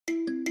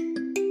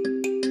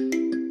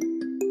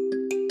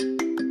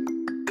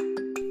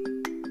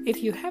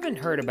If you haven't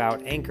heard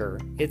about Anchor,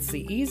 it's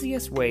the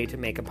easiest way to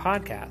make a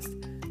podcast.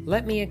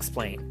 Let me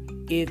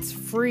explain. It's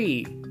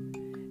free.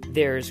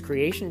 There's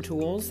creation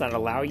tools that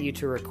allow you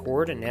to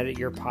record and edit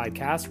your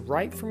podcast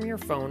right from your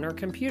phone or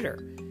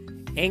computer.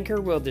 Anchor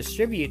will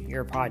distribute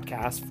your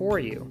podcast for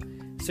you,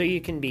 so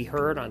you can be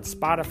heard on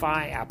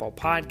Spotify, Apple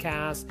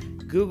Podcasts,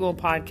 Google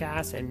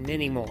Podcasts, and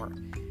many more.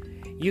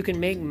 You can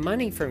make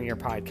money from your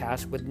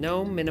podcast with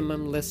no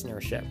minimum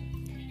listenership.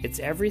 It's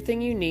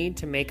everything you need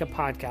to make a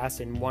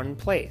podcast in one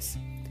place.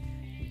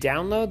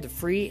 Download the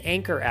free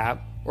Anchor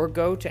app or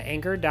go to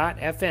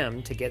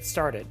anchor.fm to get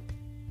started.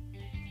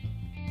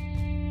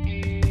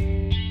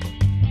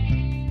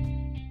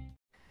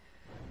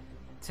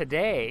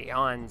 Today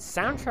on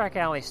Soundtrack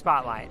Alley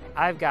Spotlight,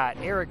 I've got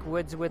Eric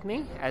Woods with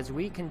me as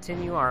we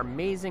continue our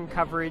amazing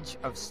coverage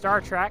of Star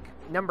Trek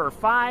number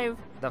 5,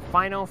 The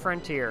Final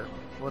Frontier.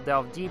 We'll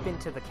delve deep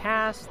into the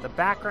cast, the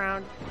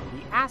background,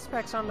 the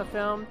aspects on the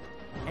film,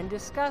 and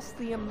discuss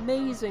the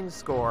amazing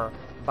score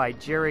by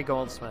Jerry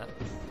Goldsmith.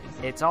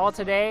 It's all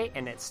today,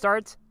 and it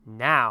starts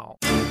now.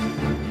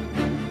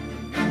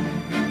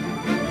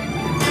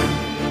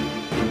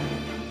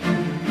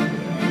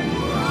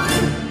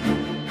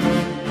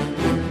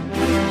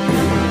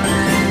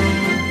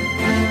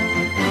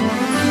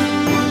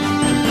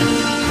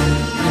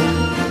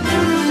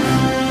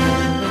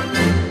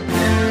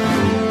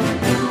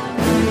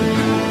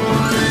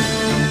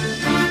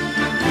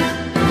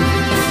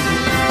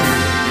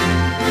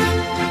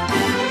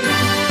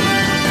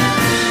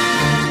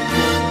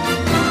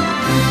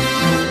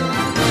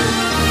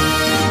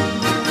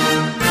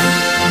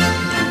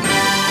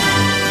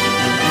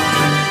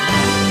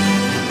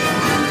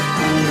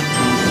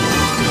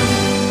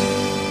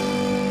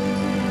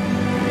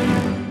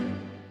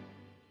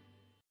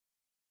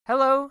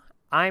 Hello,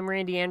 I'm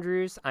Randy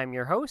Andrews. I'm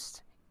your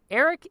host.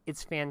 Eric,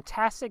 it's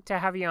fantastic to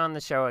have you on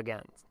the show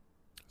again.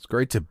 It's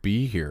great to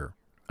be here.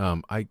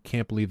 I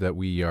can't believe that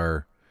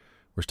we're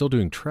still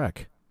doing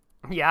Trek.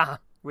 Yeah,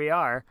 we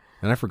are.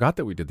 And I forgot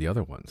that we did the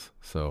other ones.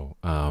 So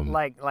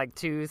like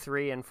 2,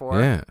 3, and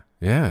 4. Yeah.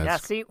 Yeah,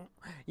 see,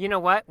 you know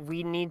what?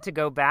 We need to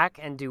go back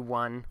and do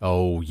 1.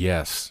 Oh,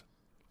 yes.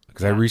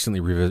 Because I recently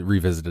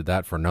revisited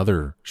that for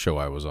another show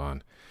I was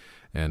on.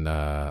 And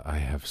I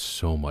have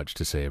so much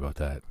to say about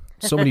that.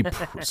 So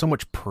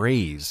much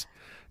praise,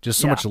 just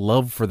so much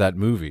love for that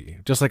movie.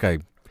 Just like I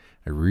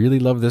really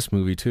love this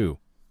movie too.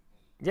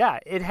 Yeah,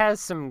 it has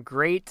some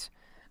great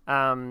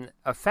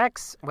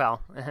effects.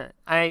 Well,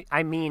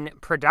 I mean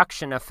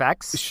production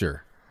effects.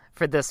 Sure.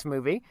 For this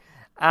movie,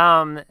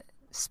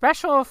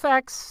 special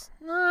effects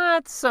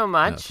not so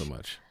much. Not so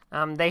much.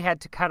 They had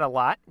to cut a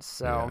lot,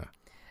 so.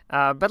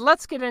 Yeah. But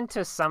let's get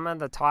into some of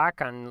the talk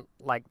on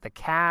like the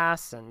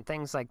cast and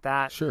things like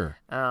that. Sure.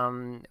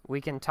 We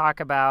can talk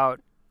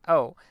about.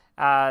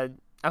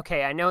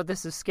 Okay, I know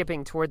this is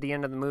skipping toward the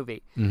end of the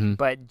movie,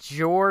 but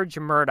George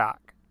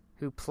Murdoch,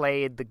 who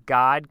played the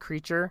god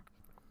creature,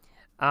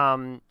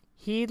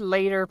 he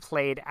later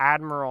played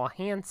Admiral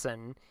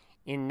Hansen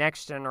in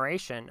Next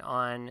Generation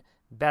on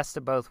Best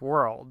of Both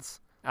Worlds,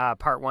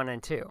 Part 1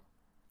 and 2.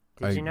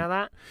 Did you know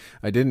that?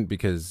 I didn't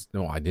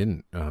I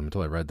didn't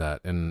until I read that,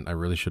 and I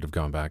really should have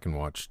gone back and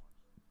watched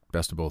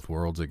Best of Both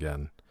Worlds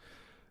again,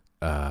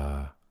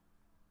 because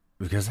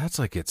that's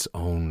like its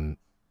own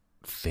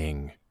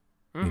thing.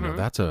 You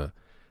know,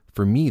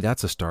 for me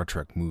that's a Star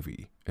Trek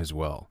movie as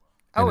well.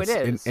 Oh, it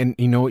is. And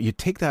you know, you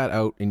take that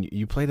out and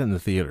you play it in the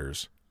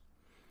theaters,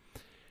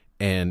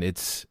 and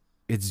it's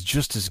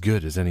just as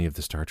good as any of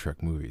the Star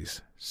Trek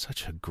movies.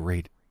 Such a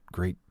great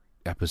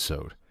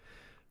episode.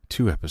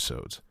 2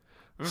 episodes.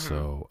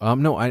 So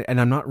I'm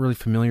not really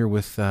familiar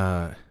with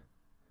the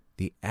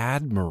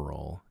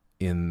Admiral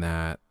in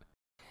that.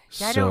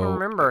 Yeah, I don't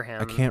remember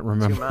him. I can't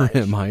remember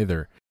him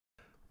either.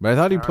 But I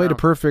thought he played a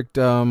perfect,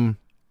 quote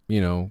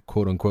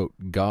unquote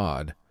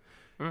god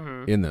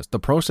in this. The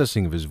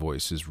processing of his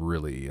voice is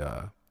really,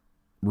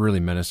 really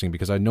menacing,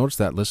 because I noticed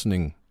that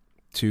listening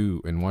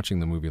to and watching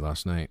the movie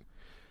last night.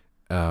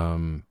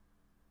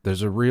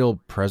 There's a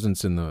real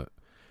presence in the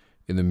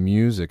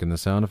music and the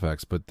sound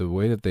effects, but the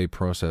way that they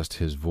processed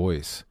his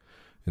voice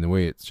and the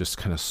way it just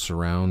kind of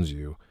surrounds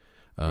you,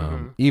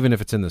 even if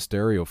it's in the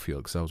stereo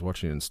field, because I was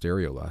watching it in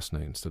stereo last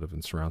night instead of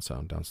in surround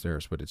sound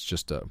downstairs, but it's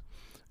just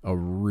a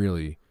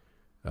really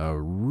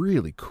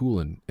cool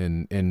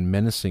and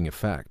menacing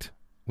effect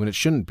when it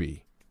shouldn't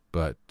be,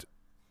 but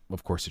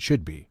of course it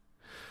should be.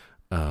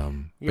 But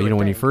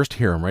when you first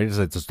hear him, right, it's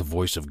like, it's the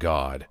voice of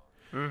God,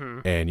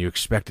 and you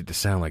expect it to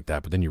sound like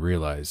that, but then you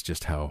realize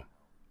just how,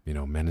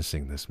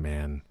 menacing this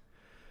man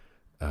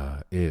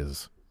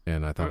is,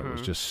 and I thought it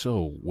was just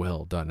so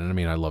well done. And I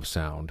mean, I love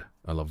sound.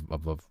 I love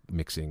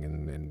mixing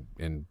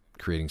and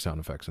creating sound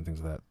effects and things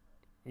of that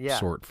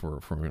sort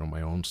for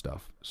my own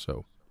stuff.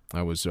 So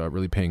I was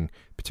really paying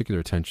particular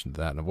attention to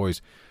that, and I've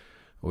always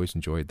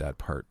enjoyed that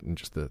part, and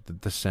just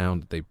the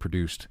sound that they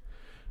produced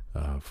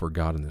for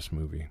God in this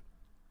movie.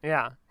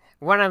 Yeah.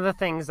 One of the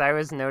things I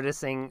was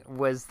noticing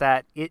was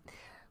that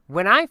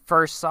when I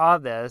first saw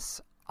this,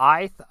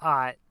 I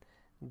thought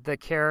the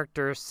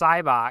character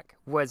Cybok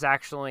was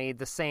actually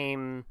the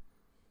same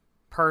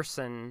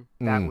person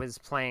that was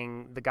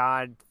playing the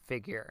God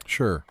figure.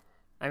 Sure.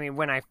 I mean,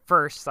 when I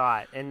first saw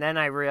it, and then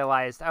I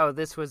realized, oh,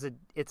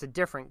 it's a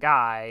different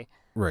guy,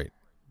 right,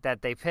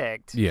 that they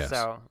picked. Yes.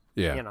 So,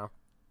 yeah.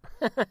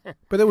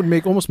 But that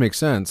would almost make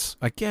sense,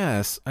 I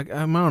guess. I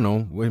don't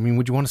know. I mean,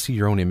 would you want to see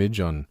your own image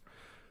on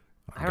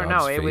I don't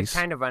God's know. It face? would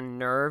kind of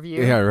unnerve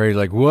you. Yeah, right.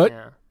 Like, what?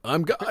 Yeah.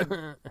 I'm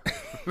God.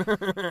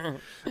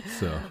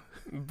 So.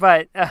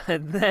 But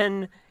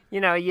then,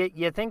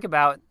 you think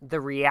about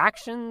the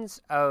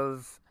reactions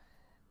of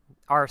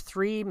our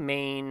three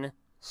main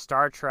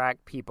Star Trek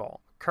people,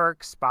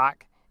 Kirk,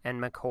 Spock,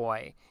 and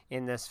McCoy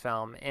in this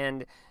film.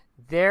 And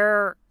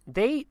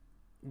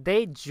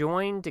they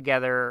joined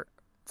together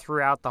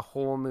throughout the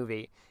whole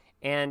movie.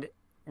 And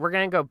we're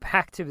going to go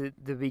back to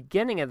the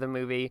beginning of the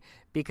movie,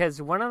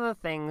 because one of the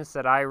things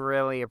that I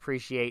really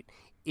appreciate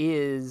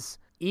is,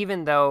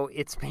 even though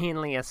it's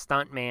mainly a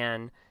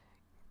stuntman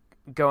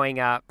going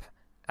up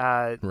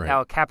right.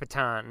 El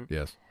Capitan,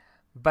 Yes.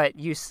 but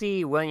you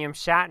see William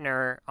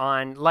Shatner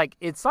on, like,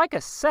 it's like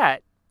a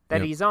set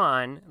that Yep. he's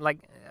on, like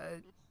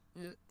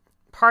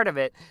part of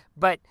it,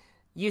 but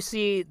you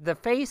see the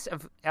face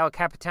of El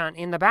Capitan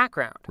in the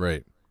background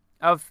Right.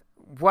 of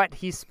what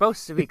he's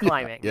supposed to be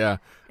climbing. Yeah.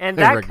 And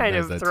I that kind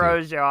recognize of that too.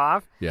 throws you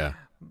off. Yeah.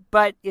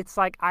 But it's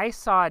like, I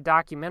saw a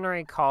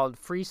documentary called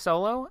Free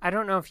Solo. I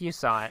don't know if you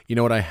saw it. You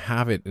know what? I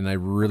have it, and I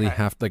really Okay.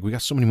 have to, like, we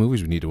got so many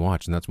movies we need to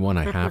watch, and that's one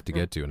I have to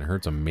get to, and I heard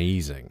it's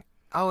amazing.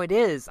 Oh, it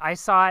is. I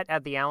saw it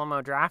at the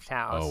Alamo Draft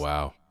House. Oh,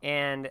 wow.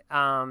 And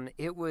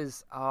it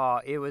was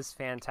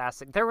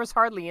fantastic. There was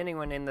hardly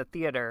anyone in the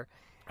theater,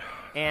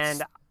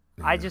 and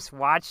I just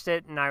watched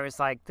it, and I was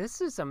like,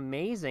 this is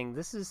amazing.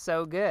 This is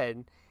so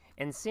good.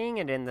 And seeing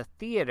it in the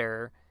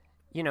theater,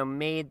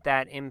 made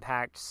that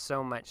impact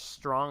so much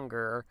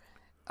stronger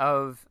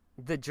of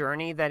the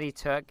journey that he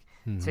took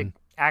to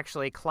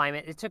actually climb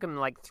it. It took him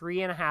like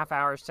 3.5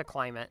 hours to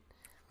climb it.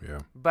 Yeah.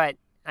 But,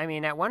 I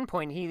mean, at one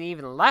point, he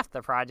even left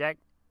the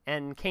project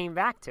and came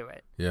back to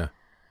it. Yeah.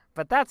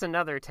 But that's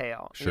another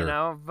tale,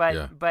 Sure. But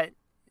Yeah. but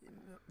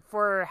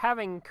for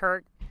having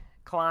Kirk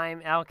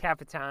climb El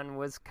Capitan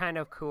was kind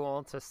of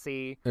cool to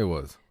see, It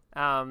was.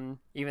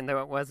 even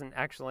though it wasn't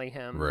actually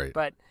him. Right.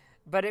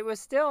 But it was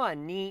still a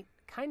neat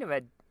kind of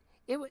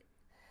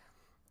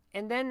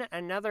and then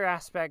another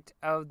aspect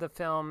of the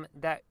film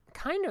that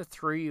kind of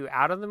threw you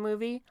out of the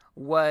movie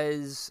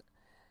was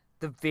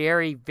the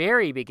very,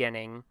 very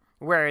beginning,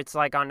 where it's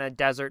like on a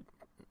desert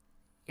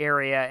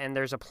area and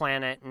there's a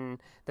planet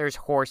and there's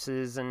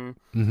horses and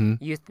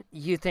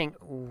you think,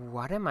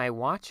 what am I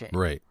watching?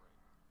 Right.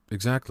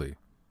 Exactly.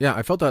 Yeah,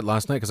 I felt that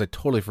last night because I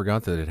totally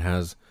forgot that it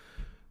has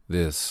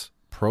this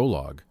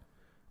prologue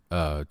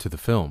to the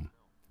film,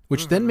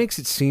 which then makes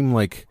it seem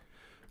like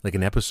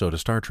an episode of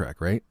Star Trek,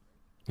 right?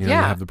 You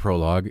Yeah. have the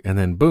prologue, and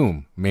then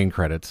boom, main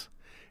credits,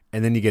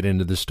 and then you get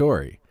into the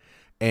story.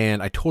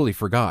 And I totally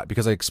forgot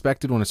because I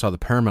expected, when I saw the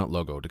Paramount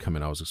logo to come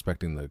in, I was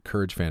expecting the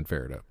Courage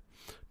fanfare to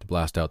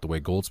blast out the way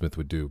Goldsmith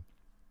would do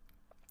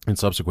in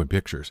subsequent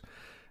pictures.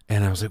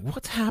 And I was like,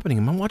 what's happening?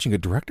 Am I watching a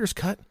director's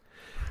cut?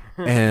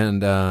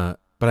 And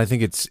but I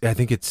think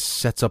it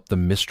sets up the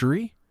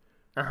mystery,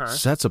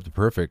 sets up the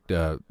perfect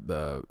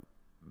the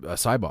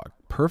Cybok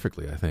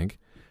perfectly, I think.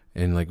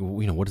 And like,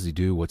 what does he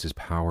do? What's his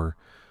power?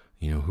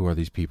 Who are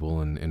these people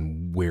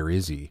and where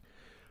is he?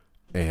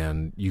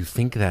 And you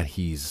think that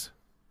he's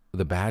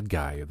the bad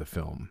guy of the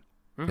film.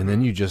 And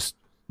then you just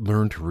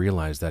learn to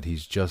realize that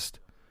he's just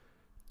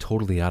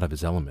totally out of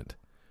his element.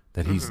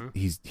 That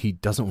he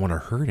doesn't want to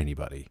hurt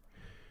anybody.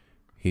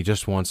 He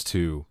just wants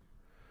to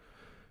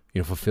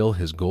fulfill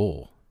his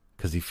goal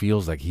because he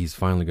feels like he's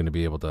finally going to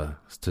be able to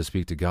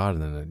speak to God,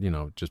 and then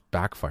it just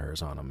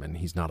backfires on him, and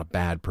he's not a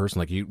bad person.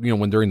 Like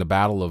when during the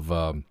battle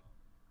of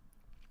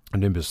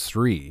Nimbus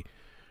 3,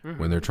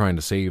 when they're trying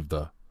to save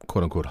the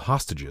quote unquote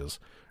hostages,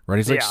 right?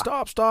 He's like,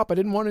 stop! I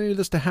didn't want any of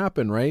this to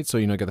happen, right?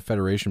 So got the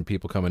Federation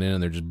people coming in,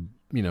 and they're just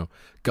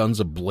guns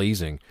a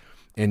blazing,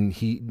 and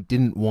he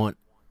didn't want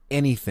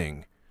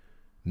anything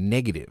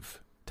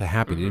negative to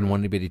happen. He didn't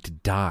want anybody to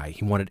die.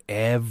 He wanted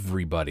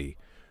everybody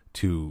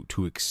to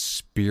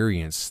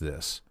experience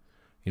this.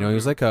 He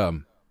was like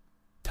a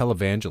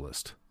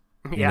televangelist.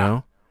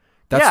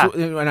 That's what,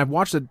 and I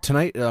watched it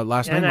tonight,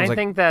 last night. And I was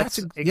think that's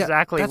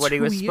exactly that's what he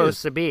who was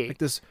supposed to be. Like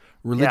this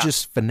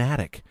religious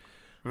fanatic.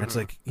 That's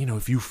like,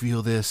 if you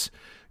feel this,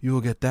 you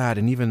will get that.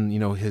 And even,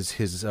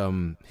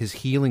 his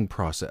healing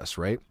process,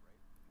 right?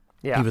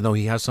 Yeah. Even though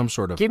he has some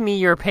sort of... Give me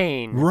your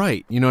pain.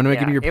 Right. Give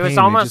me your pain. It was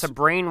almost a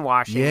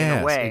brainwashing in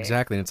a way. Yes,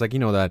 exactly. And it's like,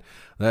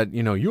 that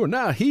you're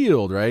not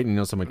healed, right?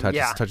 And somebody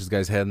touches the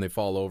guy's head and they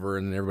fall over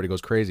and everybody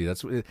goes crazy.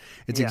 It's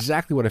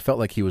exactly what I felt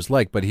like he was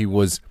like, but he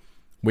was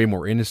way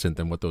more innocent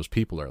than what those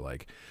people are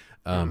like.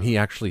 He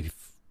actually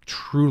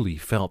truly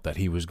felt that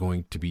he was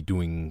going to be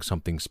doing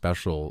something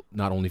special,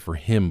 not only for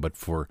him, but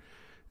for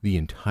the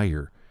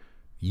entire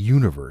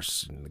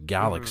universe and the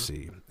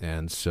galaxy.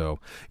 And so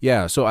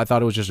I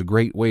thought it was just a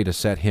great way to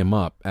set him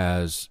up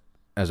as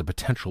a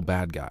potential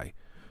bad guy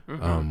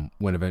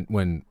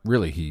when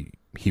really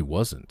he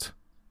wasn't.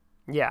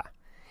 Yeah.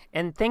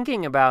 And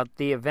thinking about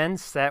the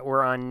events that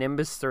were on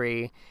Nimbus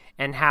 3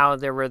 and how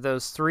there were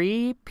those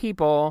 3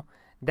 people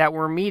that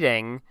were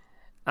meeting,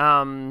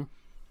 what's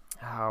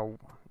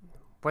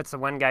the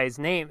one guy's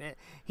name?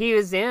 He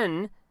was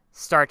in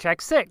Star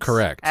Trek 6.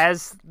 Correct.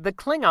 As the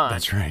Klingon.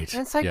 That's right.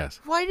 And it's like,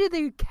 yes. Why did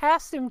they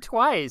cast him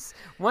twice?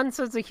 Once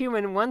as a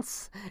human,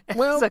 once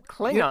as a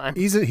Klingon.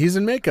 Yeah, he's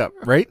in makeup,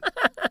 right?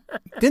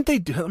 Didn't they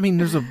do, I mean,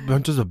 there's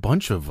a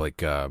bunch of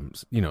like,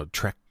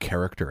 Trek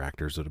character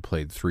actors that have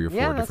played 3 or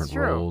 4 different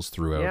roles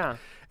throughout. Yeah.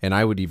 And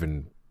I would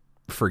even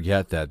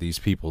forget that these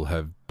people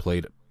have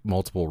played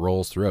multiple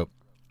roles throughout.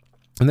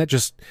 And that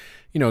just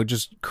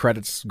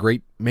credits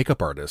great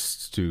makeup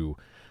artists to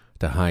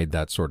hide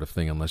that sort of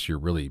thing, unless you're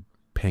really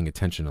paying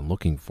attention and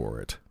looking for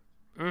it.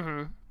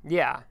 Mm-hmm.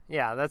 Yeah,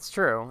 that's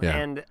true. Yeah.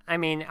 And I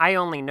mean, I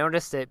only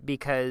noticed it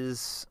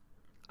because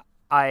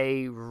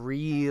I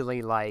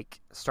really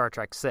like Star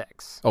Trek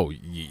 6. Oh,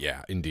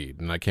 yeah, indeed.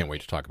 And I can't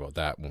wait to talk about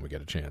that when we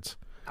get a chance.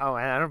 Oh,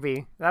 and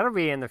that'll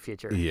be in the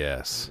future.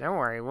 Yes. Don't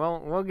worry,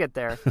 we'll get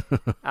there.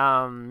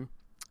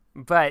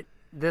 But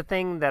the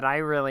thing that I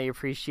really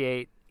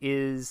appreciate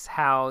is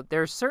how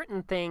there's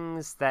certain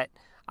things that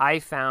I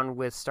found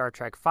with Star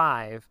Trek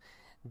V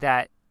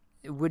that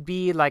would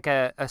be like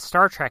a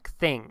Star Trek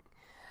thing.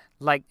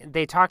 Like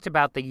they talked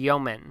about the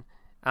yeoman.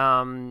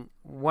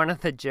 One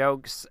of the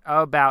jokes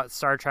about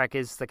Star Trek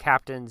is the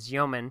captain's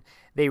yeoman.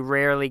 They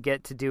rarely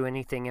get to do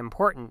anything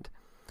important.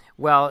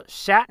 Well,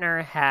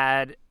 Shatner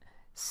had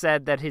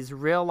said that his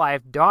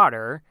real-life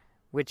daughter,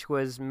 which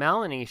was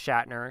Melanie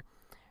Shatner,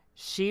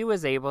 she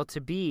was able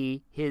to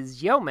be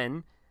his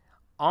yeoman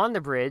on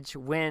the bridge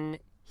when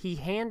he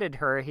handed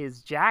her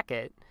his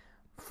jacket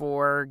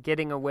for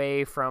getting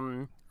away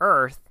from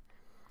Earth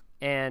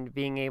and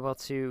being able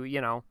to,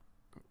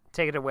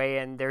 take it away.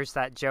 And there's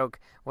that joke,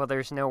 well,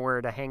 there's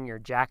nowhere to hang your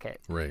jacket.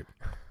 Right.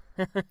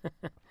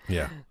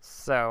 Yeah.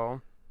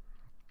 So,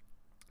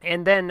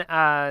 and then,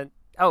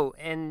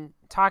 and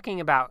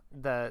talking about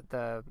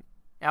the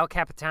El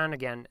Capitan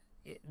again,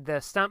 the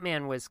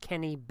stuntman was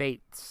Kenny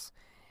Bates,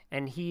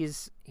 and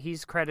he's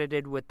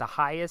credited with the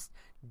highest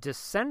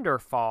descender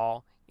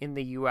fall in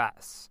the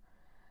U.S.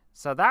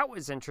 So that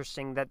was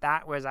interesting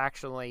that was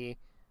actually,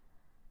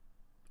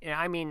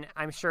 I mean,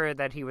 I'm sure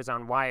that he was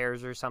on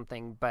wires or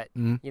something, but,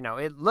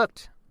 it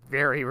looked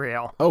very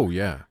real. Oh,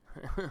 yeah.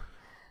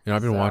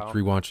 I've been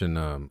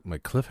rewatching my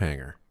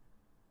Cliffhanger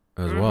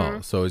as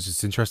well. So it's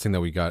just interesting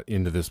that we got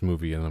into this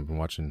movie, and I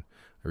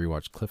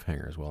rewatched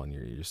Cliffhanger as well, and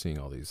you're seeing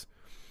all these.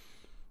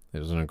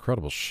 There's an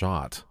incredible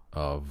shot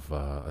of,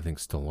 I think,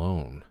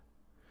 Stallone,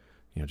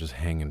 just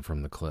hanging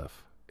from the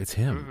cliff. It's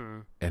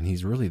him, and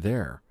he's really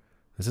there.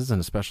 This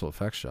isn't a special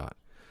effects shot.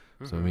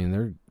 So, I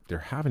mean, they're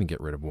having to get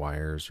rid of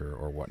wires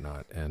or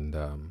whatnot, and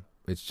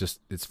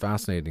it's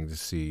fascinating to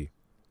see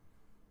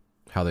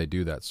how they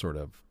do that sort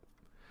of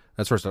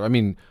stuff. I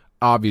mean,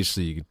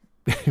 obviously,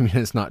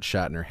 it's not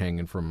Shatner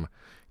hanging from,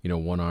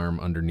 one arm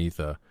underneath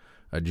a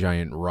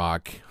giant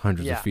rock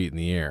hundreds of feet in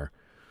the air,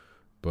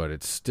 but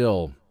it's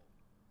still.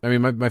 I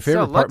mean, my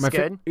favorite part. My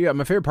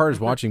favorite part is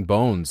watching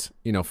Bones.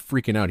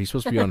 Freaking out. He's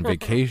supposed to be on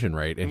vacation,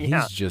 right? And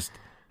he's just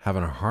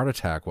having a heart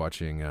attack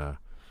watching.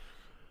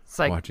 It's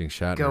like, watching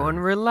Shatner. Go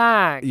and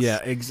relax. Yeah,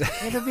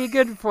 exactly. It'll be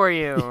good for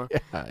you.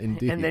 Yeah,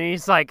 indeed. And then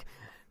he's like,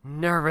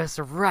 nervous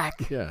wreck.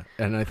 Yeah,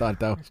 and I thought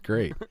that was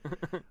great.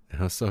 It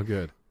was so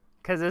good.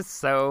 Because it's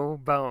so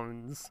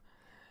Bones.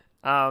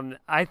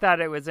 I thought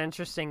it was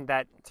interesting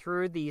that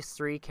through these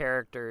 3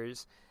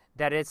 characters,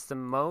 that it's the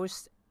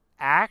most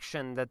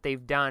action that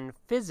they've done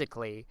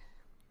physically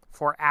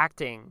for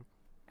acting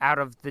out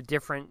of the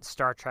different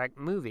Star Trek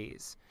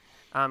movies.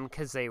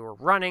 Because they were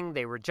running,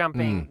 they were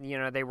jumping,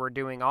 they were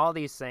doing all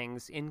these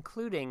things,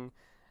 including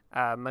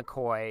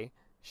McCoy,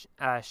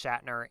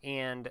 Shatner,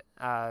 and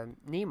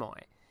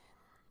Nimoy.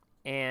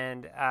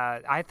 And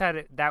I thought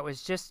that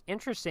was just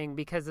interesting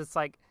because it's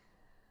like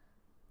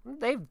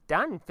they've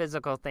done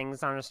physical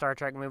things on a Star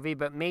Trek movie,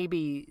 but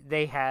maybe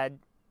they had,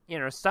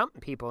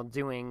 stunt people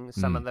doing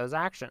some of those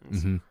actions.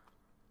 Mm-hmm.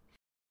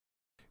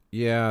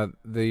 Yeah,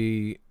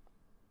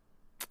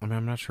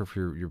 I'm not sure if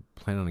you're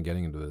planning on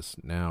getting into this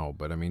now,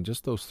 but I mean,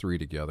 just those 3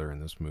 together in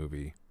this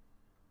movie.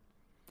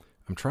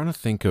 I'm trying to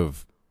think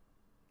of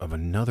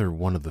another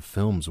one of the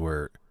films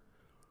where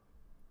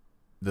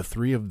the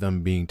 3 of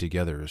them being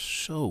together is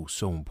so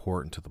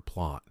important to the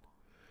plot,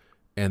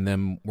 and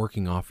them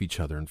working off each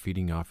other and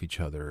feeding off each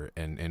other,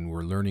 and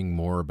we're learning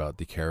more about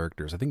the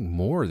characters. I think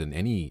more than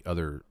any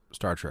other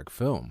Star Trek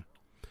film.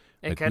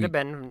 It could have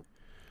been.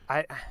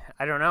 I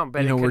don't know,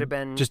 but it could have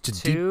been just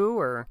 2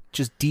 or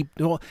just deep.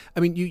 Well, I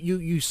mean,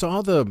 you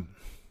saw the,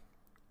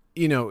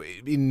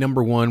 in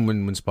number 1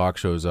 when Spock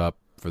shows up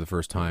for the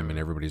first time and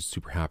everybody's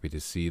super happy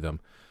to see them.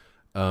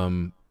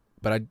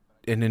 But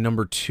in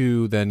number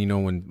 2, then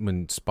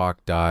when Spock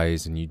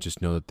dies and you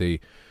just know that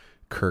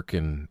Kirk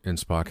and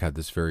Spock had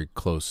this very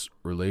close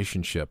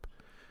relationship,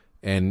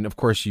 and of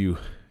course you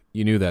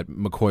knew that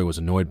McCoy was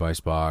annoyed by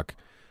Spock.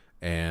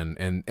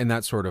 and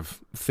that sort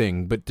of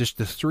thing. But just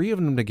the three of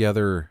them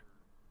together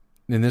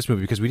in this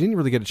movie, because we didn't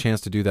really get a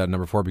chance to do that in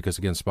number 4 because,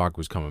 again, Spock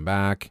was coming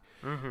back.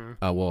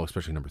 Well,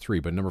 especially number 3.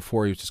 But number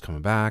 4, he was just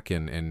coming back,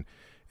 and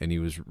he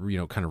was,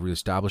 kind of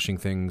reestablishing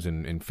things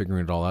and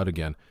figuring it all out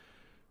again.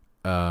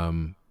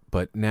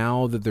 But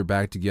now that they're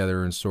back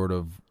together and sort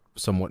of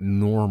somewhat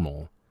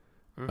normal,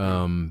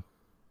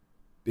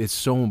 it's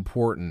so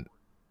important,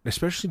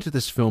 especially to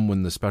this film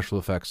when the special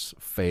effects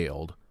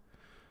failed,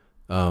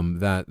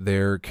 that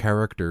their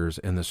characters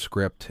and the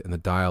script and the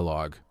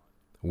dialogue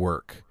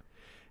work.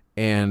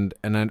 And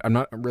I'm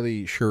not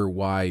really sure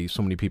why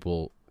so many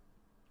people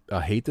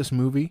hate this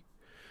movie,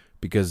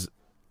 because,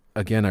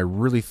 again, I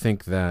really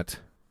think that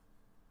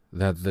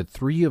the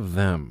three of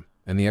them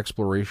and the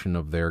exploration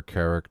of their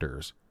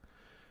characters,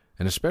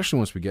 and especially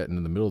once we get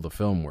into the middle of the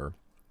film where,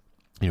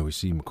 we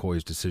see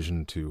McCoy's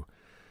decision to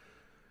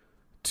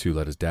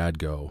let his dad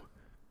go,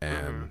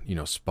 and,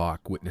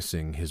 Spock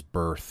witnessing his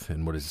birth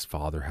and what his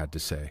father had to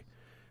say.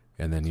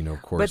 And then,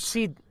 of course... But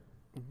see,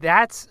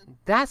 that's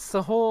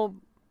the whole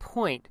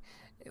point.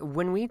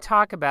 When we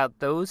talk about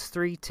those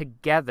three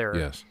together,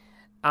 yes.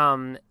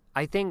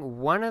 I think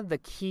one of the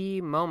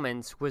key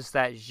moments was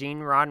that Gene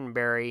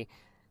Roddenberry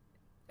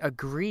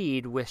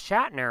agreed with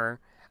Shatner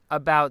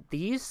about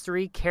these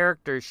three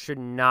characters should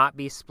not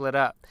be split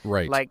up.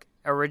 Right. Like,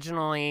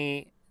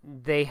 originally,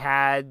 they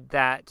had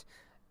that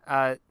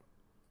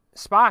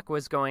Spock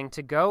was going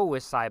to go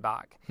with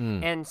Sybok.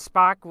 And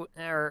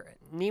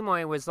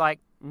Nimoy was like,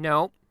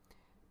 nope,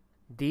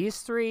 these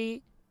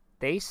three,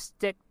 they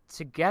stick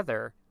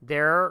together.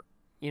 They're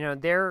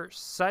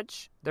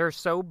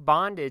so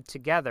bonded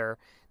together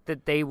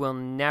that they will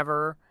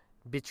never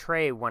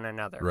betray one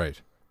another.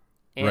 Right.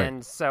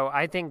 And so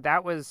I think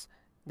that was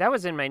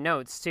in my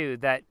notes too,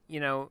 that,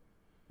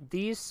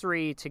 these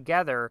three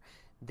together,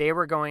 they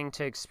were going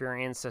to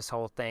experience this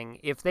whole thing.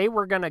 If they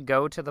were going to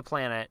go to the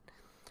planet,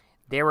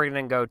 they were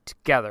going to go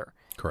together.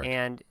 Correct.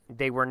 And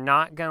they were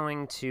not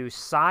going to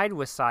side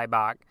with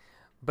Sybok,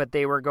 but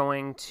they were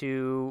going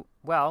to,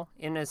 well,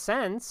 in a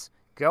sense,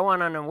 go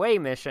on an away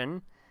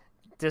mission,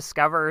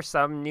 discover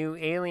some new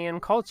alien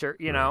culture,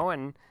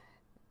 and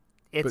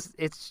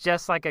it's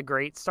just like a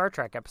great Star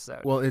Trek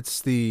episode. Well,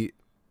 it's the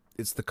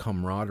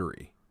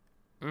camaraderie.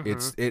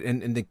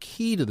 And the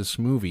key to this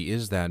movie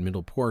is that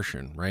middle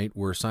portion, right,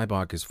 where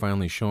Sybok is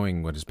finally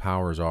showing what his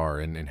powers are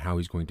and how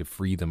he's going to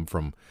free them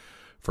from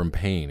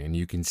pain, and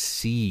you can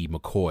see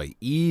McCoy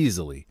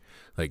easily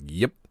like,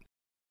 yep,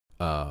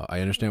 I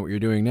understand what you're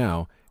doing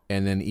now.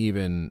 And then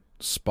even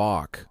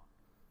Spock.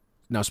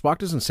 Now, Spock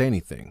doesn't say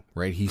anything,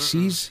 right? He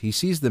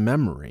sees the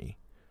memory,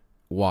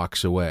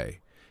 walks away,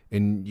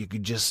 and you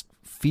could just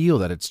feel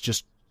that it's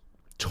just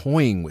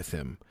toying with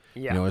him,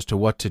 as to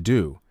what to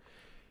do.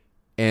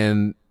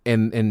 And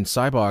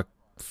Sybok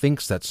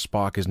thinks that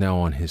Spock is now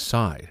on his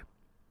side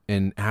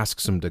and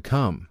asks him to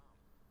come,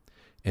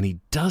 and he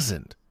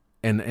doesn't.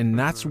 And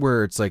that's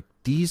where it's like,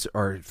 these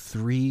are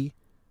three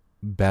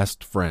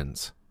best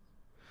friends,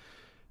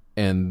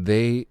 and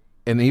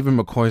even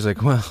McCoy's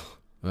like, well,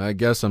 I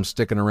guess I'm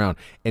sticking around.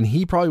 And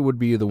he probably would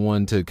be the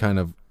one to kind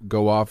of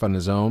go off on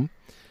his own.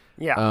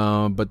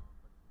 Yeah.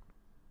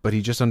 But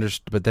he just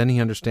but then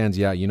he understands,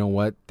 you know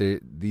what? The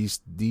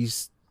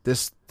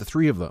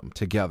three of them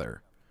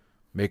together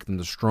make them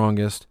the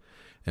strongest,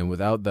 and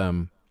without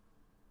them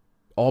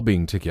all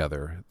being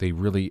together, they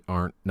really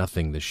aren't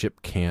nothing. The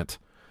ship can't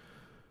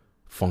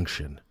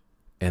function,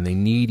 and they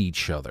need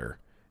each other.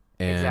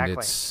 And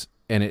exactly.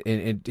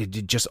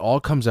 It just all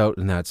comes out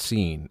in that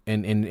scene.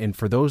 And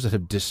for those that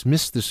have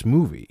dismissed this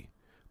movie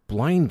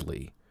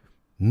blindly,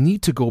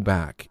 need to go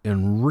back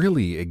and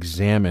really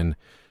examine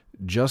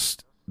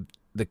just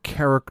the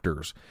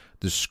characters,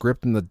 the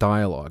script, and the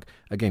dialogue.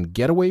 Again,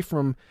 get away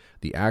from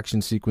the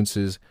action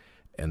sequences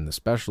and the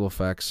special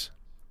effects,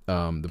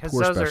 the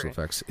poor special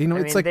effects.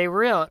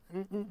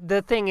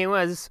 The thing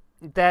was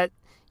that,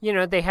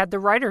 they had the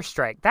writer's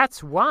strike.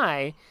 That's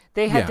why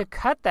they had to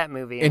cut that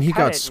movie. And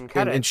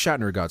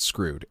Shatner got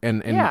screwed.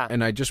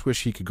 And I just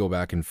wish he could go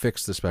back and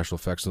fix the special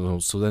effects,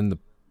 so then the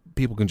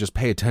people can just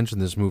pay attention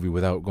to this movie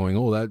without going,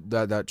 oh,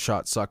 that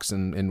shot sucks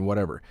and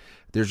whatever.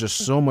 There's just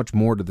so much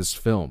more to this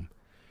film.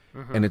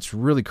 And it's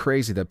really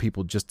crazy that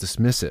people just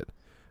dismiss it.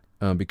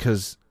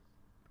 Because,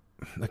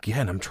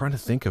 again, I'm trying to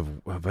think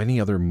of any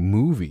other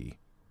movie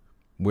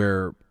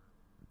where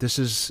this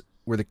is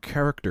where the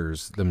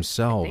characters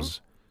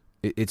themselves,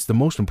 it's the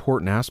most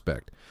important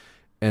aspect,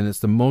 and it's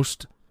the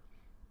most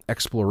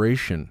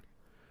exploration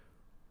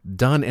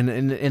done.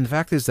 And the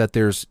fact is that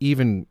there's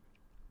even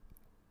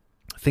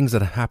things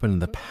that have happened in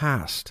the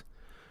past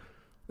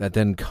that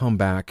then come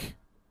back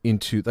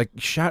into, like,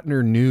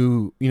 Shatner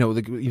knew,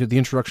 the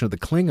introduction of the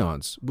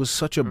Klingons was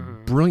such a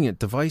brilliant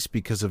device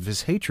because of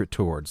his hatred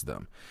towards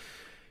them.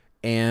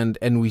 And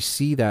we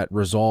see that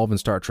resolve in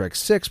Star Trek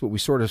VI, but we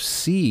sort of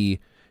see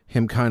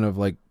him kind of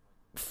like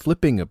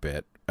flipping a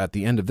bit at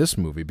the end of this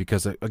movie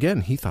because,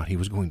 again, he thought he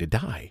was going to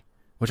die,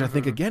 which I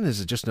think, again,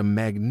 is just a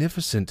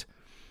magnificent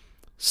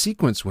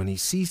sequence when he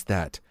sees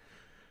that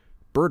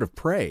bird of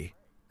prey,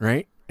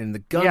 right? and the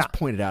gun's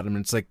pointed at him,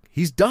 and it's like,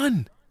 he's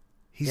done.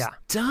 He's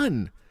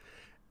done.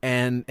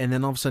 And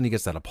then all of a sudden he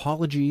gets that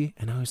apology,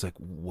 and now he's like,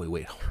 wait,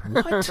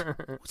 what?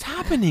 What's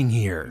happening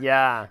here?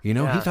 Yeah. He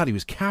thought he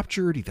was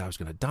captured. He thought he was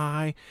going to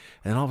die.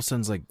 And then all of a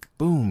sudden it's like,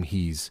 boom,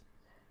 he's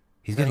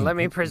getting... Let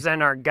me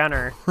present our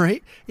gunner.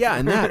 Right? Yeah,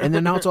 and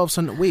then now it's all of a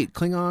sudden, wait,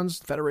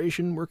 Klingons,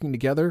 Federation working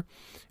together.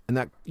 And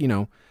that,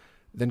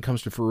 then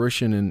comes to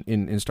fruition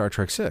in Star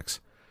Trek 6.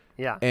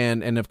 Yeah.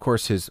 And of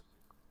course his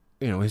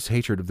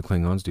hatred of the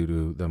Klingons due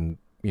to them,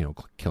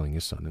 killing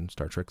his son in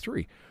Star Trek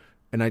 3.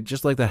 And I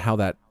just like that how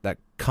that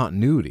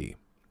continuity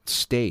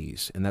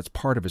stays, and that's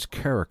part of his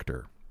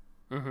character.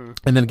 Mm-hmm.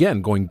 And then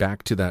again, going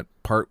back to that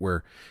part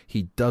where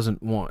he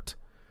doesn't want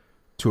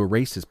to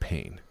erase his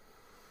pain,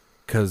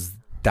 because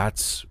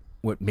that's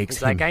what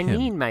makes him like, I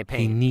need my pain.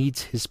 He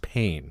needs his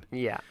pain.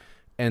 Yeah.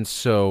 And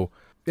so,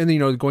 and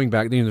then, going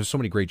back, there's so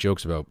many great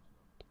jokes about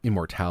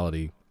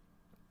immortality.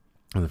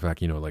 And the fact,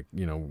 Spock.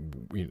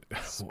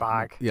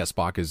 Yeah,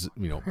 Spock is,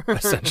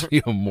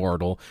 essentially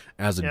immortal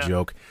as a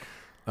joke.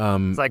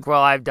 It's like,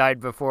 well, I've died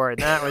before, and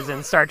that was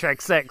in Star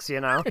Trek 6,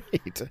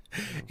 Right.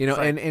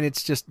 And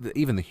it's just,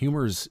 even the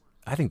humor's,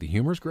 I think the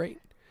humor's great.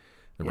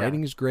 The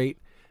writing is great.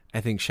 I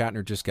think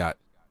Shatner just got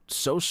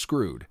so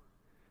screwed.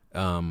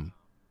 Even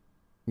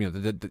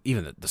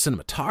the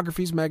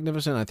cinematography is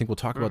magnificent. I think we'll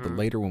talk about that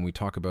later when we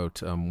talk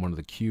about one of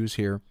the cues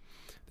here.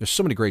 There's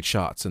so many great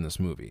shots in this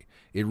movie.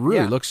 It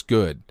really looks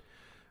good.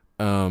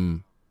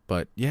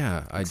 But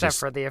yeah, except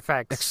for the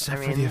effects.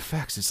 Except for the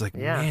effects. It's like,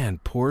 man,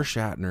 poor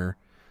Shatner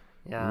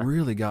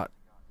really got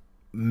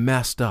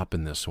messed up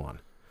in this one.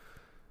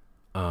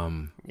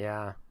 But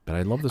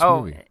I love this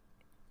movie.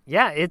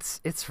 Yeah,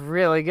 it's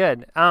really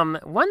good.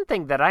 One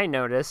thing that I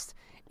noticed,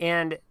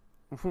 and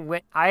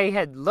when I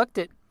had looked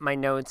at my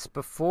notes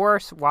before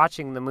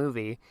watching the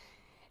movie,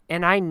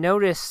 and I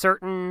noticed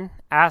certain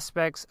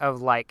aspects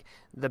of like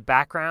the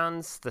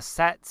backgrounds, the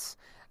sets.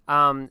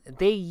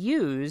 They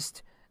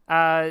used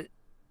the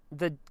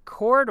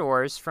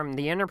corridors from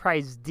the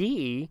Enterprise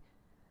D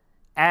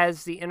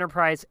as the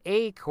Enterprise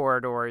A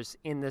corridors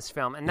in this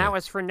film, and that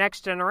was for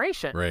Next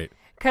Generation, right?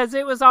 Because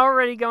it was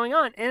already going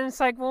on, and it's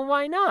like, well,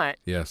 why not?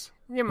 Yes,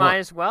 you might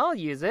as well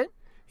use it.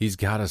 He's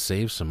got to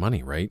save some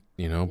money, right?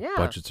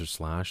 Budgets are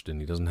slashed,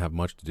 and he doesn't have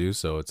much to do,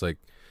 so it's like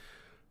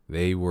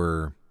they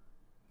were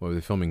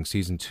filming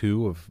season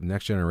 2 of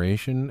Next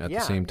Generation at the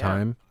same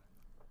time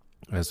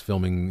as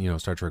filming,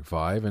 Star Trek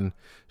 5, and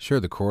sure,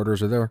 the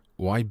corridors are there.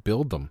 Why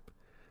build them?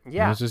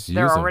 Yeah, just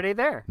they're use already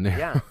there.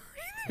 Yeah.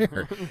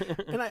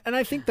 And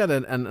I think that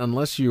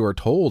unless you are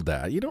told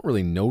that, you don't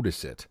really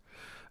notice it.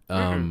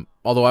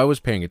 Although I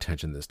was paying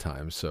attention this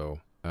time,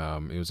 so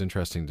it was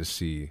interesting to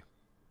see,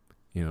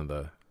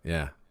 the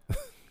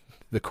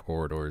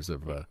corridors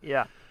of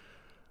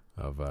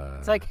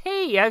it's like,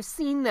 hey, I've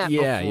seen that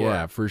before.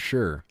 Yeah, for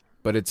sure.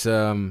 But it's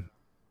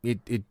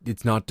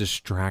it's not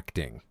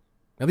distracting.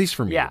 At least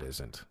for me, it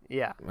isn't.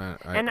 Yeah,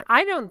 and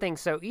I don't think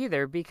so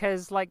either,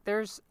 because like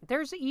there's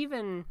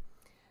even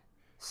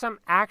some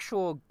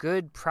actual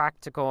good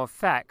practical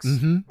effects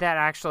that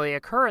actually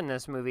occur in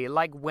this movie,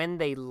 like when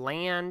they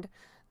land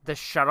the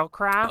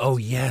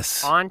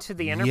shuttlecraft onto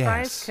the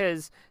Enterprise,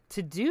 because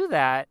to do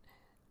that,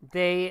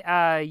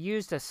 they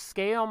used a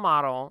scale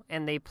model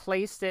and they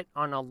placed it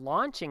on a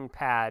launching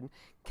pad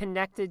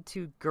connected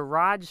to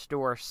garage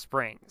door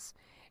springs,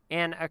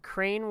 and a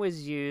crane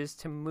was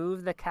used to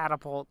move the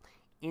catapult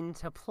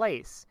into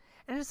place.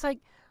 And it's like,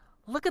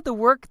 look at the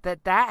work that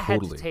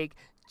had to take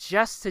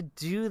just to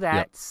do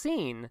that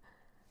scene.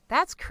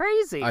 That's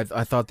crazy. I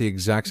thought the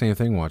exact same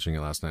thing watching it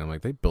last night. I'm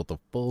like, they built a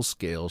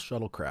full-scale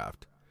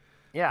shuttlecraft.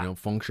 Yeah.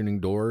 Functioning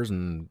doors,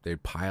 and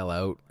they'd pile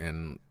out,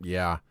 and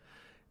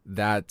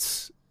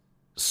that's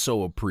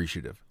so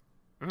appreciative.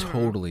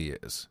 Totally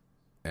is.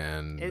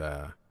 And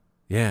that's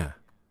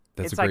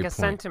it's a great like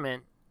a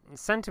point.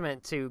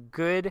 sentiment to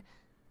good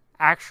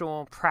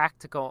actual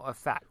practical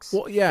effects.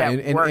 Well,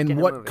 and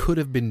what could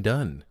have been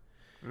done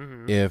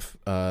if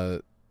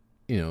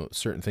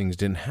certain things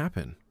didn't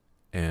happen,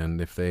 and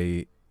if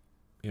they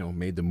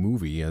made the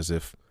movie as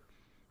if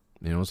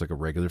it's like a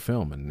regular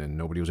film, and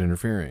nobody was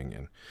interfering,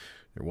 and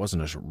there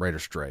wasn't a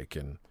writer's strike,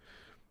 and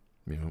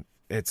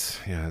it's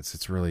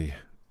really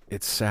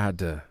sad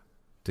to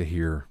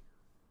hear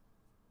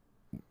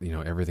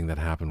everything that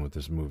happened with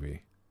this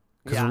movie,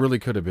 because it really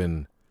could have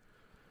been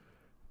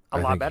a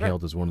lot better,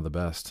 hailed as one of the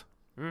best.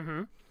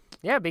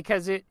 Yeah,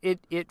 because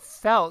it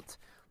felt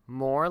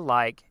more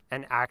like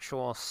an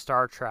actual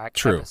Star Trek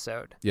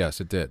episode.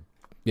 Yes, it did.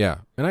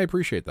 Yeah, and I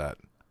appreciate that.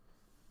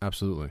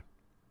 Absolutely.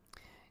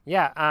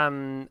 Yeah.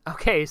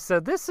 Okay, so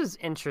this is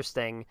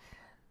interesting.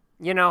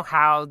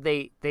 How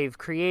they've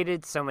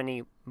created so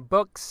many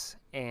books,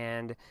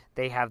 and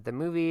they have the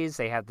movies,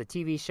 they have the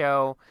TV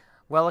show.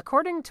 Well,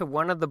 according to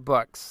one of the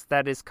books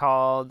that is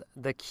called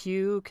The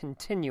Q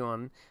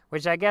Continuum,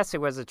 which I guess it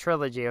was a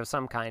trilogy of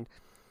some kind,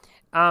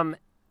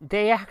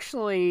 they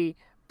actually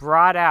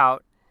brought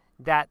out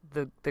that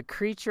the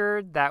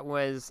creature that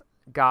was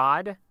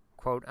God,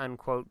 quote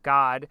unquote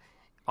God,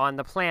 on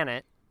the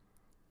planet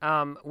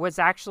was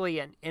actually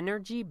an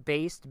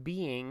energy-based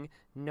being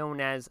known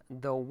as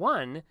the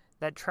One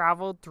that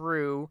traveled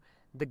through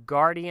the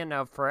Guardian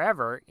of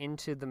Forever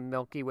into the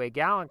Milky Way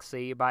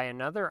galaxy by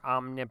another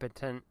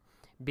omnipotent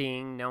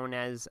being known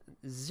as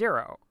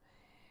Zero.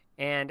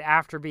 And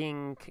after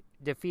being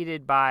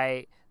defeated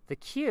by the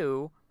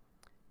Q,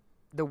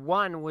 the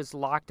One was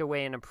locked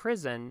away in a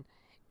prison,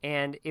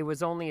 and it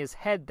was only his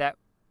head that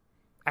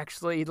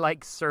actually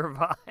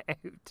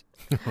survived.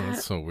 Oh,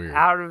 that's so weird.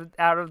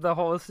 out of the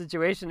whole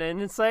situation.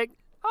 And it's like,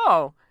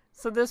 oh,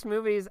 so this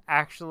movie is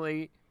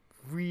actually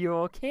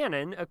real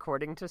canon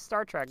according to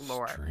Star Trek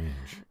lore.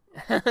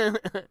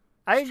 Strange.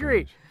 I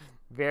agree.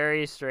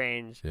 Very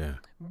strange. Yeah.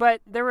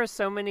 But there were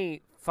so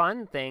many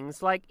fun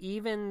things, like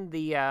even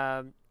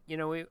the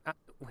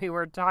we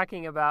were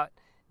talking about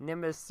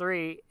Nimbus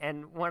 3,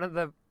 and one of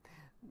the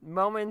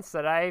moments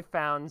that I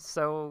found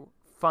so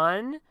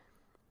fun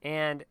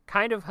and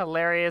kind of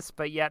hilarious,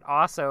 but yet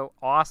also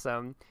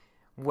awesome,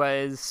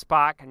 was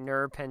Spock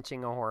nerve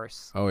pinching a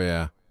horse. Oh,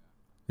 yeah.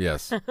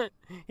 Yes.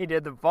 He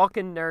did the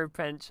Vulcan nerve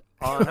pinch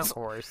on a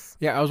horse.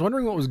 Yeah, I was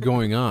wondering what was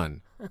going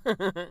on.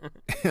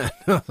 I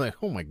was like,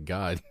 oh my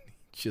God,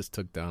 he just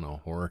took down a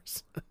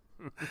horse.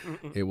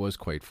 It was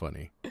quite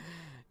funny.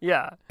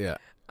 Yeah. Yeah.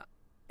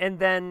 And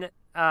then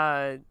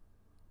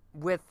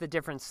with the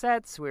different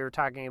sets, we were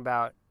talking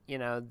about,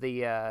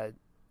 the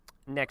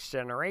Next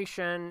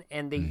Generation,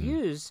 and they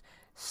used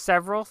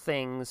several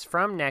things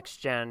from Next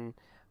Gen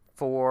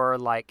for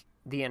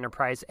the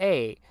Enterprise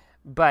A,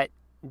 but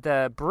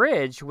the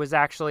bridge was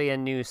actually a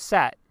new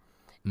set.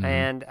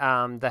 And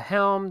the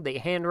helm, the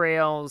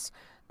handrails,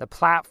 the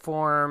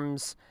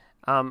platforms,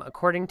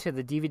 according to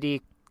the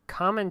DVD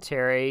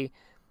commentary,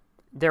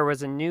 there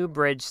was a new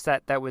bridge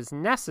set that was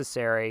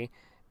necessary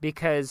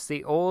because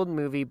the old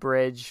movie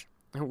bridge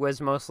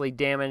was mostly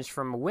damaged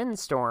from a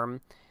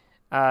windstorm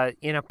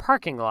in a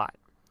parking lot.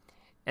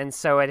 And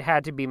so it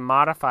had to be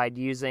modified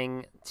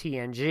using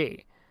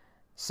TNG.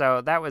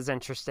 So that was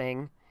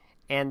interesting.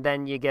 And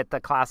then you get the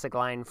classic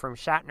line from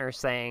Shatner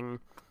saying,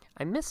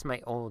 "I miss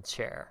my old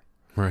chair."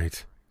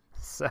 Right.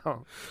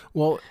 So.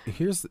 Well,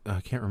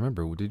 I can't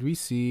remember. Did we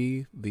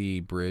see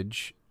the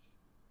bridge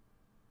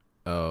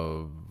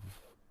of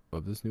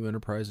this new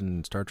Enterprise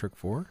in Star Trek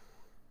 4?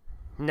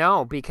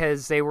 No,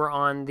 because they were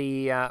on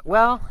the, at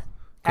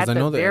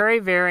the very,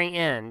 very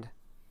end.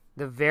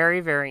 The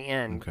very, very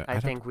end, okay, I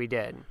think we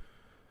did.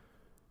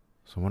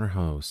 So I wonder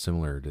how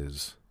similar it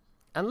is.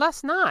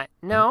 Unless not.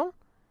 No.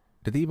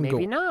 Did they even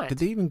Maybe not. Did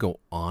they even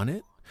go on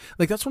it?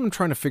 That's what I'm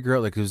trying to figure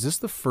out. Is this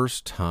the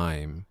first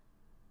time?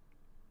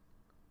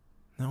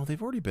 No,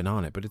 they've already been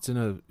on it, but it's in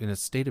a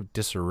state of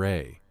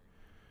disarray.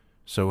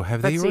 So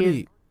have they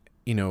already,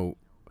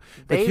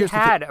 They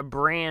had a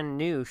brand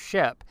new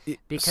ship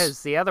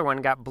because the other one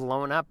got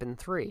blown up in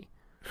 3.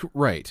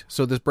 Right.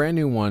 So this brand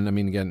new one,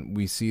 again,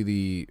 we see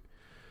the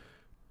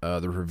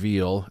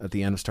reveal at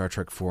the end of Star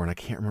Trek 4, and I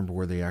can't remember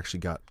where they actually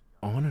got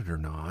on it or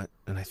not,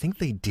 and I think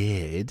they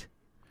did.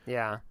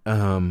 Yeah.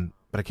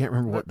 But I can't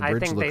remember what the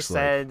bridge looks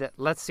like. I think they said,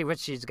 let's see what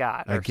she's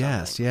got. I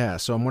guess, yeah.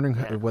 So I'm wondering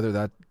whether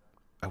that,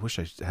 I wish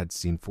I had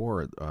seen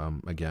 4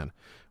 again,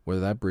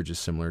 whether that bridge is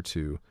similar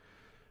to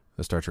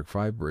the Star Trek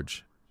 5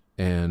 bridge.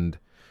 And,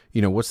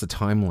 what's the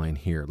timeline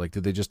here?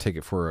 Did they just take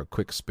it for a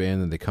quick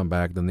spin and they come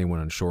back, then they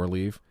went on shore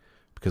leave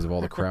because of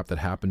all the crap that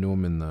happened to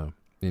them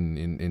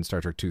in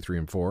Star Trek 2, 3,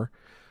 and 4?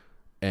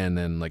 And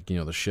then,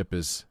 the ship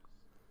is,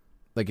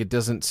 it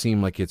doesn't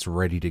seem like it's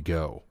ready to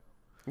go.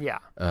 Yeah.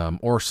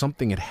 Or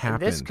something had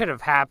happened. And this could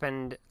have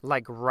happened,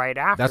 right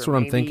after. That's what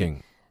I'm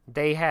thinking.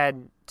 They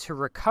had to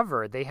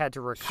recover. They had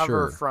to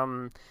recover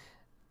from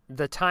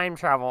the time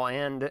travel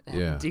and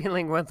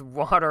dealing with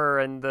water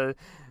and the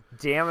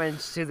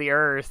damage to the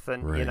Earth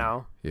and,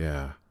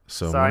 Yeah.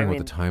 So I'm wondering what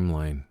the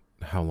timeline,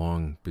 how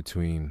long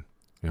between,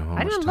 how much time.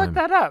 I didn't look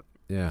that up.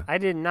 Yeah. I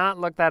did not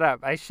look that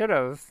up. I should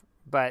have,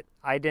 but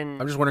I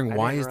didn't. I'm just wondering,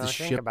 why is the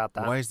ship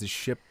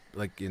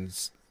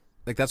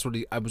that's what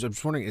I was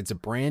just wondering. It's a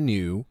brand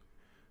new.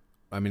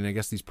 I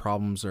guess these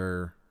problems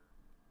are,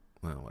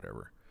 well,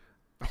 whatever.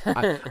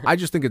 I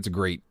just think it's a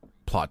great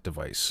plot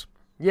device.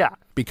 Yeah,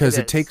 because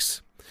it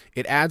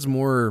adds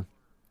more.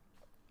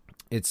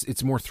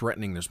 It's more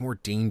threatening. There's more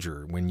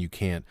danger when you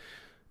can't,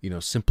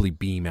 simply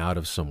beam out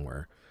of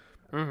somewhere,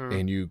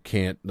 and you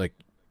can't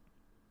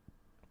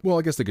Well,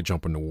 I guess they could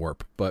jump into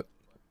warp, but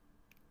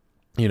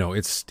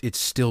it's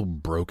still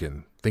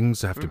broken.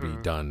 Things have to be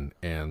done,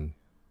 and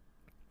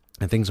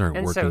things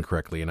aren't working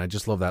correctly. And I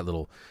just love that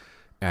little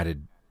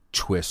added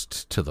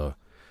twist to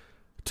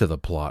the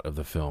plot of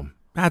the film.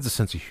 Adds a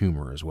sense of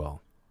humor as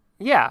well.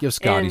 Yeah. Give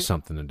Scotty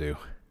something to do.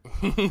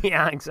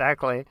 Yeah,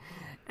 exactly.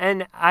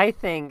 And I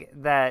think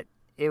that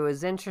it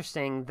was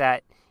interesting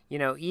that,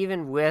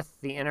 even with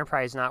the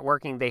Enterprise not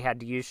working, they had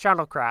to use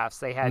shuttlecrafts.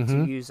 They had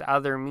to use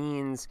other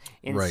means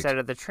instead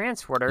of the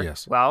transporter.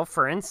 Yes. Well,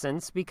 for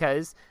instance,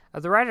 because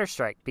of the writer's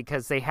strike,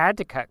 because they had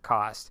to cut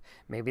costs.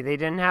 Maybe they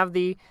didn't have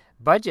the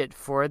budget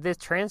for the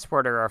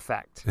transporter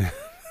effect.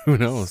 Who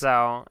knows?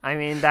 So,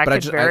 that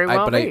could very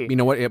well be.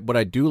 What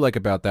I do like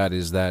about that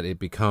is that it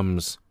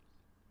becomes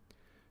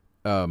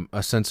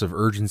a sense of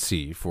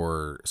urgency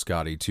for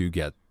Scotty to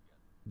get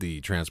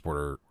the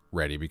transporter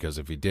ready, because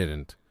if he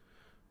didn't,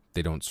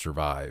 they don't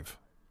survive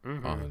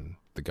on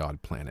the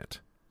God planet.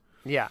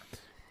 Yeah.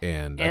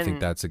 And I think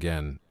that's,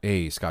 again,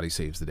 Scotty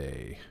saves the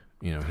day.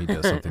 You know, he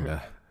does something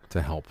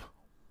to help.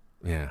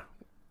 Yeah.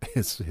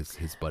 His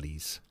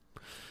buddies.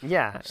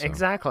 Yeah, so.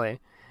 Exactly.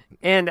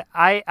 And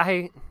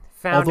I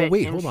found it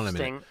interesting. Hold on a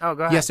minute. Oh,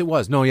 go ahead. Yes, it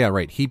was. No, yeah,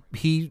 right.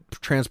 He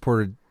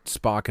transported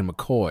Spock and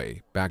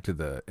McCoy back to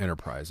the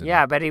Enterprise.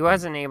 Yeah, but he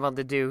wasn't able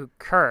to do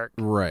Kirk.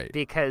 Right.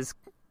 Because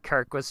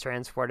Kirk was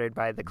transported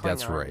by the Klingons.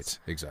 That's right.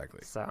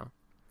 Exactly. So,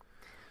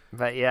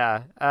 but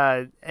yeah.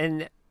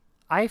 And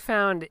I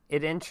found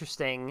it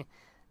interesting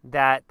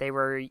that they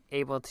were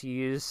able to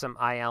use some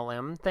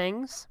ILM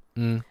things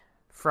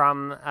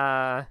from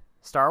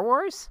Star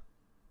Wars,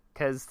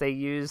 because they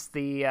used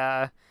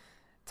the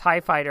TIE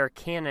Fighter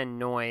cannon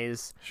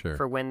noise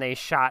for when they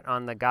shot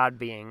on the God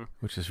being.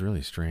 Which is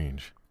really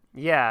strange.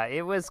 Yeah,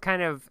 it was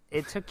kind of,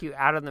 it took you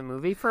out of the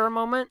movie for a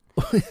moment.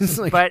 It's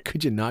like, but,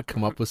 could you not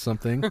come up with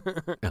something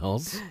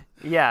else?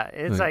 Yeah,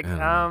 it's like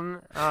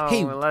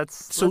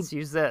let's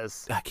use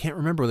this. I can't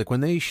remember, like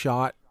when they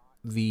shot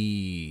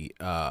the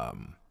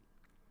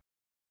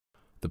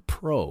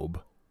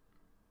probe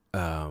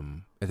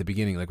at the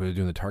beginning, like when they were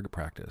doing the target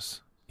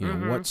practice, you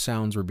know, what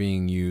sounds were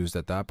being used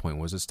at that point?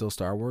 Was it still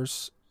Star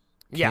Wars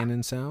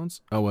canon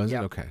sounds? Oh, was it?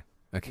 Okay.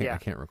 I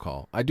can't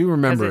recall. I do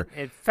remember.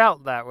 It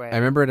felt that way. I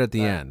remember it at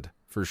the end,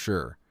 for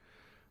sure.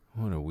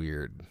 What a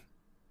weird...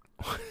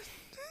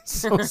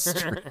 so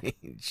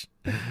strange.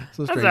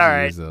 So strange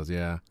to use those,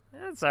 yeah.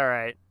 That's all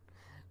right.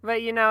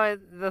 But, you know,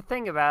 the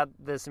thing about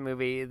this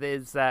movie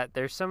is that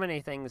there's so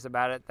many things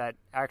about it that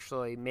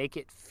actually make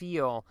it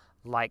feel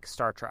like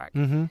Star Trek.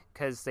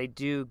 Because they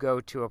do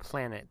go to a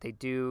planet. They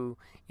do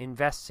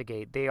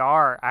investigate. They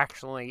are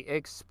actually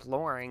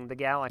exploring the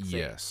galaxy.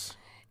 Yes.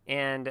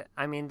 And,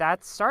 I mean,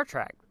 that's Star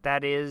Trek.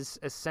 That is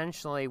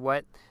essentially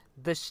what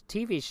this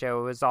TV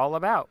show is all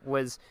about,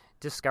 was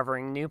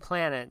discovering new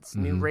planets,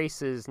 new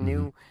races,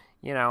 new,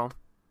 you know,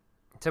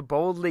 to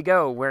boldly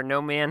go where no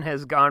man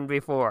has gone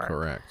before.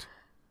 Correct.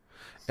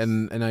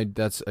 And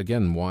that's,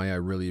 again, why I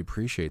really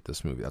appreciate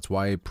this movie. That's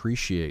why I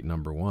appreciate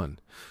number one.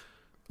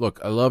 Look,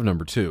 I love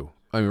number two.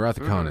 I mean, Wrath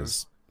of Khan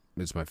is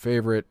my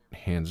favorite,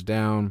 hands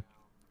down.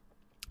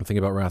 The thing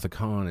about Wrath of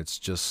Khan, it's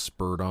just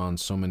spurred on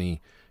so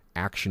many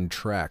action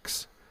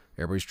treks.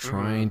 Everybody's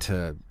trying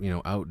to, you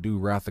know, outdo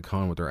Wrath of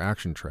Khan with their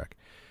action trek,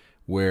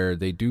 where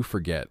they do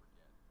forget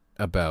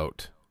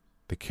about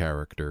the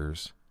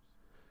characters,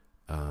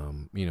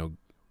 you know,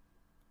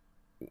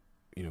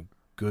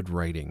 good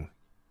writing,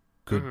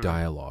 good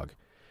dialogue,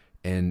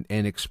 and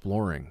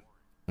exploring.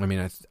 I mean,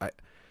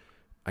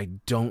 I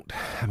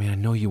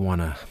know you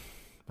want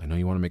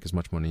to make as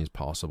much money as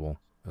possible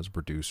as a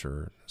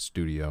producer,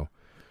 studio,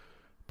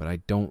 but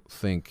I don't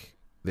think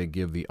they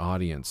give the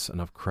audience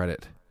enough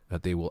credit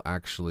that they will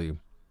actually,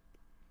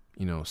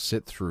 you know,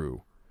 sit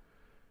through,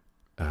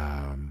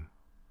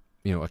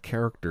 you know, a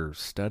character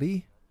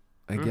study,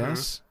 I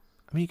guess.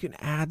 I mean, you can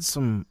add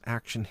some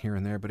action here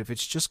and there, but if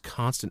it's just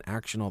constant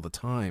action all the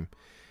time,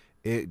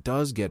 it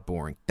does get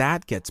boring.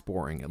 That gets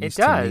boring, at least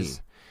to me.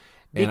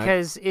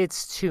 Because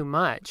it's too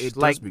much.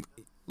 Like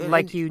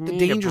you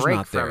need a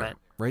break from it.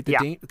 Right?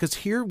 Because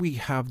here we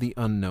have the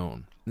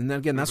unknown. And then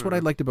again, that's what I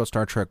liked about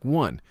Star Trek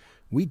 1.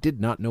 We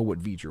did not know what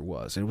V'ger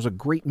was. And it was a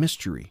great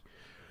mystery.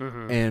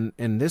 And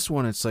this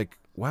one, it's like,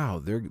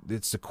 wow,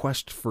 it's a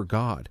quest for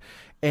God.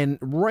 And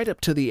right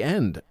up to the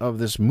end of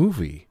this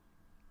movie,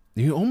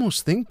 you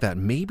almost think that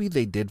maybe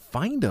they did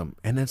find him.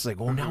 And it's like,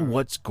 well, now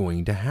what's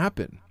going to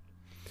happen?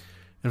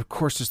 And of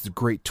course, there's the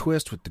great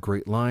twist with the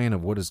great line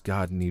of what does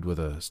God need with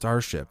a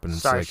starship? And it's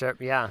starship,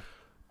 I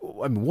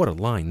mean, what a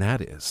line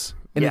that is.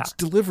 And it's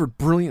delivered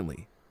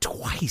brilliantly.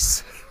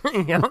 Twice.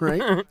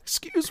 Right?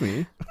 Excuse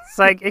me. It's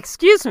like,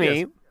 excuse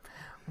me,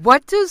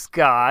 what does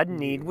God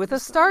need with a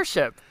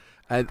starship?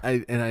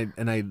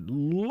 I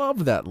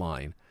love that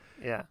line.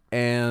 Yeah.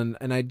 And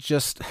I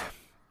just,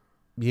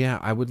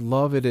 I would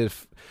love it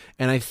if,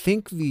 and I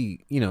think the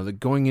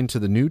going into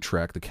the new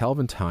Trek, the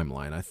Kelvin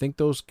timeline, I think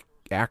those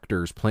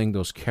actors playing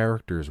those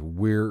characters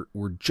were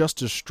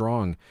just as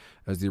strong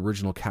as the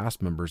original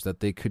cast members, that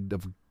they could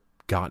have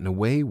gotten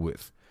away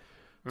with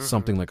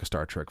something like a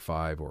Star Trek V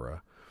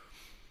or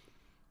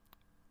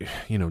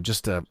a,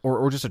 just a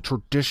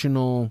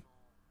traditional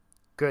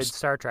good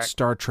Star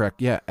Trek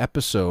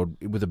episode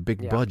with a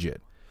big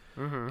budget.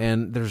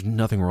 And there's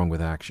nothing wrong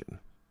with action.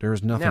 There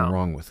is nothing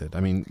wrong with it. I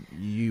mean,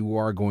 you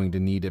are going to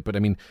need it, but I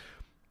mean,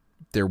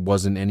 there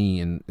wasn't any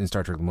in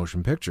Star Trek the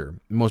Motion Picture.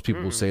 Most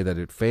people will say that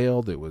it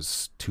failed, it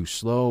was too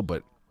slow,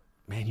 but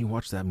man, you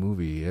watch that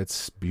movie,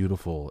 it's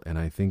beautiful, and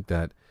I think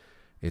that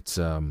it's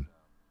a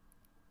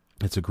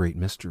great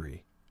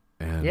mystery.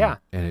 And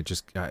and it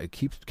just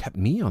kept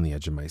me on the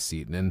edge of my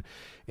seat, and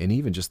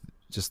even just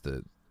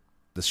the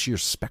sheer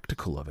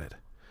spectacle of it,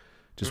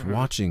 just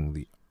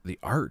watching the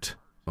art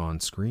on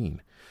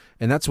screen,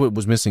 and that's what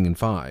was missing in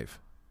 5.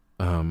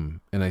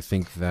 And I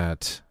think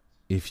that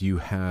if you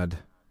had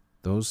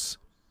those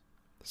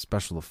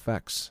special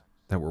effects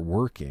that were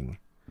working.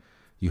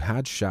 You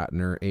had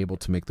Shatner able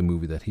to make the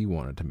movie that he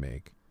wanted to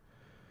make,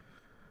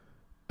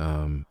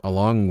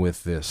 along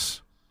with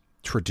this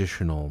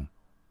traditional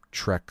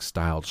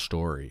Trek-styled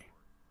story.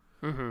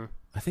 Mm-hmm.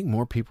 I think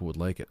more people would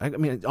like it. I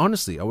mean,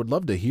 honestly, I would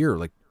love to hear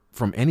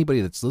from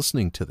anybody that's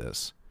listening to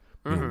this.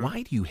 Mm-hmm.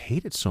 Why do you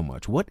hate it so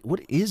much? What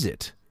is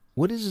it?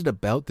 What is it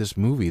about this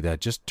movie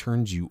that just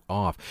turns you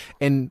off?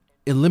 And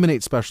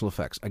eliminate special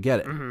effects. I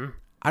get it. Mm-hmm.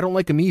 I don't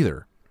like them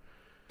either.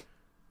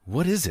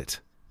 What is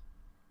it?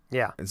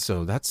 Yeah. And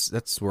so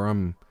that's where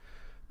I'm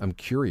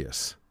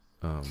curious.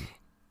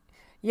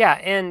 Yeah,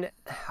 and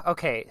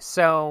okay,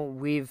 so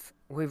we've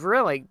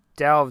really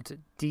delved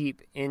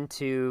deep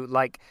into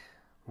like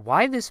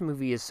why this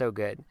movie is so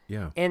good.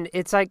 Yeah. And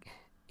it's like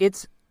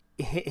it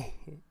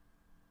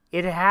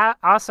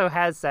also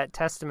has that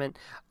testament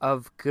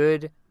of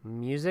good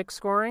music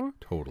scoring,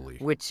 Totally.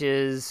 which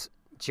is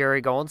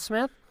Jerry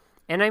Goldsmith.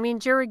 And I mean,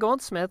 Jerry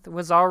Goldsmith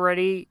was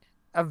already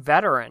a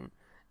veteran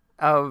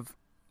of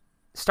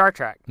Star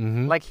Trek.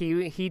 Mm-hmm. Like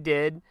he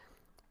did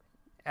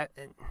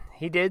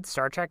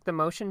Star Trek the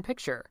Motion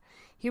Picture.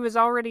 He was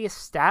already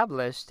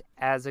established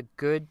as a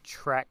good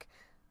Trek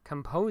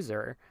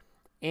composer,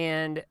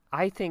 and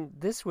I think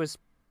this was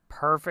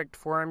perfect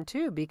for him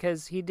too,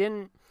 because he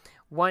didn't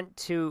want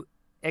to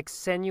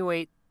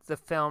accentuate the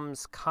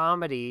film's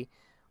comedy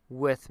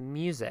with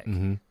music.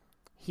 Mm-hmm.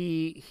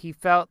 He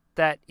felt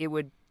that it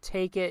would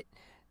take it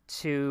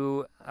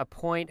to a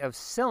point of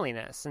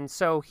silliness, and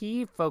so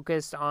he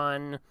focused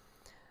on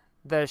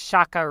the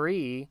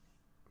Shakari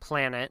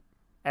planet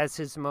as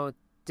his most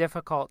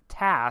difficult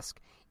task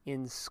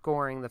in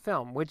scoring the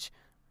film, which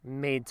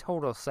made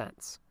total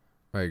sense.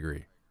 I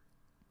agree.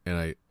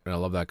 And I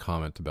love that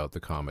comment about the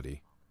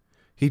comedy.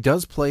 He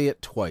does play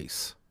it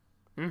twice,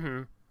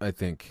 Mm-hmm. I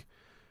think,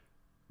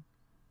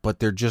 but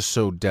they're just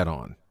so dead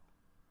on.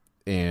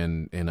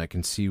 And I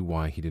can see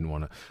why he didn't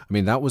want to. I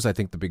mean, that was, I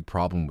think, the big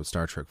problem with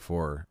Star Trek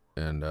 4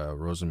 and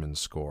Rosamund's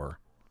score,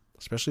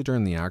 especially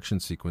during the action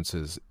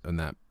sequences in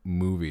that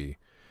movie.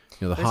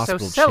 You know, the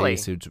hospital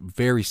chase, it's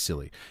very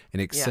silly,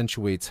 and it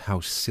accentuates how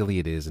silly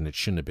it is, and it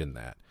shouldn't have been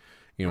that.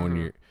 You know,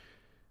 when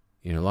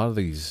a lot of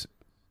these,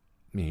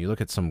 you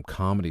look at some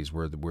comedies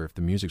where if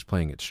the music's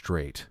playing it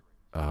straight,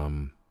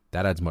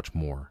 that adds much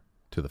more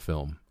to the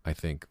film, I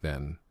think,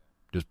 than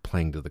just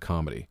playing to the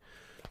comedy.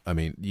 I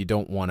mean, you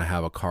don't want to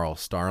have a Carl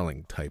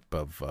Starling type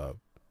of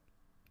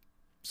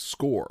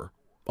score,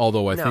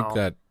 although I think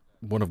that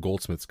one of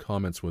Goldsmith's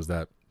comments was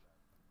that,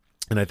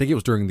 and I think it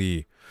was during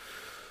the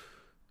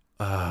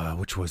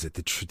which was it?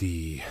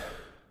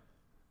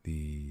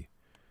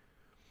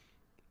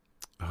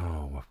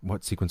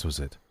 What sequence was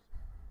it?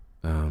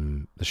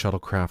 The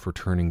shuttlecraft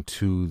returning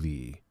to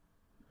the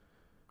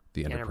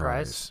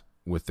Enterprise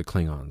with the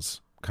Klingons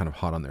kind of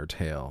hot on their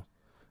tail.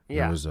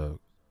 Yeah. There was a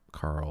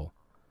Carl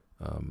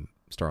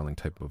Starling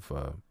type of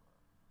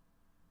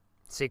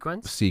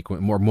sequence,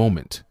 more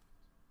moment,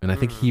 and I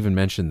think he even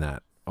mentioned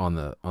that on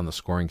the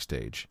scoring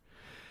stage.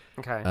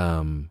 Okay.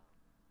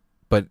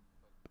 But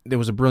there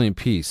was a brilliant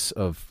piece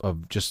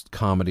of just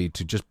comedy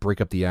to just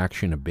break up the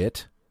action a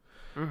bit.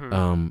 Mm-hmm.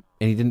 And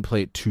he didn't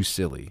play it too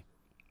silly.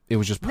 It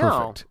was just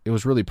perfect. It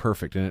was really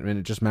perfect, and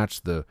it just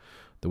matched the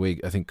way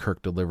I think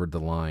Kirk delivered the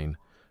line.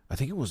 I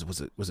think it was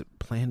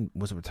talking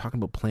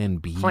about Plan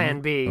B?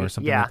 Plan B. Or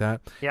something like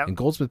that. Yep. And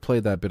Goldsmith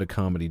played that bit of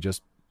comedy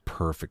just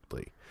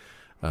perfectly.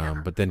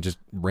 But then just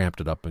ramped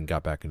it up and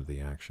got back into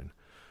the action.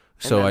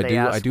 So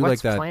I do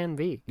like that. Plan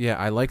B? Yeah,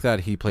 I like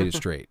that he played it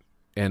straight.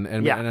 And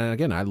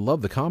again, I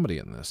love the comedy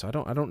in this. I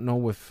don't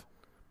know if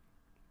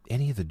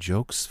any of the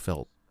jokes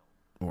felt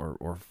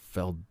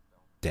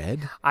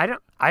dead.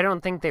 I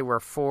don't think they were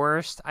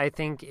forced. I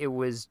think it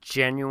was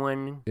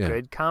genuine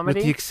good comedy.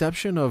 With the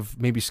exception of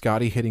maybe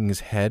Scotty hitting his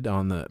head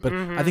on but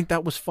I think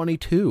that was funny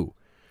too.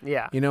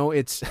 Yeah. You know,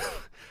 it's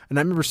and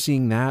I remember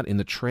seeing that in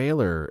the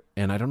trailer,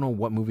 and I don't know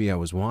what movie I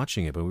was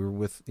watching it, but we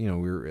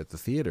were at the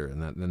theater,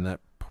 and that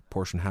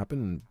portion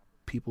happened, and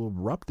people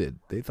erupted.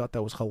 They thought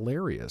that was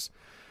hilarious.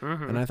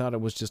 Mm-hmm. And I thought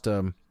it was just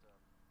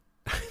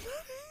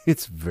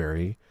it's a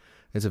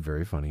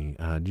very funny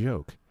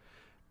joke.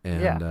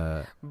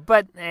 And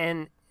but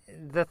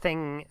the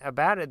thing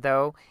about it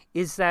though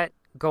is that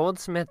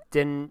Goldsmith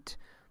didn't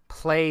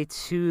play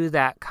to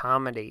that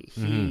comedy.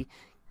 He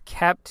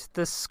kept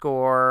the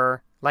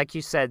score, like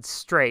you said,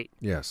 straight.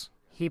 Yes.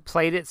 He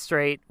played it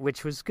straight,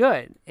 which was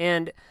good.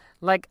 And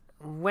like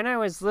when I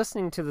was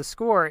listening to the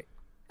score,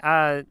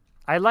 I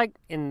like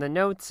in the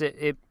notes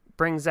it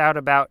brings out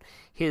about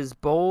his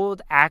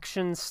bold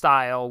action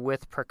style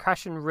with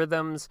percussion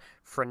rhythms,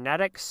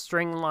 frenetic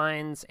string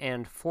lines,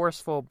 and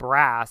forceful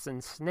brass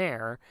and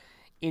snare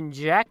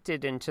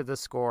injected into the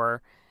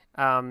score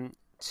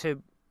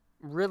to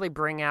really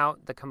bring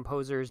out the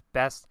composer's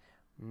best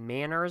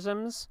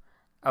mannerisms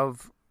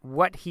of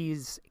what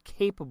he's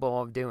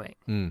capable of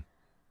doing.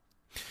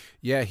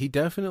 Yeah, he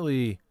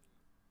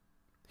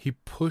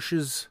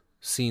pushes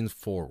scenes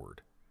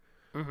forward.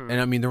 Mm-hmm.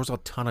 And I mean, there was a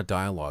ton of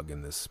dialogue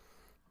in this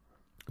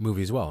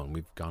movie as well, and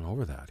we've gone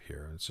over that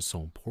here. It's just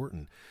so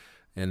important.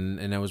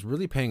 And I was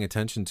really paying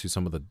attention to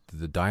some of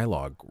the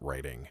dialogue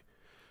writing.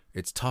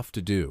 It's tough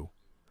to do,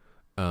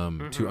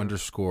 to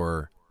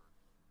underscore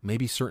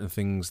maybe certain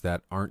things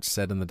that aren't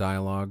said in the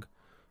dialogue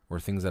or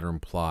things that are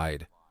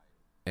implied,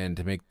 and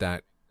to make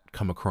that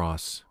come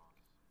across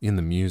in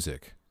the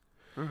music.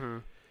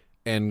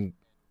 And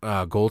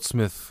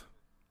Goldsmith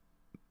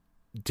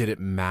did it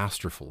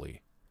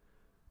masterfully.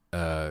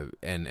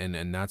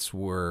 And that's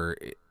where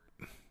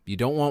you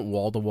don't want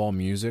wall-to-wall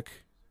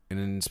music,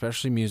 and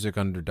especially music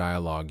under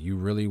dialogue. You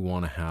really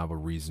want to have a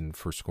reason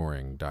for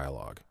scoring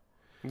dialogue.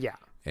 Yeah.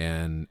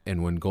 And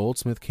when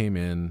Goldsmith came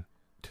in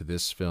to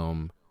this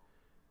film,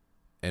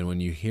 and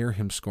when you hear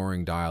him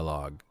scoring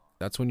dialogue,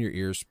 that's when your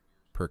ears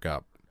perk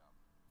up,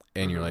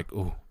 and you're like,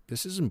 "Oh,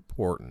 this is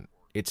important.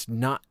 It's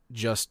not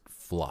just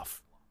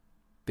fluff.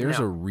 There's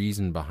a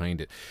reason behind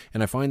it."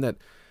 And I find that,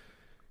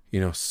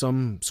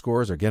 some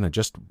scores, again, are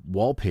just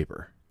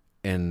wallpaper,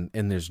 and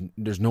there's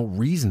no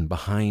reason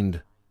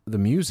behind the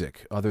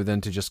music other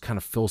than to just kind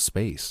of fill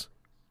space.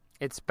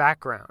 It's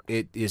background.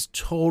 It is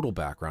total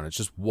background. It's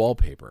just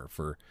wallpaper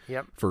for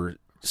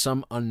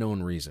some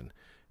unknown reason.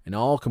 And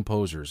all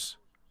composers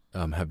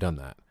have done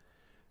that.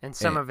 And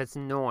some of it's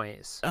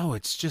noise. Oh,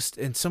 it's just,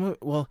 and some of,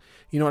 well,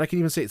 you know what, I can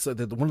even say it's like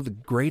one of the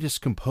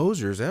greatest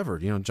composers ever,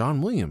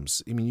 John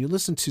Williams. I mean, you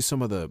listen to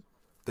some of the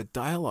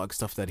dialogue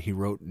stuff that he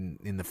wrote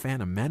in The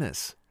Phantom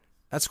Menace.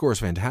 That score is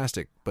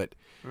fantastic, but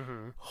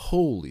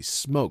holy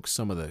smokes,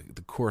 some of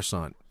the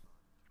Coruscant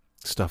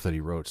stuff that he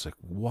wrote, it's like,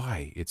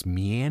 why? It's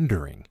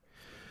meandering.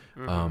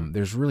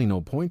 There's really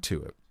no point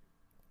to it.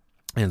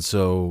 And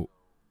so,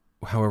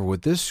 however,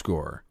 with this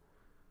score,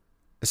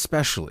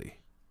 especially,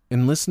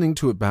 and listening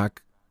to it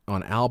back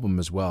on album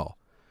as well,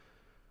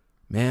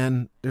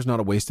 man, there's not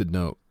a wasted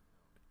note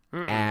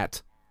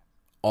at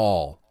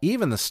all.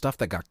 Even the stuff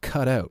that got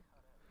cut out.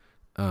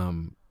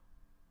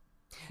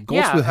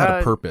 Goldsmith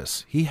had a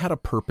purpose. He had a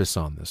purpose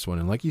on this one,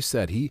 and like you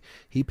said, he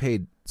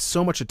paid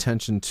so much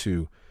attention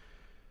to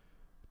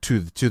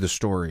the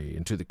story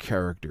and to the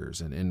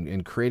characters,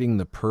 and creating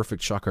the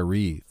perfect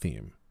Shakari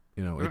theme.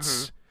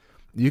 It's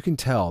you can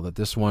tell that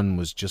this one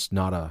was just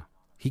not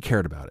he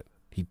cared about it.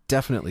 He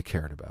definitely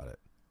cared about it.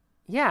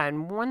 Yeah,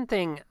 and one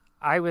thing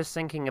I was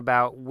thinking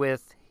about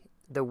with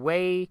the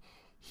way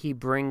he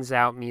brings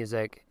out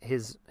music,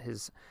 his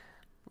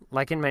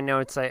like in my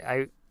notes,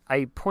 I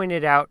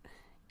pointed out,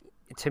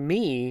 to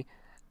me,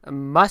 a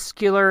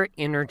muscular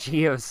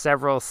energy of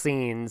several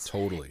scenes.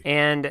 Totally.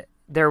 And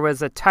there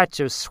was a touch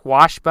of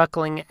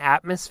swashbuckling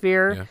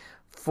atmosphere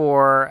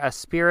for a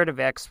spirit of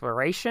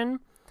exploration.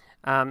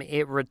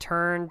 It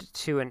returned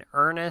to an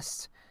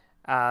earnest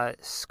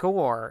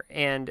score,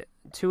 and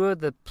two of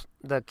the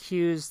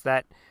cues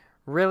that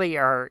really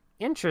are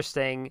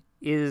interesting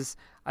is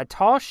a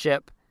tall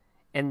ship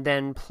and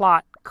then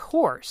plot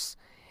course.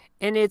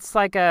 And it's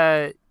like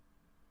an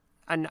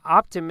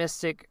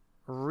optimistic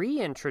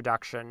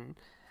reintroduction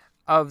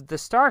of the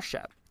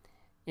starship,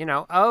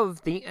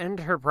 of the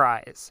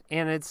Enterprise.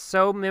 And it's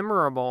so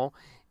memorable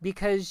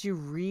because you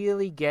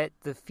really get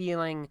the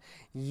feeling,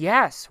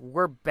 yes,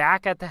 we're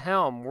back at the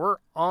helm. We're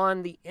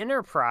on the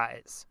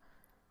Enterprise.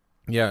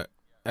 Yeah,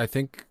 I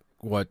think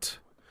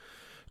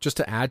just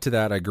to add to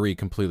that, I agree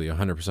completely,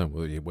 100%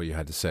 with what you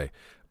had to say.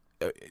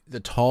 The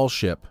tall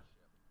ship,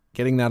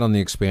 getting that on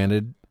the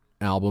expanded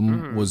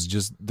album was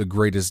just the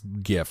greatest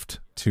gift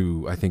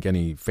to, I think,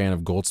 any fan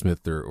of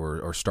Goldsmith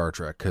or Star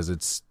Trek, because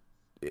it's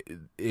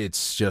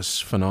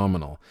just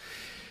phenomenal.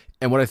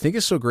 And what I think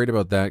is so great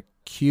about that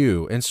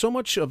cue, and so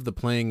much of the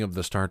playing of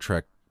the Star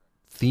Trek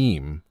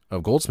theme,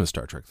 of Goldsmith's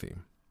Star Trek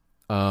theme,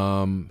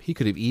 he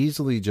could have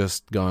easily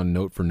just gone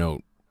note for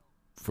note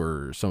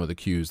for some of the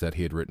cues that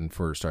he had written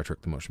for Star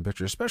Trek the Motion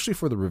Picture, especially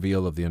for the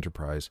reveal of the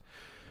Enterprise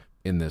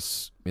in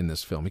this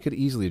film. He could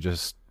easily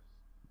just,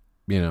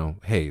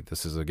 hey,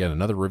 this is, again,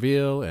 another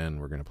reveal,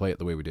 and we're going to play it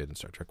the way we did in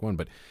Star Trek 1.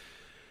 But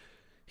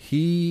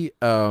he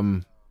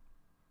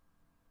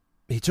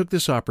took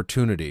this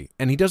opportunity,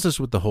 and he does this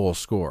with the whole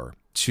score,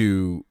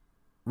 to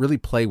really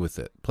play with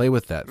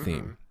that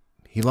theme.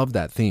 He loved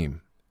that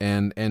theme.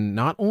 And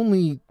not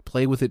only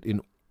play with it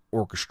in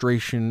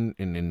orchestration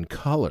and in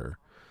color,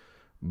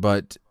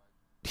 but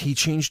he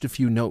changed a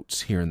few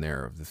notes here and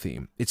there of the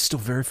theme. It's still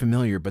very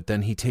familiar, but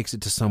then he takes it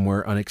to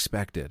somewhere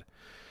unexpected.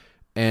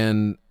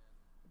 And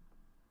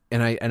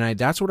I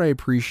that's what I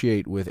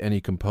appreciate with any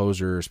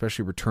composer,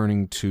 especially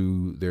returning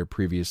to their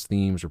previous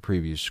themes or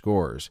previous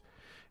scores,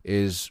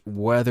 is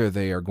whether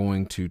they are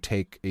going to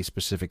take a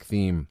specific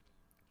theme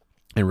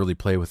and really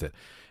play with it.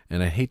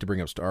 And I hate to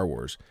bring up Star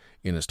Wars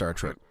in a Star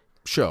Trek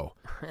show,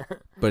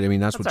 but I mean,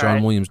 that's what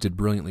John Williams did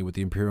brilliantly with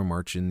the Imperial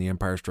March in The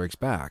Empire Strikes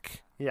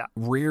Back. Yeah.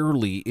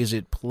 Rarely is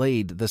it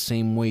played the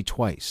same way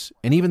twice.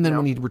 And even then,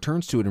 when he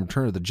returns to it in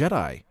Return of the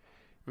Jedi,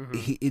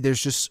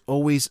 there's just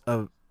always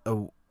a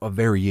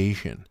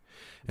variation.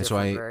 And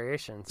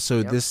variations.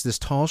 So this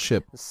tall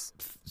ship,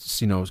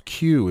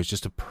 cue is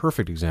just a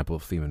perfect example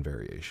of theme and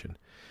variation.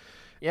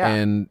 Yeah.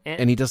 And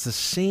he does the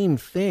same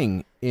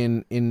thing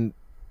in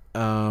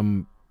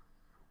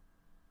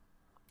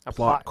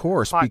plot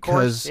course,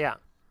 because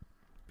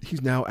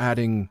he's now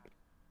adding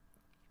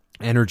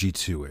energy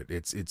to it.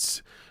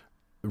 It's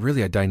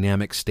really a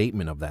dynamic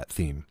statement of that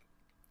theme.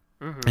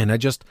 And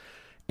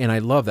I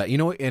love that.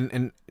 And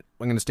I'm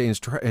going to stay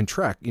in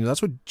Trek.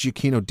 That's what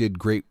Giacchino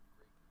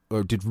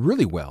did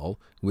really well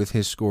with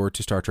his score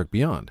to Star Trek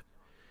Beyond.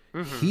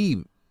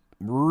 He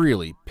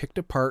really picked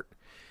apart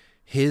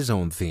his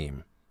own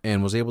theme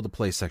and was able to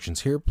play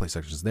sections here, play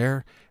sections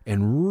there,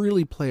 and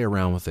really play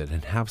around with it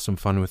and have some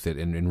fun with it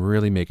and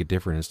really make it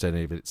different instead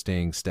of it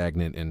staying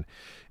stagnant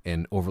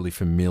and overly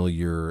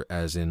familiar,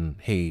 as in,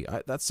 hey,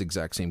 that's the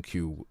exact same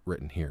cue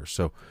written here.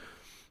 So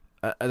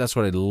that's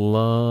what I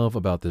love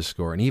about this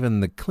score. And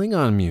even the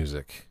Klingon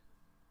music,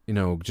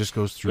 just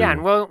goes through. Yeah,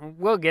 and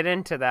we'll get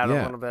into that a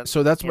little bit.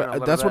 So that's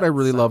what I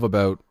really love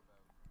about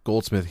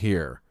Goldsmith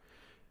here.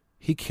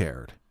 He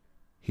cared.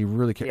 He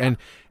really cared. Yeah.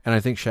 And I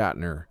think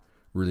Shatner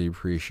really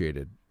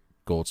appreciated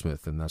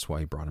Goldsmith, and that's why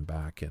he brought him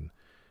back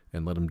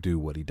and let him do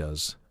what he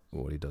does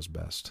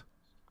best.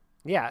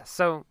 Yeah,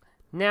 so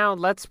now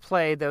let's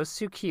play those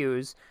two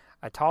cues,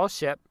 A Tall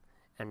Ship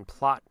and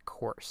Plot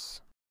Course.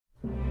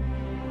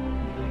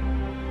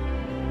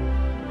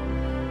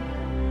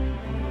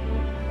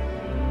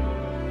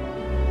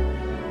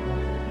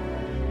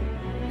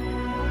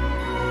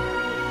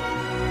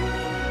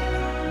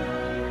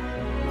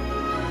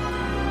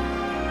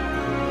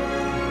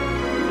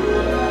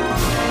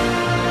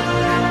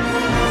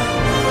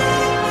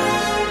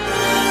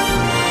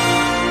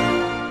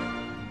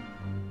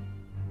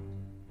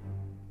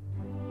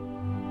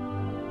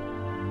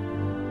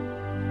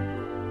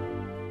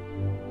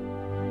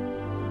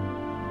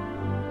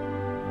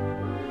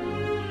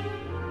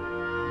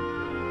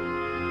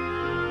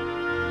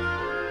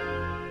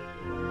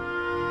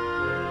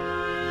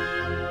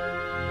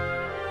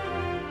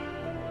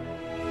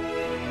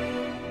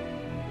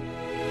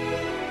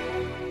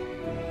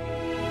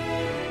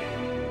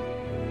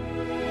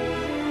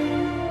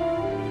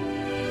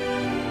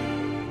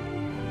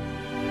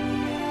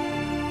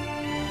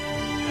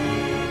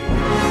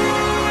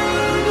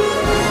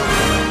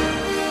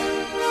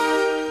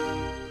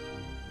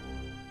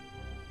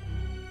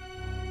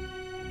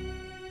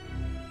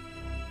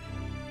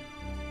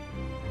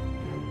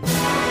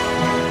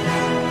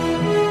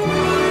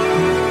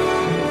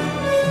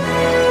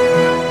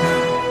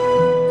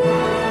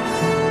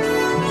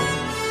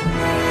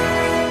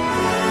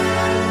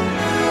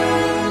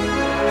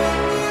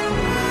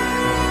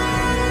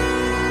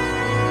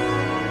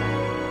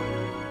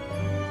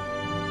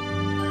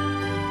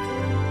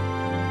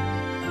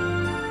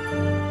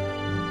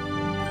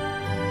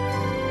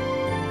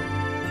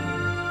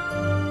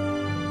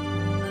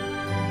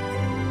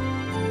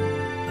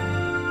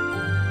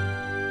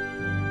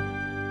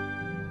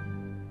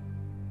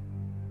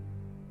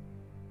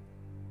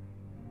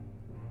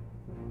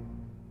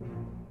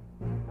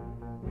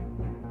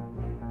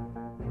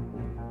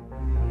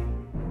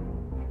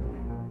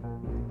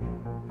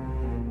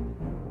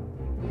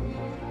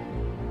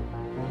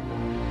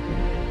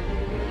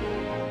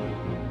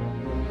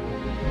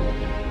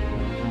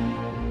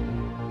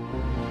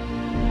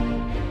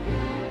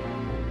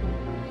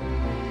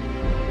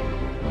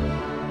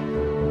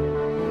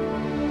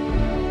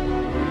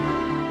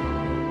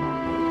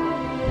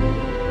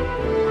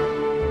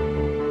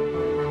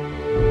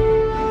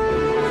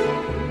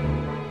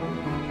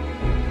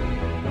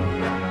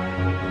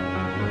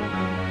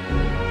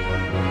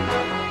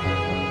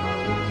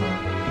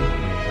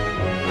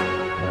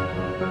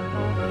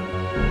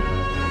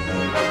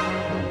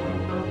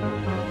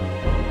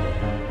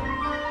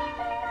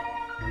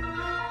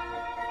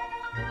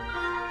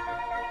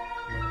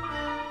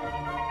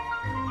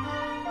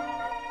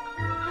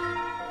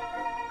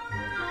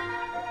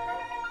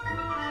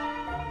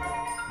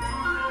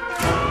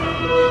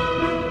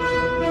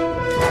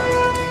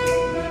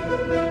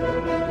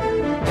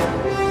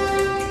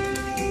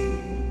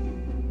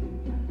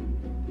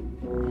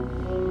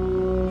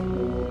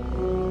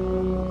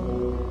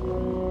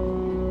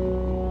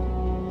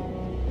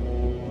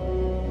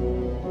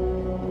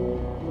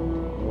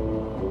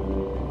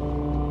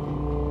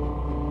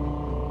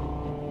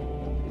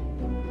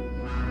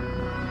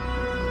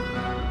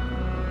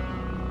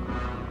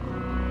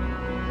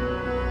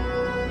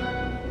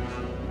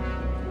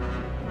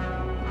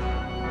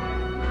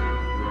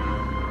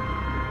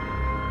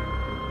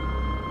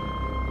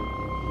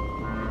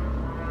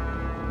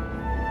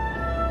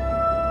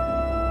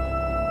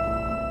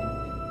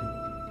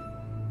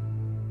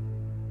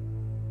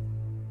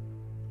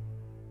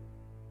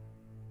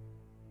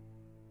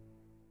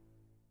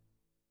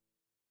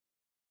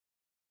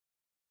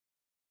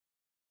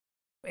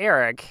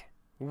 Eric,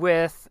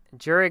 with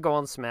Jerry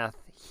Goldsmith,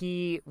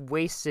 he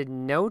wasted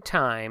no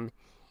time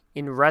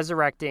in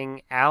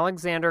resurrecting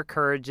Alexander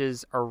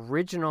Courage's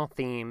original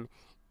theme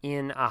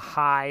in a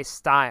high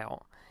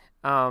style.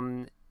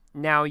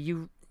 Now,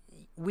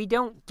 we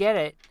don't get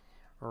it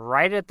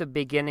right at the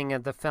beginning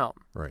of the film.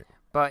 Right.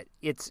 But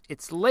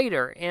it's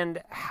later.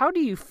 And how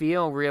do you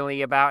feel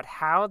really about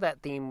how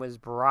that theme was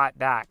brought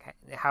back?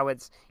 How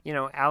it's,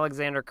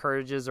 Alexander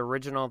Courage's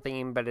original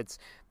theme, but it's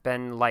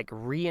been like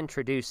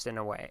reintroduced in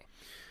a way.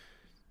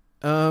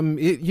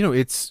 It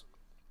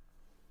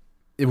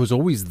was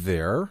always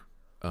there.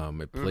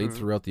 It played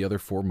throughout the other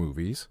 4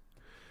 movies.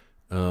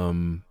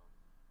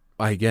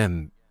 I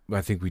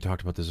think we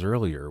talked about this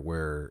earlier,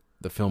 where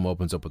the film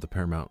opens up with the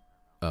Paramount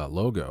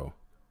logo,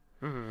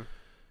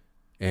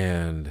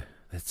 and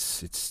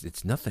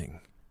it's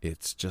nothing.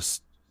 It's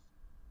just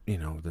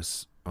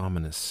this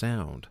ominous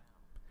sound,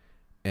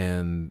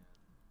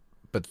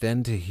 but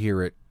then to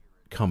hear it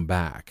come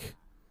back,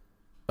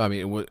 I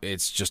mean,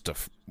 it's just a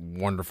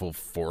wonderful,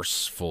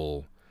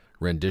 forceful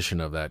rendition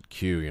of that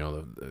cue.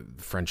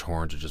 The French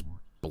horns are just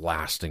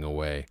blasting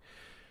away.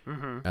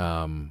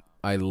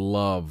 I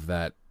love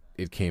that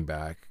it came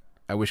back.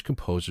 I wish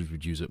composers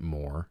would use it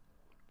more,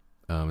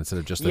 instead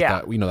of just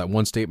that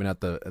one statement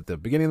at the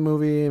beginning of the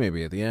movie,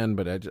 maybe at the end.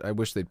 But I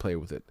wish they'd play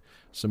with it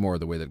some more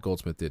the way that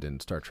Goldsmith did in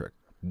Star Trek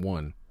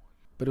 1.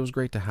 But it was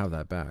great to have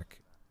that back,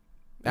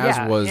 as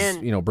was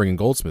bringing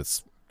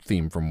Goldsmith's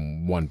theme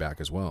from 1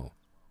 back as well.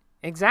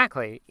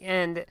 Exactly.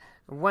 And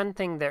one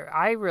thing that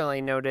I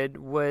really noted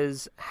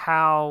was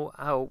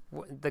how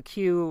the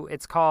cue,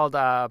 it's called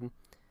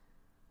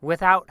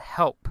Without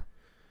Help.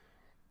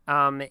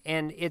 And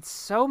it's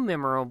so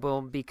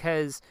memorable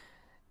because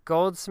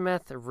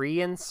Goldsmith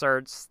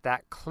reinserts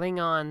that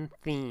Klingon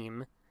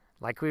theme,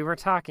 like we were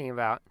talking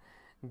about,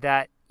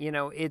 that,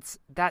 it's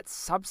that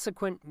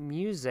subsequent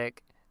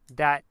music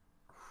that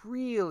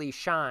really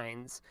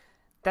shines.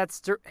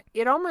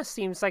 It almost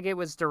seems like it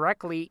was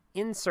directly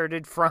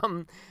inserted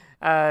from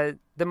the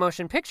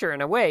motion picture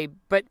in a way,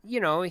 but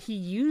he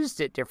used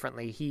it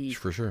differently.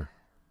 For sure.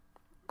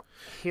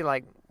 He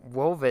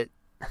wove it.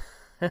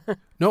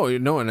 No,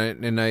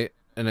 and I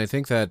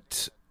think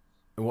that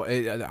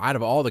out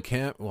of all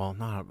the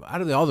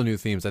all the new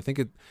themes, I think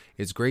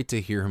it's great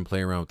to hear him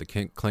play around with the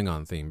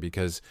Klingon theme,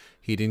 because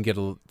he didn't get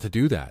to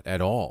do that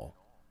at all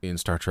in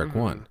Star Trek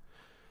 1.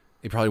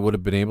 He probably would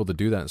have been able to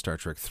do that in Star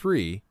Trek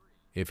 3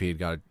 if he had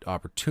got an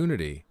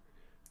opportunity,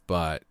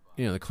 but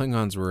the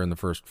Klingons were in the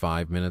first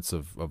 5 minutes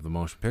of the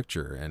motion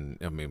picture, and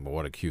I mean,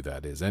 what a cue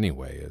that is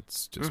anyway.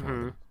 It's just one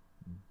of the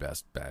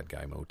best bad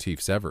guy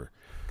motifs ever.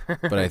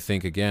 But I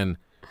think, again,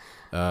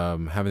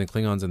 having the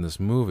Klingons in this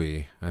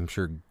movie, I'm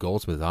sure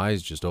Goldsmith's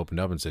eyes just opened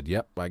up and said,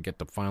 yep, I get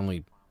to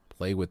finally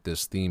play with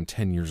this theme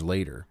 10 years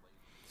later.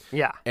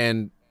 Yeah.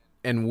 And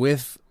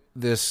with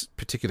this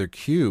particular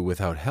cue,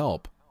 Without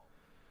Help,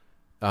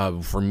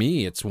 for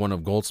me, it's one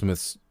of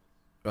Goldsmith's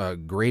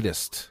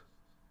greatest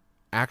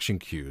action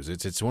cues.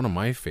 It's one of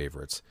my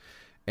favorites.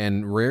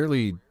 And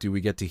rarely do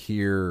we get to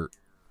hear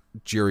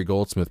Jerry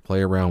Goldsmith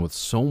play around with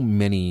so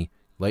many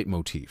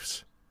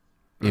leitmotifs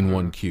in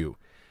one cue.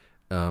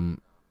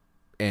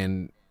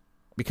 And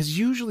because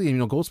usually,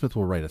 Goldsmith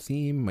will write a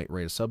theme, might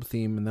write a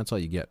sub-theme, and that's all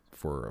you get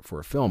for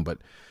a film. But,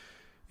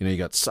 you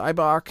got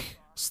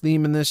Sybok's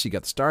theme in this, you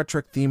got the Star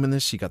Trek theme in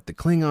this, you got the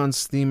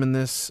Klingons theme in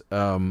this.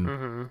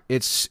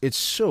 It's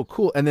so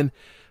cool. And then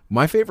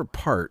my favorite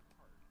part,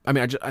 I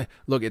mean,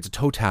 look, it's a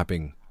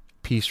toe-tapping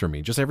piece for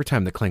me. Just every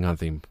time the Klingon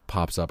theme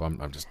pops up,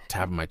 I'm just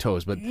tapping my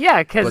toes. But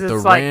yeah, because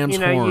it's like,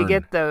 horn, you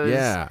get those.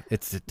 Yeah,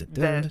 it's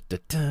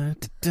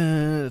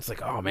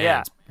like, oh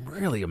man, it's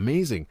really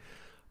amazing.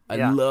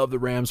 I love the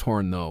ram's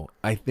horn, though.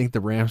 I think the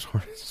ram's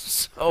horn is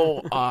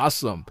so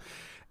awesome,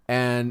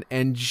 and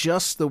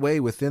just the way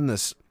within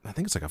this, I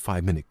think it's like a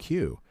 5-minute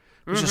cue.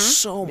 There's just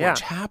so much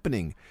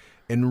happening,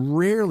 and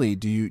rarely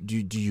do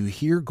you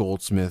hear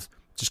Goldsmith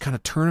just kind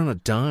of turn on a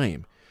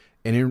dime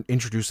and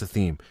introduce a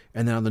theme,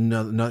 and now the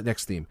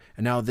next theme,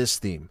 and now this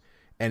theme,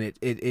 and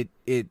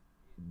it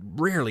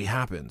rarely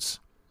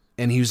happens.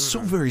 And he was so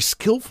very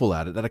skillful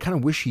at it that I kind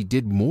of wish he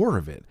did more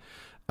of it.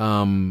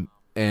 And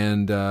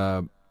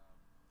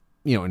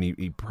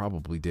he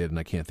probably did, and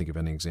I can't think of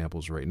any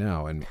examples right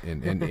now, and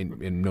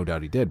no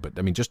doubt he did. But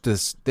I mean, just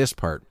this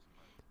part,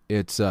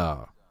 it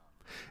was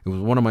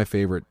one of my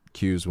favorite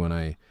cues when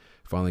I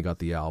finally got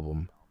the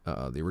album,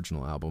 the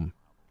original album.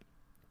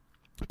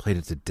 I played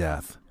it to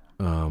death.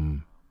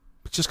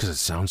 Just because it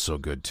sounds so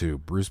good too.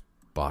 Bruce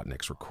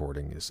Botnick's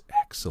recording is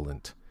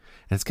excellent,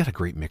 and it's got a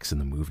great mix in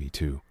the movie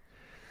too.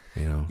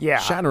 Yeah.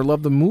 Shatner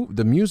loved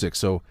the music,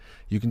 so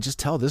you can just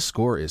tell this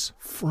score is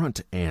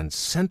front and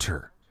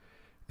center.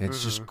 And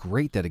it's just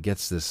great that it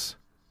gets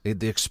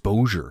the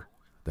exposure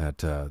that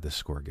this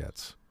score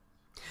gets.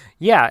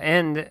 Yeah,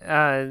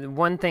 and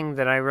one thing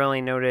that I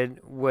really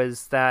noted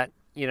was that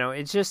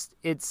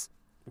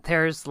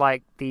there's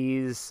like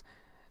these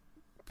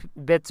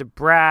bits of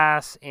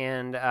brass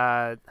and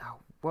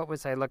what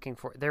was I looking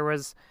for? There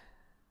was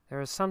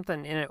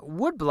something in it,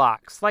 wood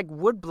blocks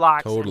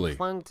Totally. And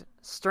plunked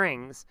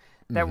strings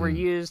that were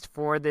used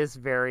for this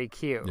very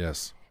cue.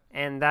 Yes.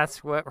 And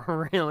that's what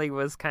really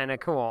was kind of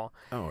cool.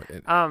 Oh,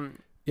 and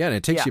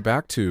it takes you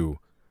back to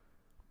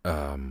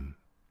Planet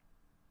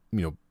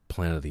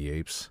of the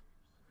Apes,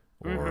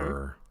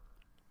 or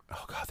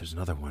oh god, there's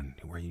another one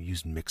where you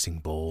use mixing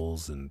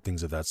bowls and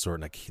things of that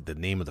sort. And the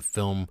name of the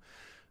film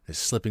is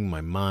slipping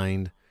my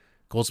mind.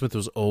 Goldsmith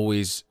was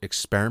always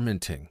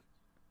experimenting.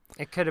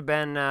 It could have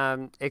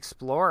been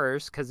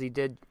Explorers, because he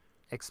did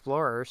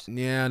explorers.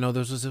 Yeah, no,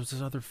 there was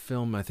this other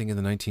film, I think in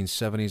the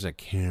 1970s. I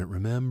can't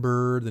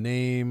remember the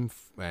name,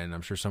 and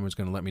I'm sure someone's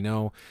going to let me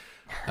know.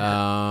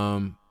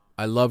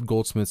 I loved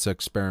Goldsmith's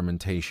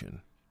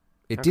experimentation.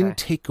 It didn't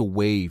take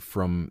away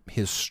from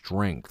his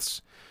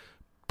strengths,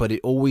 but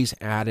it always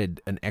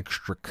added an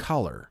extra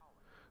color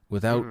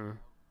without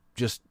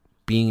just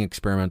being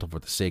experimental for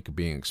the sake of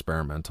being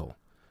experimental.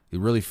 It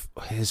really,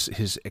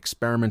 his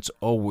experiments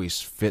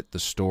always fit the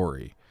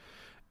story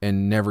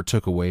and never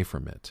took away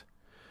from it,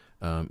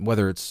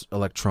 whether it's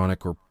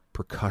electronic or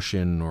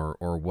percussion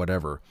or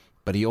whatever.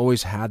 But he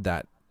always had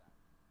that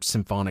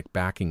symphonic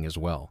backing as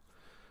well,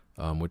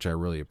 which I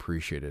really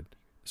appreciated.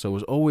 So it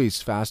was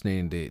always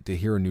fascinating to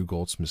hear a new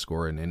Goldsmith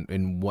score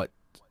and what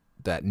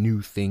that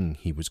new thing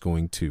he was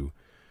going to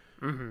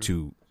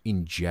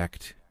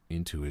inject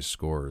into his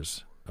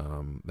scores.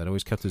 That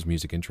always kept his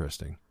music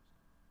interesting.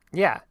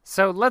 Yeah,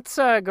 so let's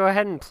go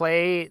ahead and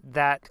play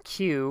that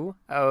cue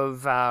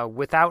of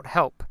Without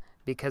Help,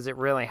 because it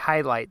really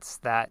highlights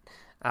that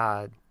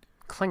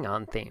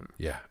Klingon theme.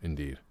 Yeah,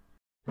 indeed.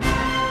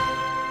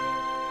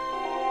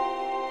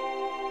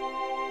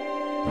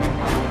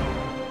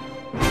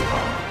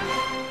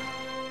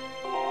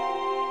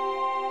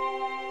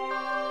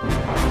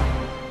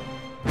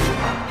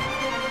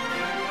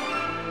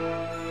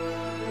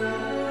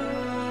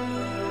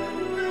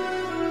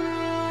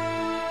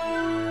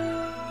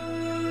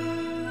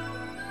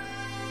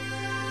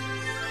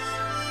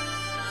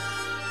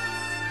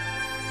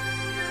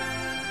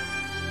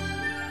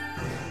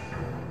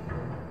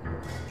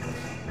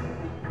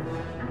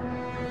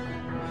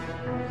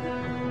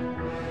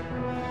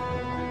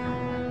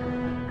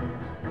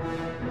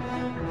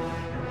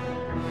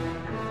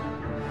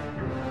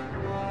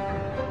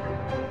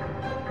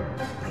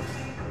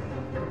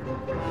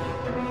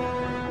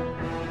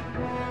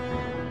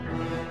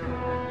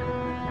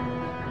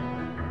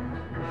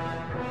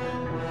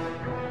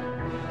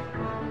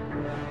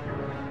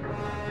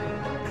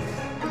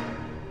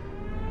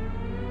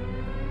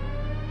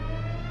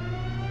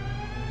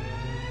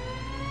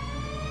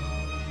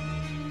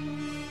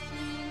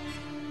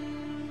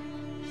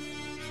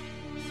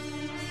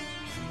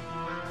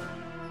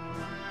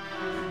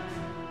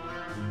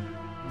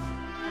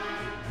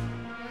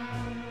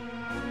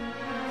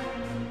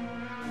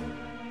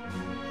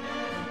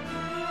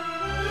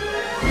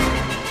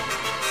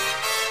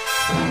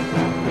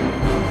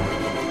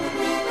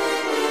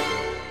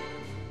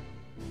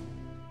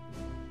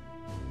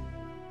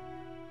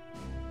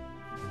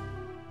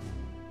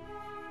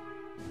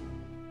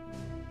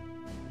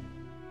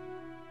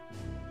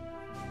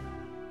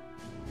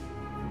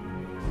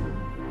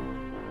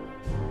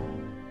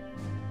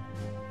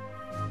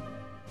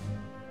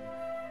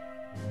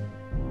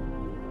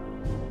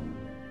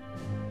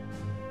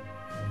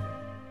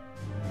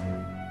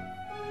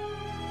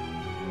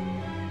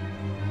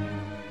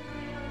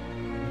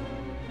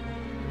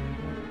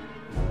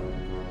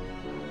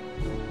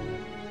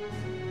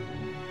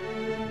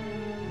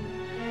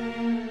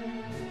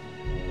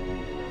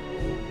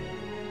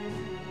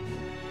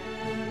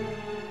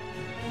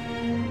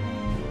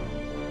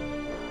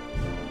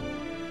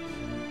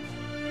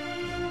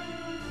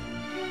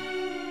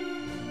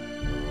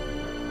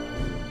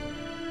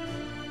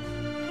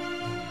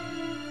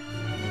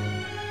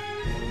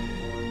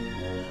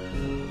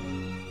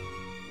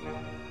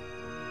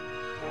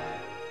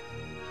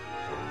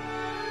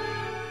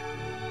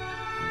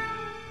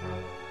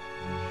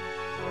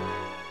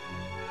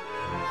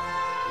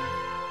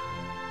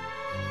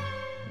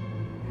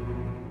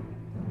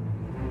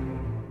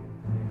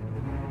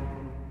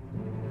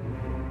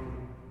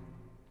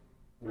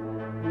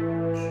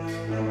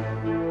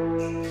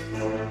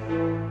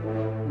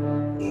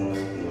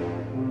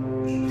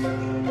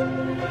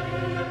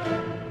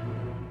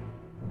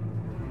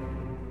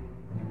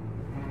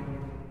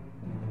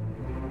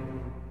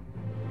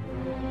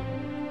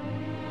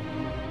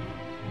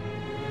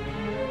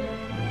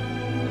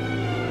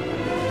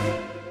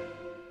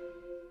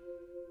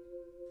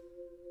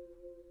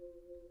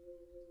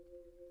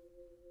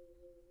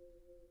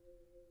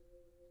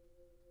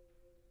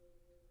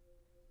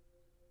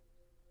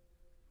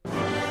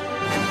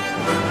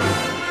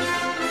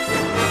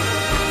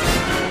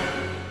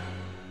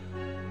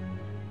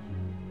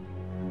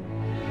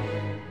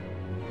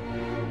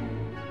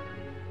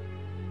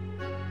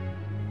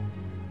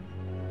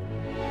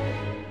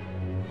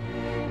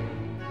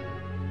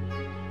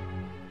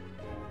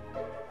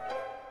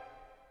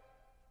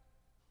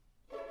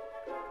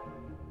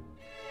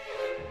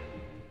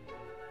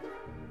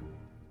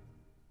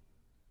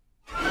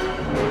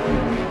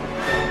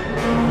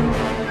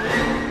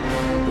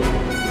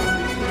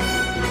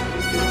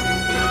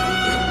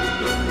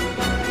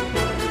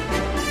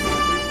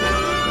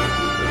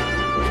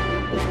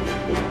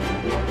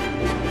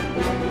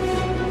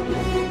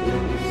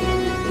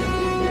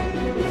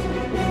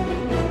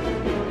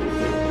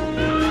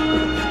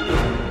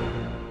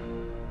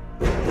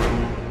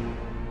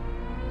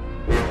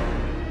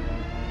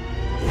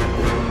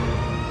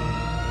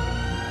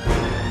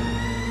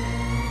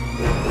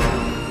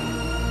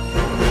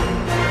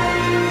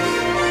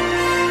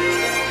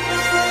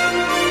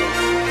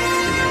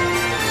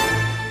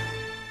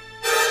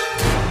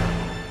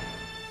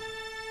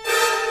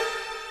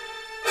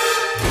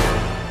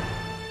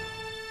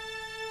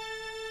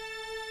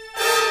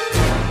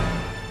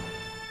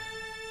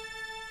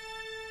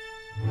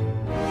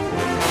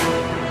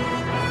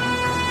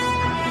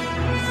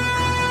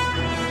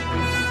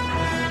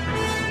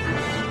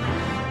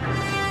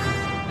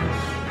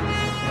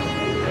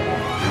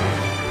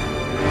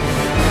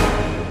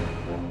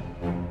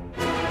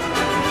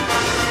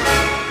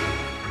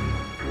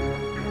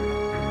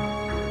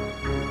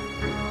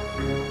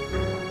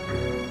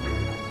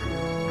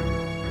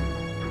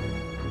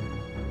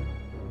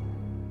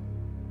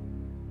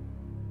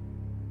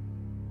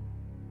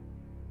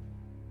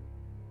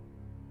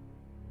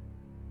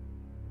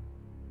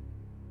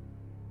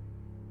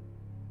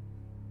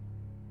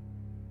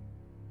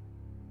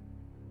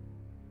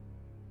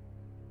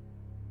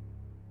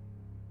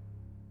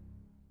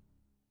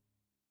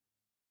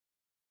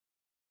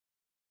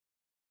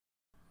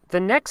 The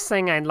next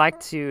thing I'd like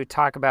to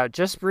talk about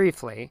just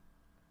briefly,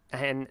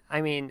 and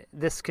I mean,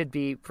 this could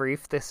be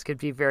brief, this could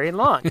be very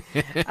long.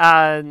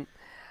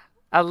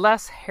 A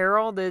less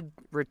heralded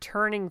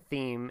returning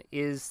theme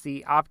is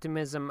the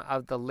optimism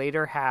of the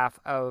later half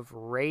of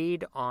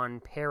Raid on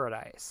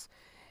Paradise.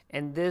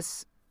 And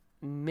this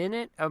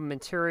minute of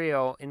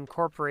material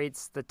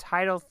incorporates the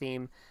title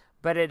theme,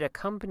 but it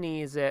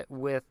accompanies it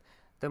with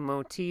the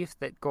motif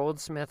that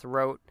Goldsmith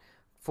wrote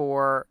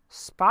for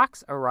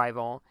Spock's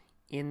arrival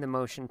in the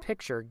motion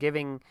picture,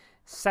 giving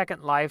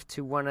second life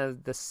to one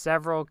of the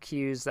several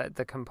cues that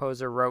the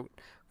composer wrote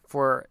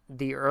for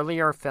the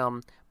earlier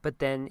film, but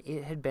then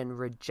it had been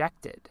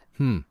rejected.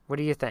 What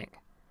do you think?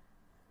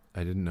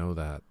 I didn't know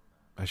that.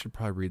 I should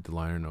probably read the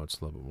liner notes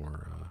a little bit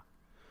more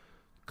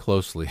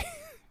closely.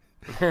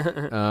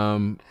 But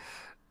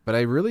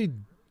I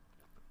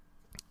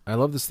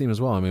love this theme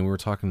as well. I mean, we were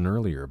talking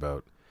earlier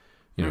about,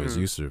 his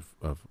use of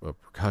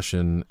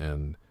percussion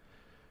and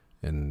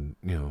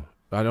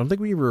I don't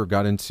think we ever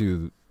got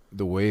into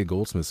the way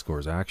Goldsmith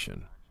scores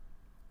action.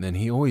 And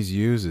he always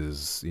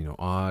uses,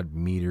 odd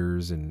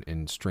meters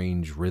and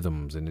strange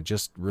rhythms, and it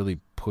just really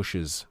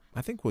pushes,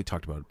 I think we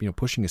talked about,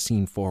 pushing a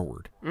scene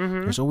forward.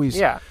 There's always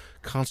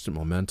constant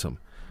momentum.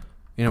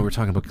 We're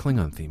talking about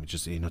Klingon theme, it's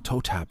just,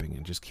 toe tapping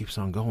and just keeps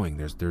on going.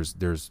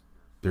 There's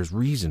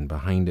reason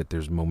behind it.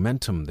 There's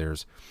momentum.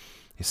 There's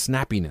his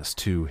snappiness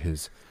to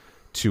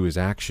his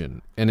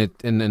action. And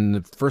then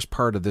the first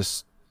part of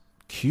this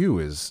cue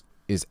is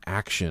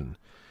action.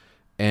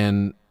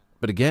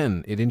 But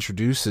again, it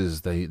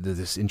introduces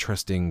this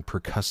interesting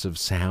percussive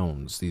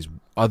sounds, these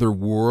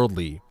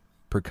otherworldly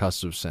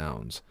percussive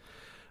sounds,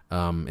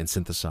 and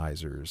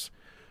synthesizers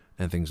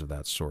and things of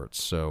that sort.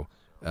 So,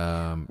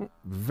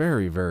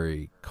 very,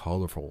 very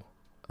colorful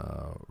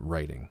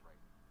writing.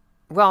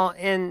 Well,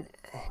 and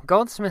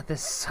Goldsmith is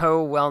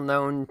so well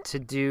known to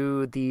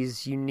do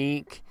these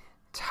unique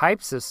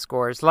types of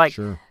scores, like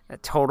a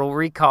Total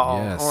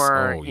Recall,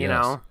 or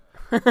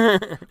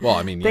well,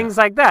 I mean, things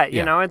like that.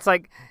 You know, it's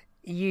like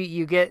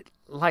you get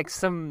like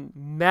some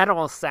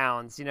metal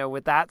sounds,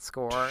 with that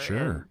score.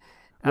 Sure.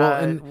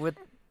 And with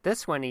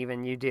this one,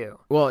 even you do.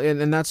 Well,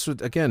 and that's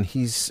what, again,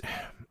 he's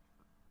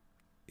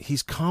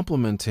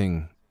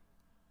complimenting.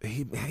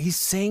 He's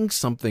saying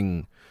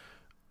something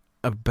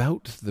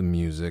about the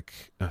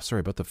music,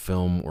 about the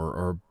film,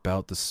 or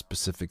about the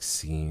specific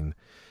scene,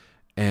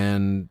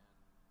 and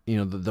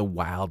the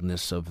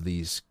wildness of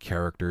these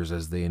characters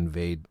as they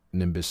invade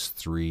Nimbus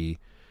 3.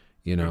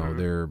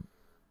 They're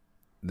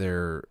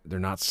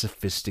not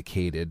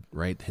sophisticated,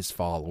 right? His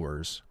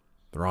followers,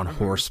 they're on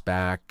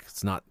horseback.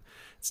 It's not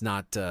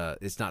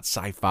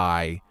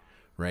sci-fi,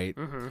 right?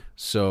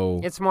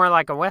 So it's more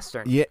like a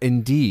Western. Yeah,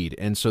 indeed.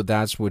 And so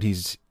that's what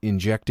he's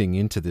injecting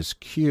into this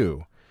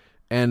cue.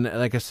 And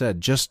like I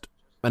said, just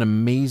an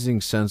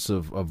amazing sense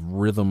of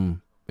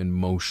rhythm and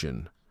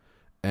motion.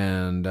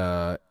 And,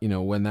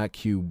 when that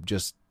cue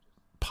just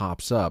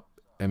pops up,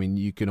 I mean,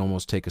 you can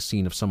almost take a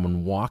scene of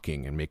someone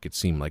walking and make it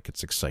seem like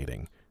it's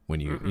exciting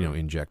when you,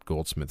 inject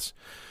Goldsmith's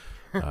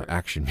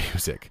action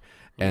music.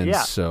 And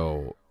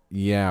so,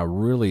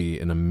 really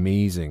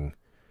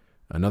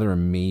another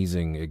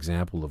amazing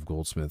example of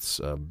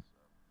Goldsmith's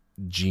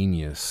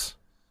genius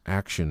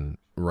action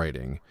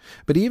writing.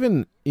 But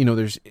even,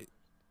 there's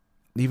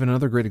even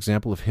another great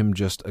example of him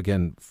just,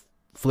 again,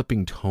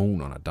 flipping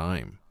tone on a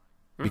dime,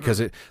 because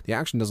the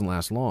action doesn't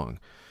last long.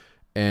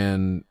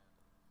 And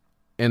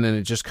then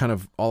it just kind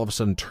of all of a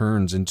sudden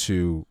turns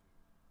into,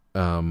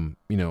 a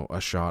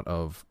shot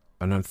of,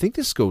 and I think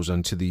this goes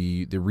into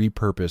the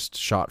repurposed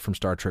shot from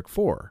Star Trek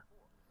IV,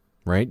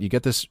 right? You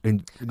get this.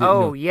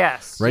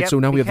 Yes. Right. Yep, so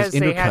now we have this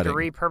intercutting. They had to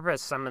repurpose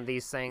some of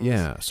these things.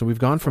 Yeah. So we've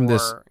gone from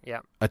this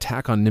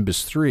attack on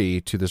Nimbus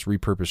 3 to this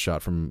repurposed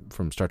shot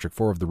from Star Trek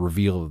IV of the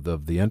reveal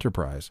of the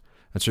Enterprise.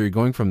 And so you're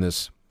going from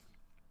this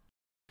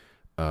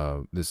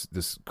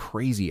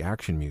crazy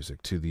action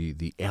music to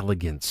the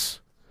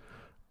elegance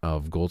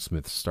of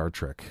Goldsmith's Star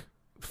Trek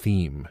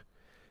theme,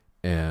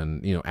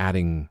 and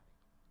adding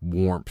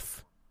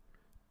warmth,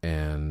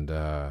 and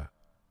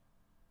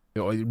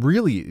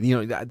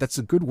really, that's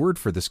a good word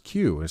for this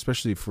cue,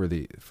 especially for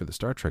the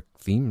Star Trek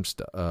theme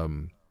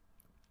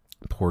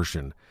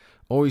portion.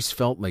 Always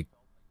felt like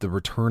the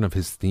return of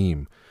his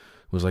theme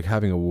was like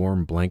having a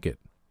warm blanket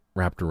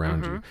wrapped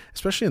around you,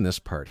 especially in this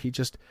part.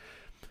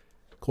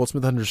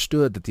 Goldsmith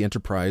understood that the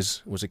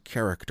Enterprise was a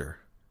character,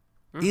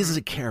 is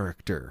a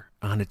character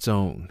on its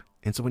own.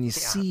 And so when you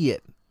see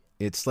it,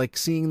 it's like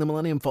seeing the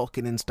Millennium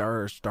Falcon in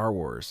Star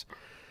Wars.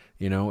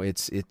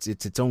 It's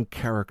its own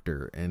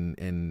character,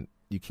 and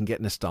you can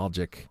get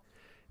nostalgic,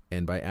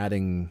 and by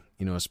adding,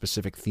 a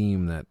specific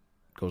theme that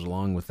goes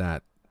along with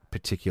that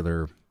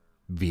particular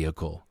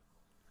vehicle,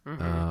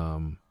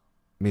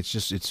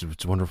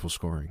 it's wonderful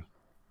scoring.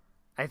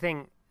 I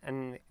think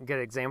a good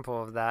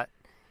example of that,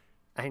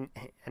 and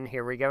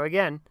here we go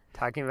again,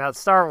 talking about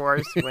Star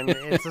Wars when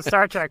it's a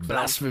Star Trek film.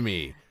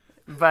 Blasphemy.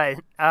 But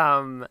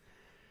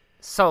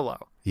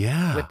Solo.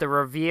 Yeah. With the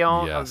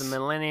reveal of the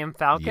Millennium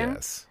Falcon.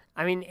 Yes.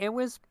 I mean, it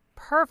was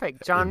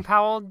perfect. John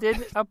Powell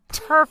did a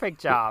perfect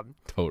job.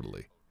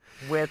 Totally.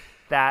 With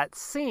that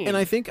scene. And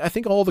I think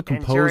all the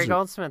composers... And Jerry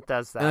Goldsmith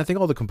does that. And I think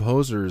all the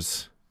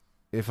composers,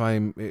 if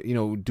I'm,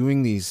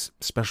 doing these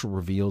special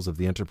reveals of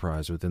the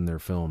Enterprise within their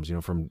films,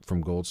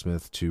 from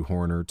Goldsmith to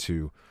Horner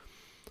to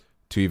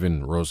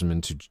even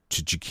Rosamund to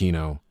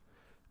Giacchino,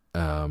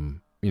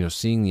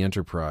 seeing the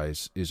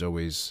Enterprise is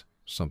always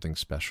something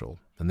special.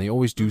 And they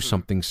always do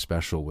something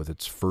special with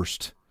its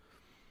first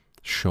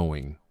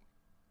showing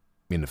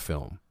in a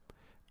film.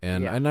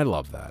 And I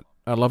love that.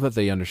 I love that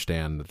they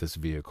understand that this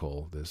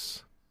vehicle,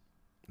 this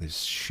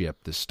ship,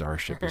 this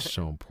starship is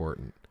so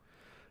important.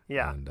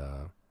 Yeah. And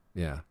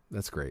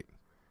that's great.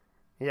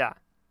 Yeah.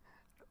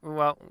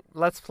 Well,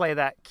 let's play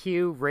that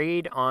cue,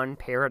 Raid on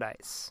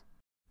Paradise.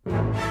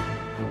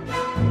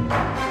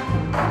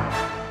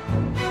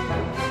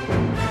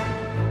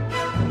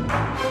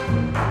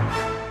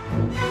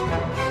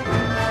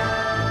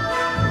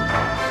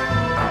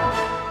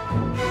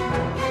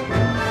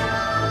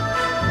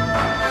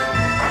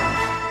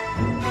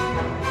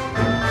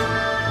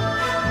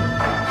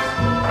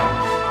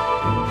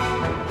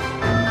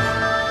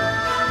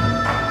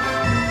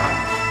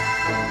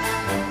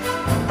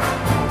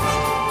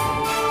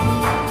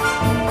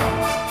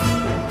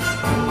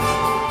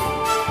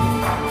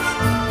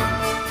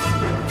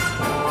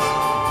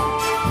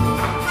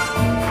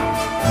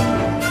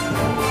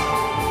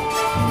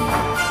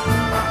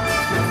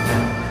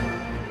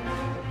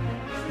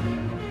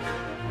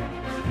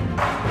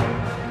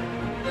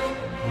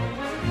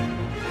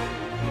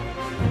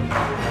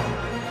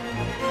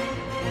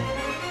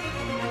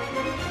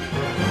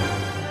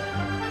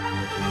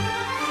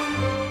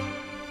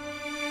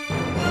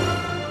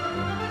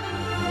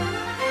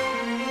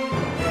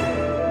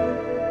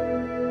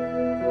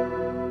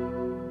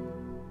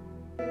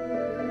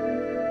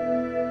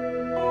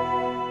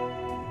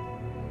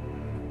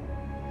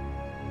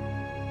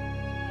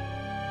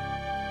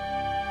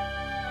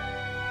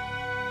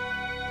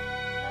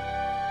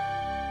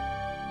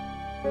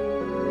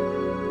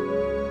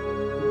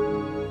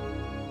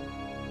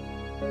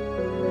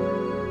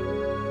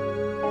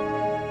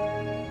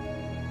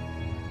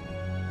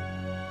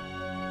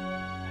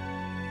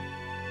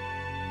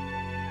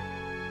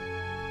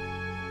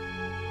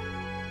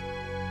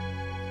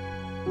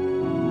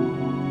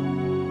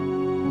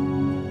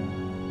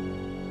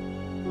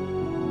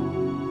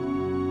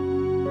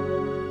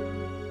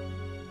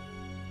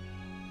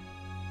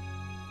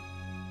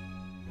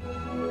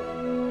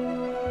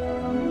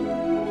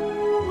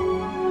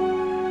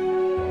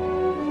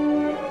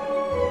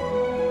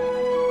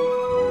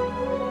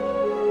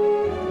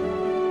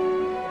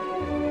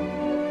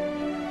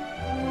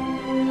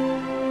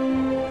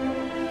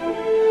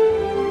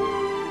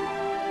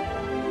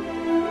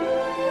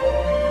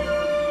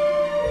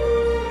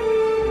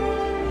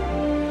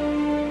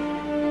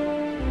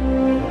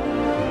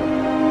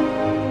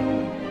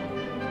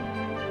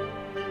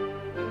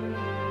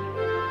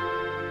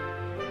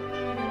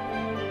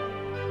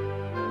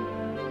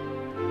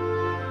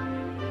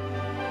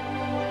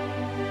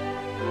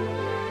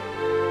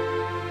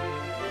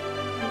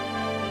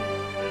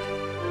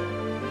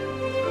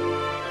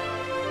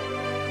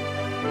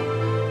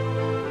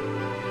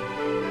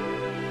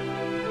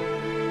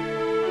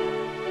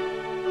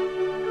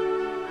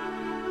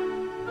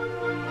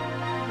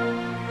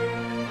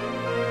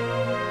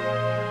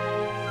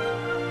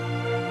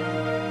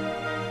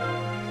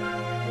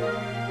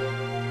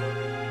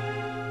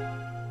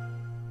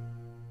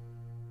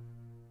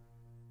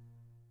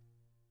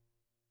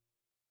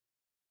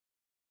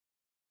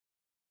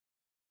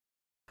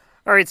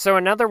 All right, so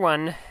another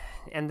one,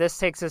 and this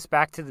takes us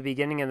back to the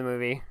beginning of the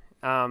movie.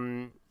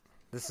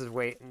 This is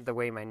the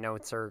way my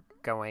notes are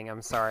going.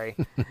 I'm sorry,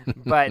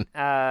 but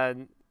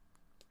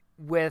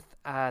with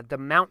the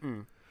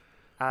mountain,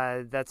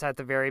 that's at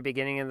the very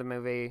beginning of the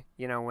movie.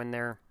 When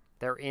they're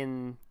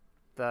in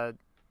the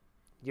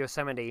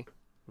Yosemite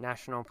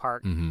National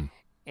Park,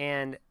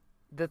 and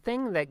the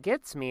thing that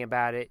gets me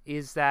about it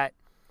is that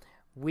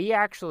we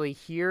actually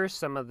hear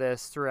some of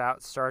this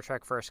throughout Star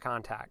Trek First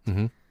Contact.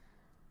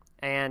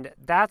 And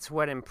that's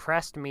what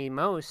impressed me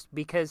most,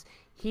 because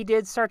he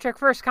did Star Trek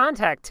First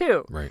Contact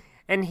too. Right.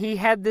 And he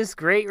had this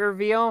great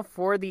reveal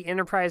for the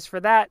Enterprise for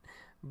that.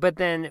 But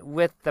then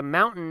with the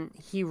mountain,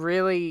 he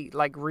really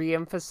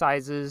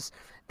reemphasizes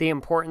the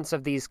importance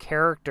of these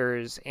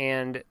characters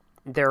and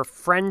their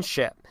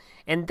friendship.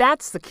 And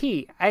that's the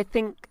key. I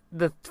think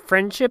the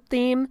friendship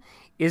theme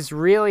is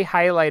really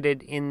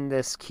highlighted in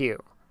this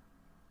cue.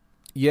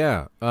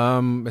 Yeah.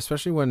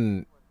 Especially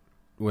when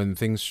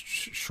things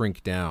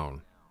shrink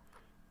down.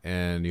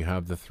 And you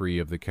have the three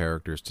of the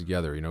characters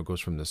together. It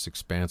goes from this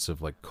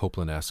expansive,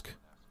 Copland-esque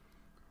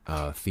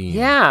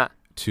theme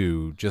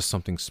to just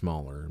something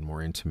smaller and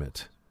more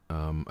intimate.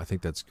 I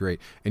think that's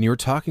great. And you were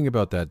talking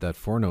about that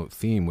four-note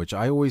theme, which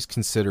I always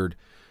considered,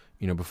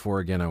 before,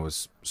 again, I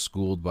was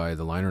schooled by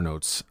the liner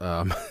notes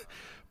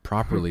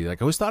properly. I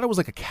always thought it was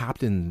like a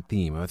captain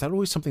theme. I thought it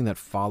was something that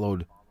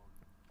followed,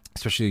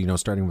 especially,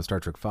 starting with Star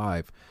Trek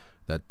V,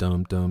 that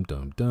dum dum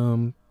dum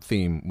dum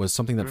theme was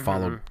something that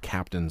followed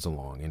captains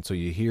along, and so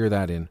you hear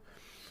that in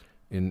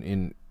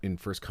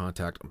First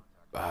Contact.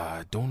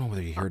 I don't know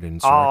whether you hear it in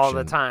Insurrection all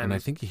the time, and I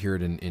think you hear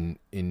it in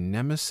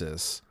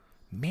Nemesis,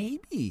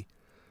 maybe,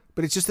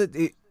 but it's just that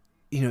it,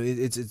 you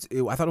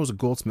know, I thought it was a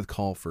Goldsmith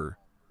call for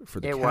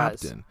the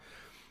captain,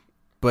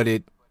 but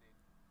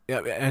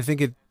I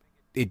think it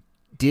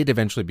did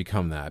eventually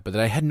become that, but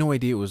I had no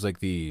idea it was like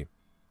the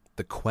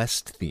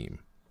quest theme.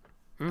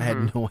 I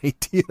had no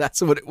idea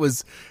that's what it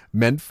was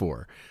meant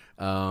for.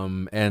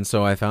 And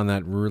so I found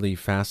that really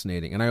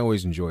fascinating, and I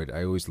always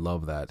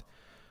love that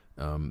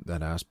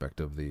that aspect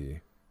of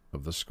the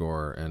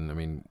score. And I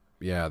mean,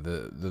 yeah,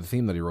 the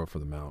theme that he wrote for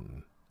The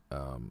Mountain,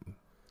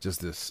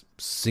 just this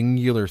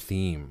singular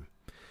theme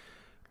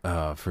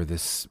for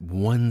this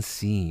one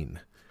scene.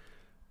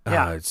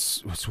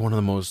 It's one of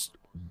the most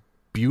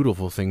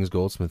beautiful things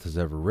Goldsmith has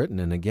ever written,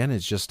 and again,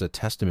 it's just a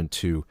testament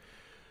to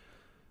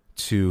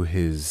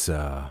his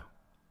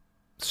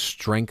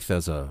strength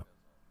as a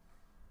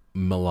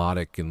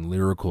melodic and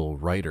lyrical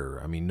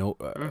writer. I mean,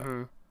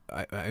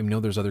 I know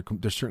there's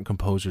certain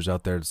composers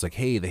out there that's like,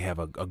 hey, they have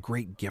a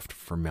great gift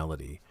for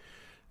melody,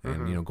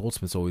 and you know,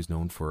 Goldsmith's always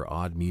known for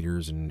odd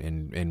meters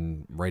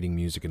and writing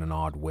music in an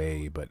odd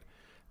way, but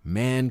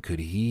man, could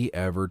he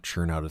ever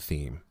churn out a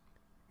theme.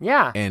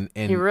 Yeah, and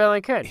he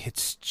really could.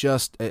 It's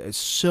just it's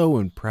so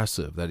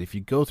impressive that if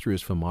you go through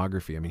his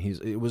filmography, I mean,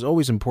 it was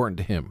always important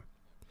to him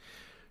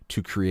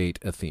to create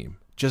a theme.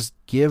 Just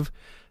give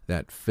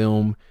that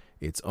film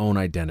its own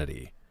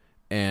identity,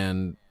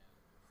 and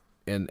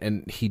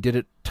he did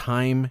it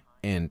time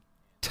and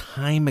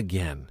time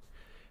again.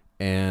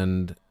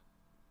 And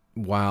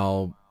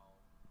while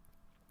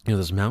you know,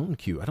 this mountain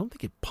cue, I don't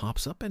think it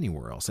pops up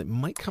anywhere else. It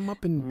might come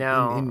up in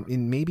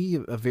maybe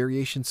a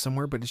variation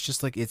somewhere, but it's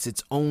just like it's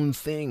its own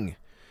thing.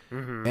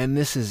 And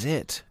this is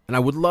it. And I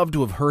would love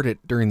to have heard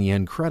it during the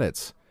end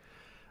credits.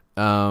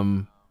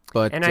 I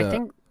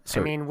think, I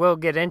mean, we'll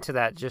get into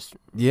that just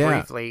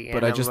briefly.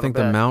 But I just think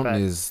the mountain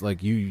is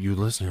like you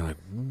listen, you're like,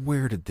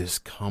 where did this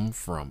come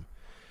from?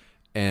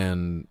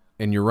 And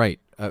you're right.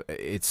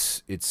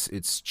 It's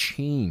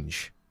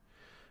change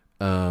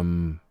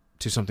to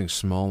something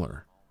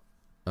smaller.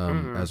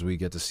 As we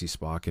get to see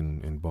Spock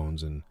and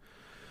Bones and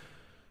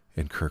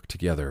Kirk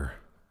together,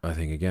 I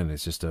think again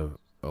it's just a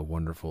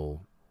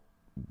wonderful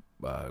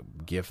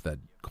gift that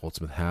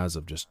Goldsmith has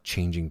of just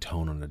changing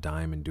tone on a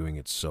dime and doing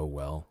it so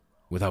well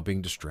without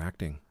being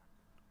distracting.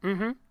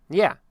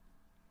 Yeah,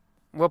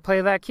 we'll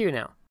play that cue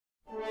now.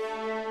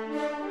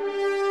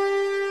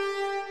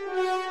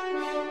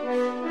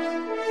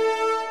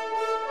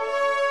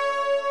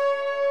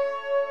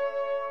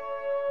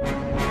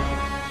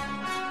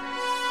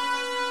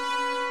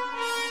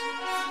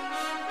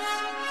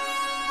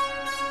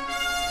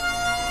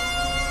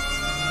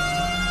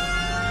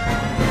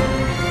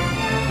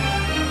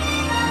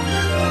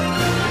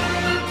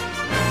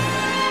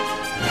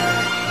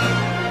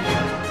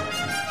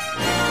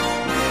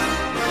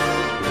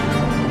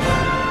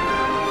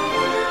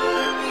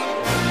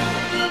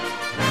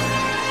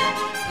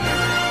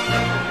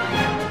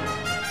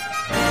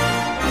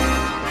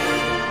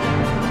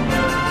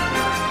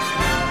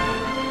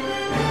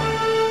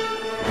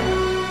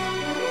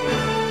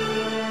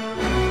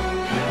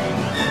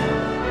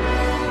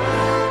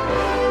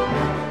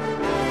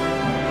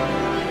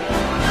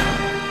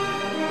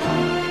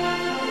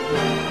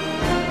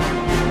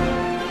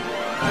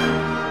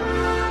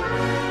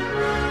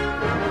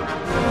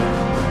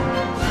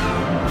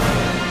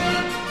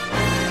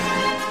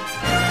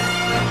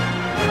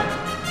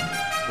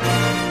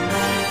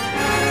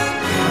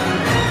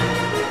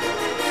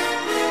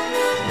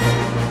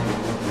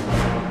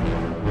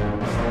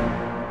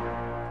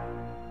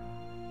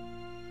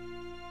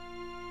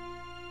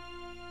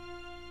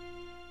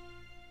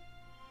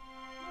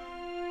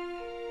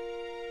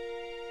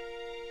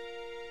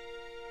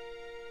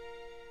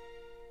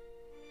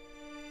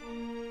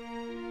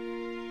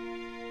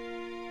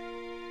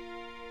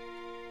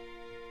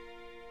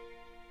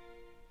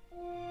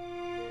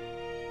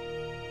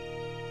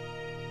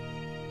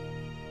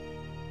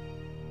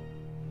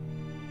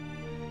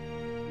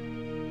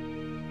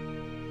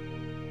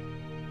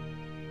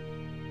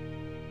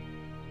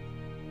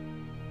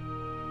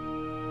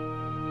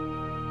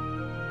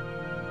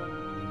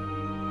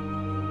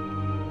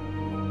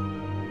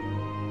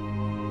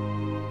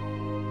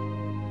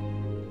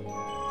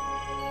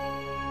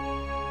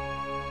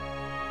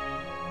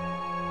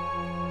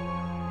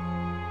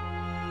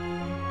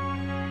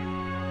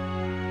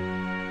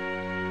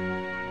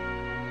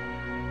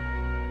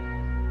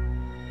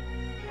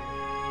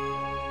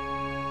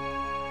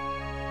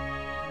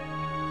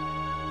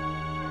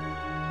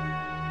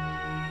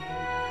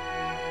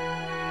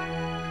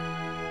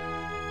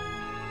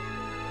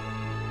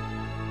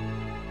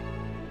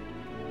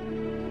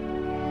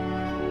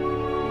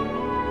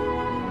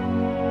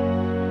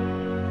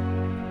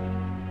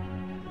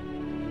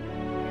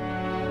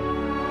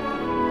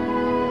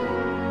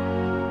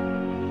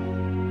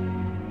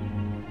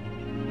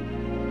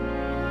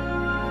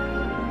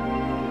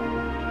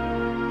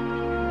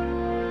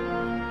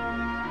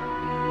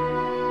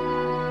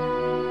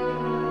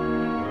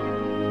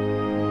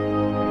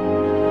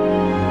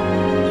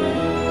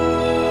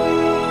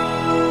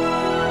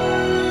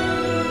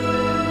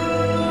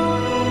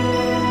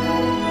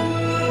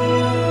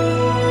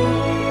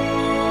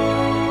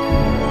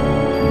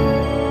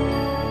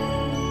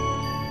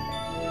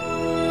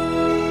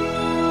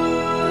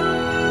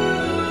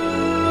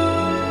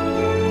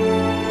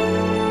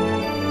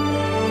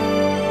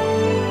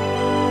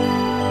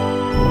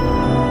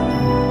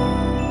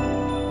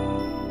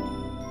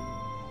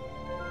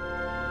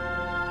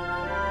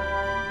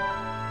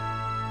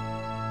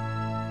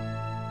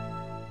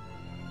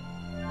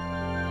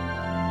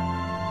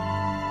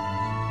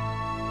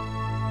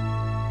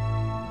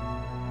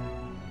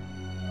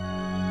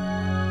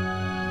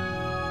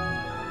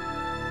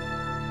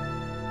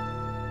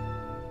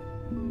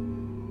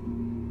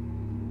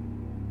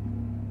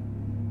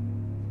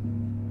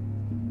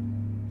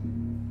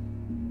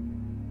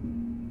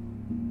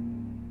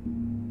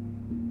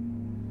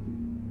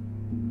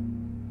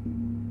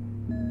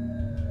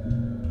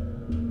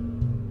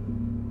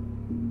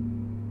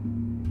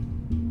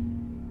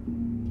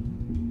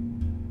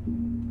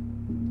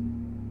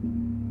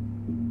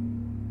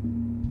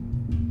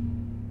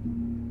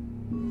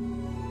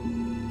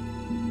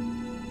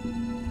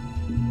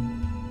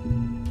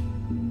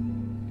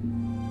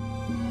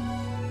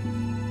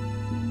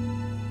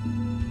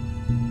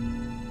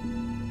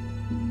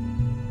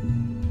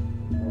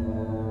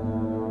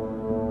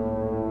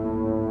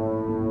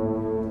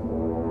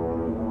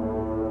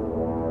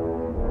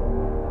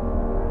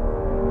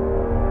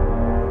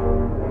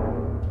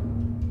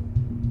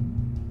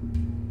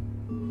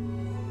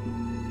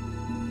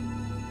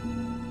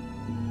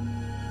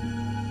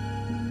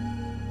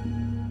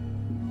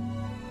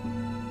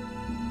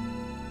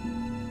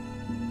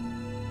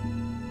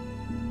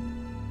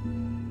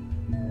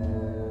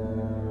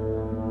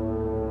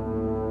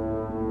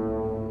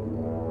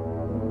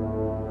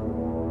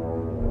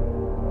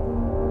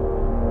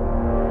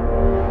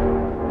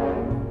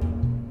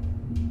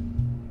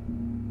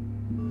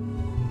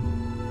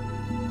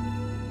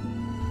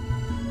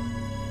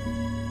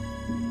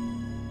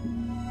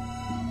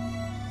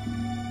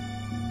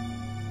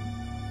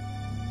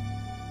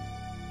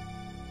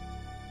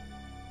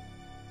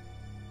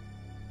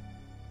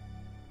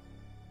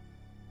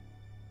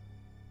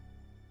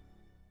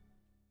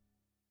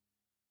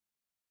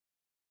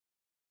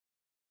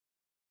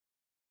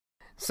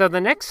 So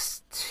the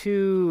next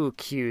two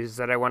cues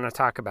that I want to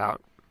talk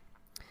about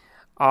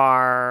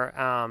are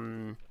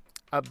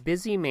a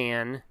busy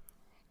man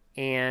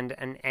and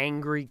an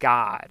angry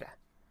god.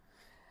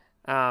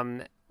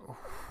 Um,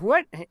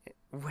 what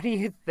do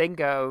you think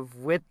of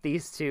with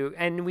these two?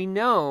 And we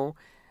know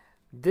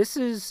this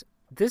is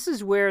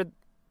where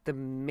the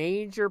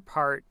major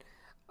part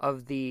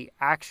of the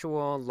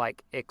actual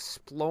like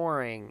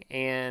exploring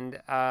and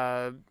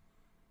not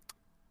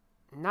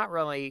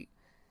really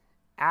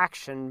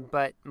action,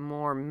 but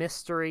more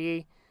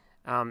mystery,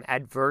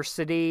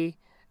 adversity,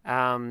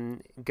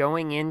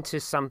 going into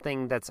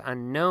something that's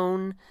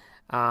unknown,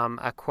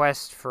 a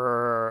quest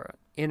for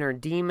inner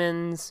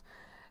demons.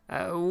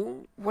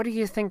 What do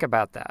you think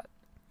about that?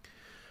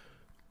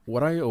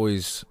 What I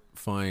always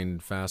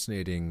find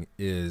fascinating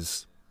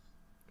is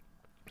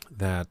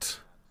that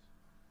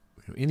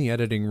in the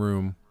editing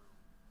room,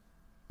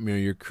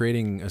 you're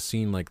creating a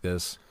scene like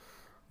this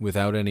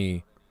without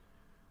any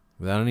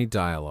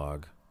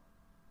dialogue,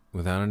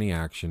 without any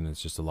action.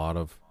 It's just a lot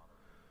of,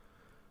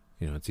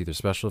 it's either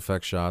special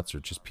effects shots or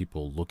just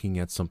people looking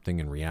at something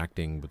and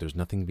reacting, but there's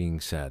nothing being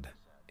said.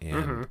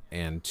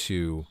 And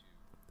to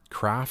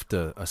craft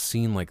a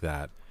scene like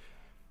that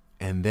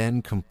and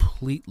then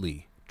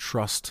completely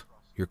trust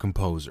your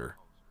composer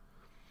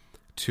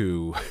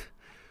to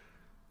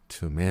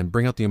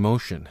bring out the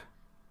emotion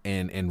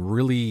and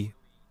really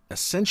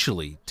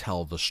essentially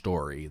tell the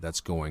story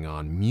that's going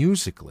on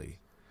musically.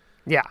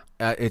 Yeah.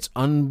 It's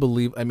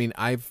unbelievable. I mean,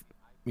 I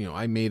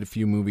made a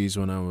few movies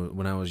when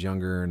I was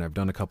younger, and I've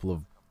done a couple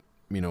of,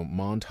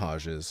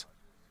 montages,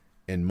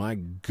 and my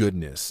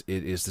goodness,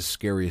 it is the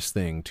scariest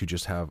thing to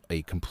just have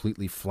a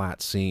completely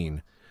flat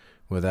scene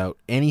without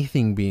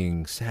anything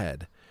being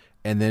said,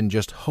 and then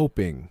just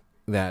hoping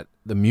that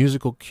the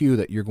musical cue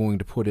that you're going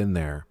to put in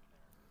there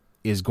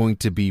is going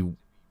to be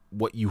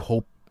what you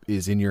hope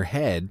is in your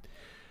head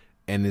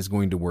and is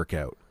going to work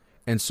out.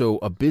 And so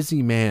A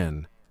Busy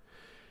Man,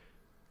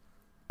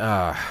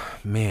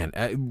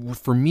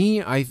 for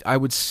me, I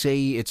would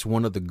say it's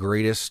one of the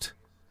greatest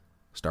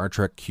Star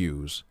Trek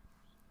cues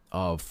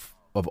of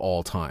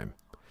all time.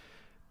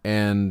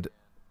 And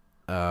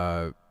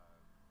then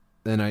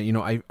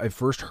I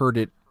first heard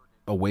it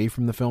away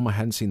from the film. I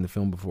hadn't seen the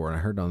film before, and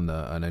I heard it on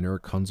an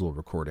Eric Kunzel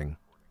recording.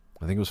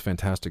 I think it was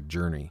Fantastic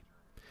Journey.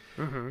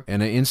 Mm-hmm.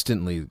 And I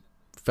instantly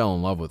fell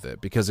in love with it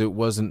because it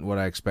wasn't what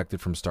I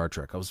expected from Star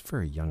Trek. I was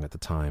very young at the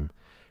time.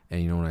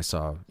 And, when I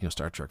saw,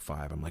 Star Trek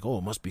 5, I'm like, oh,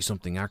 it must be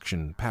something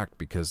action-packed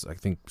because I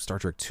think Star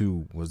Trek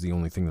 2 was the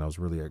only thing that I was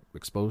really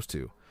exposed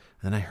to.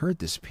 And I heard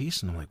this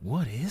piece, and I'm like,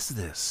 what is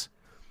this?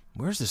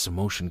 Where's this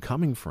emotion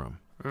coming from?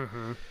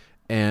 Mm-hmm.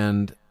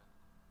 And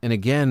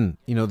again,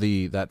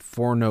 that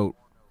 4-note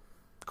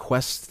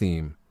quest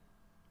theme,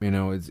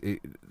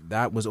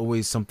 that was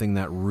always something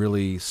that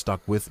really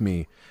stuck with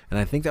me. And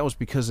I think that was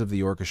because of the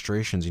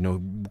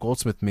orchestrations.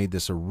 Goldsmith made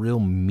this a real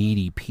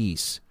meaty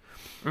piece.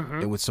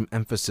 Mm-hmm. And with some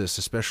emphasis,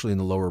 especially in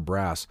the lower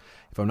brass.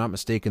 If I'm not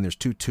mistaken, there's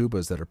 2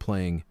 tubas that are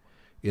playing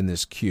in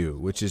this cue,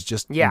 which is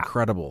just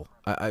incredible.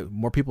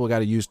 More people got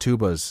to use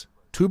tubas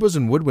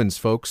and woodwinds,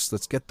 folks.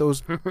 Let's get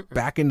those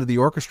back into the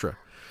orchestra.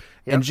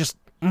 Yep. And just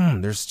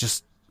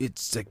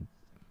it's like,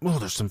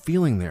 there's some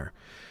feeling there,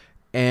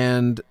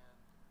 and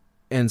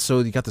so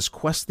you got this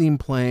quest theme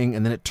playing,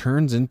 and then it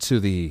turns into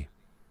the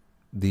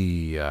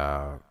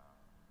that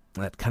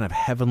kind of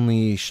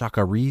heavenly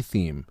Shakari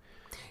theme.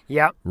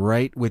 Yeah.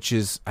 Right, which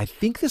is, I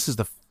think is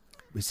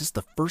this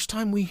the first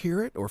time we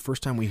hear it, or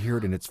first time we hear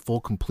it in its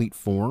full, complete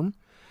form?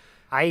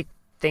 I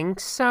think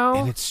so.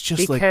 And it's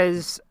just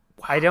because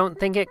I don't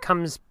think it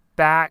comes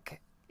back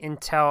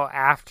until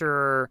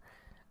after,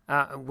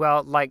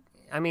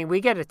 we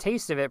get a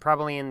taste of it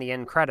probably in the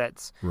end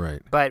credits.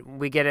 Right. But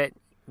we get it,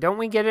 don't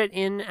we get it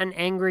in An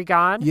Angry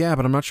God? Yeah,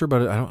 but I'm not sure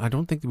about it. I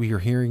don't think we are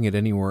hearing it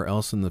anywhere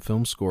else in the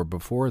film score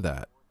before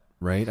that,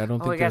 right? I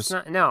don't think there's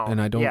not, no.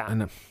 And I don't,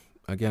 and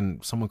again,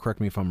 someone correct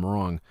me if I'm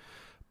wrong,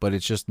 but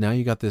it's just now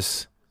you got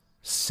this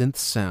synth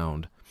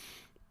sound,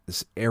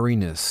 this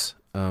airiness,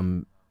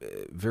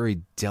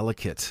 very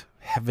delicate,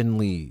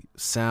 heavenly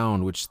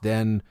sound, which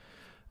then,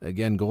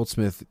 again,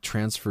 Goldsmith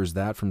transfers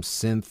that from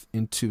synth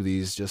into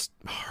these just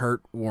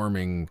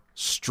heartwarming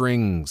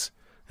strings.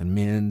 And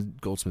man,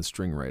 Goldsmith's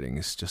string writing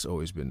has just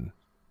always been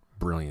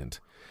brilliant.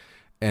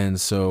 And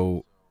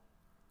so,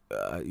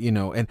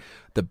 and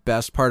the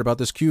best part about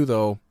this cue,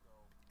 though,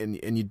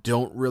 and you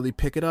don't really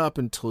pick it up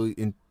until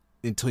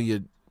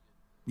you've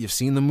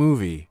seen the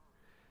movie,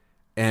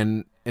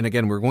 and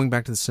again, we're going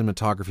back to the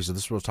cinematography. So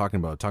this is what I was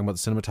talking about the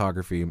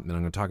cinematography, and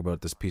I'm going to talk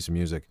about this piece of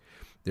music.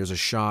 There's a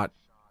shot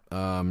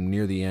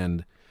near the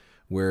end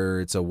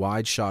where it's a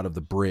wide shot of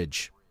the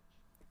bridge,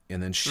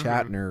 and then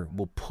Shatner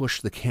will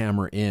push the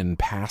camera in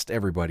past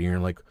everybody, and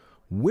you're like,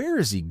 where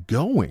is he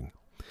going?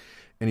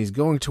 And he's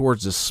going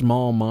towards a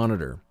small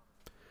monitor,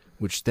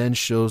 which then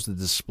shows the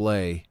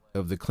display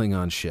of the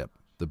Klingon ship,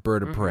 the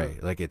bird of prey,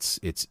 like it's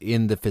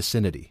in the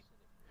vicinity.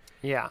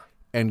 Yeah.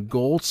 And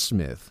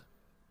Goldsmith,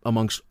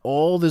 amongst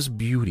all this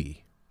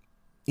beauty,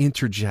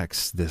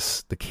 interjects the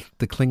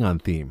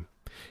Klingon theme.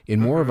 in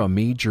more of a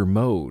major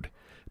mode,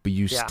 but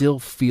you still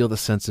feel the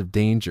sense of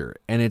danger.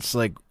 And it's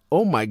like,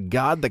 oh my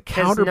God, the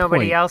counterpoint.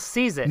 Nobody else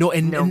sees it.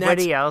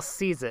 Nobody else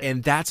sees it.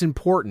 And that's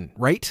important,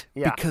 right?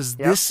 Yeah. Because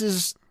this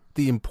is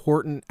the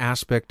important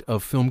aspect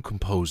of film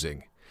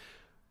composing.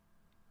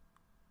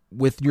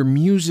 With your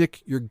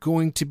music, you're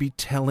going to be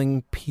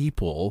telling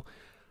people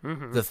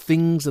the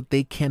things that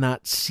they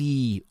cannot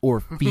see or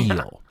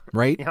feel,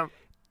 right? Yep.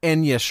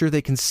 And yeah, sure,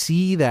 they can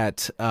see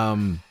that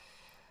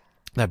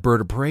that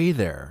bird of prey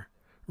there,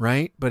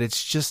 right? But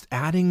it's just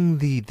adding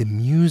the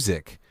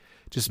music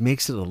just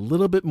makes it a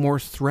little bit more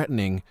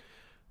threatening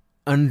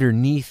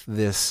underneath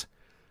this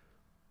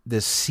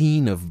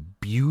scene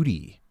of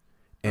beauty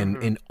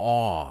and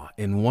awe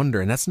and wonder.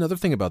 And that's another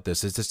thing about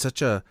this is it's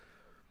such a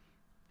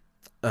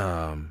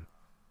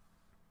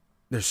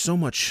there's so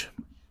much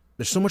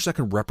that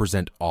can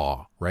represent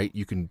awe, right?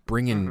 You can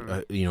bring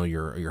in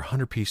your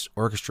 100-piece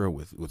orchestra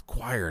with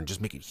choir and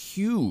just make it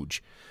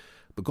huge.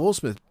 But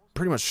Goldsmith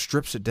pretty much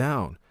strips it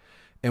down.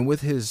 And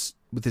with his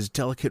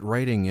delicate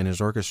writing and his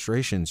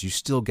orchestrations, you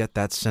still get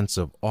that sense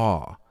of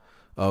awe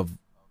of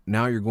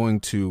now you're going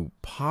to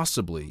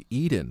possibly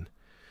Eden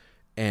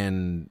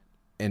and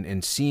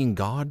seeing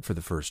God for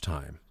the first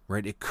time,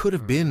 right? It could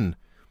have been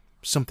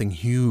something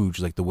huge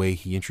like the way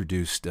he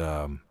introduced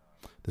the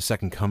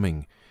Second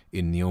Coming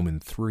in The Omen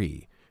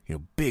 3,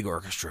 big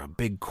orchestra,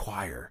 big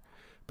choir.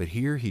 But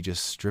here he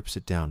just strips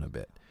it down a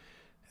bit.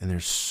 And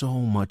there's so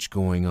much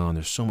going on.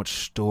 There's so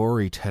much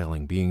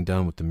storytelling being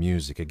done with the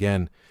music.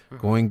 Again,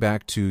 going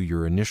back to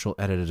your initial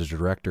edit as a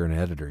director and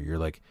editor,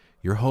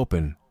 you're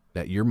hoping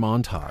that your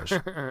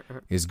montage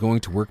is going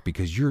to work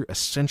because you're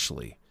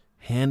essentially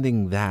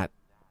handing that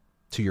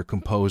to your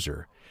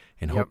composer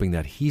and hoping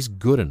that he's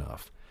good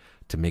enough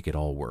to make it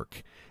all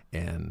work.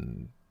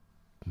 And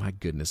my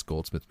goodness,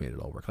 Goldsmith made it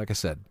all work. Like I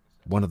said,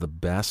 one of the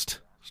best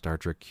Star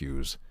Trek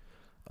cues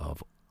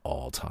of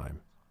all time.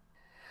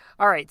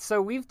 All right,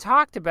 so we've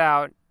talked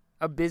about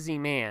a busy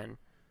man.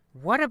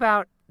 What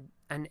about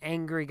an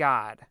angry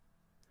god?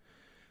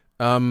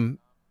 I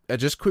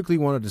just quickly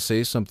wanted to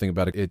say something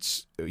about it.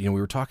 It's, we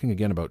were talking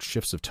again about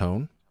shifts of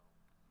tone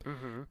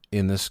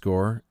in this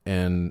score.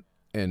 And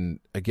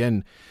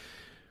again,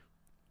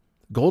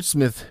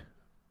 Goldsmith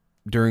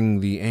during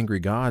the angry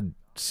god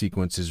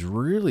sequence is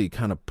really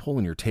kind of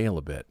pulling your tail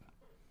a bit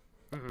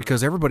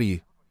because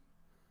everybody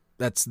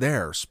that's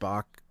there,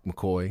 Spock,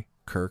 McCoy,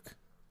 Kirk,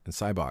 and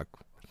Sybok,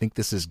 think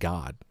this is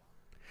God.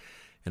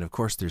 And of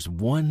course, there's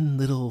one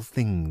little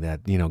thing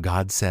that,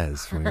 God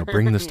says,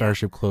 bring the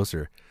starship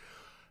closer.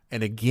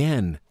 And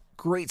again,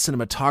 great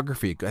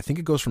cinematography. I think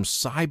it goes from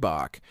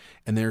Sybok,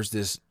 and there's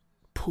this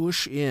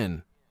push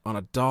in on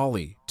a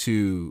dolly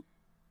to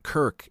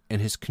Kirk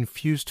and his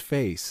confused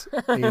face.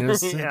 Wait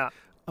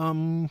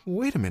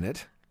a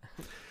minute.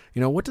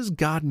 What does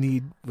God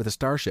need with a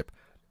starship?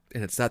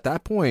 And it's at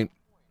that point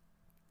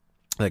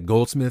that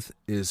Goldsmith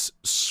is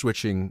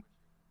switching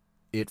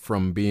it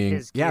from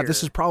being,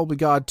 this is probably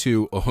God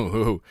to,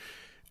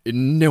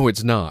 no,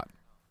 it's not.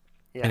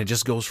 Yeah. And it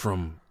just goes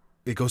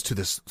to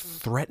this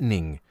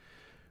threatening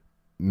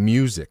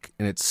music,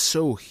 and it's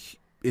so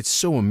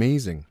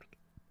amazing.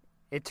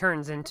 It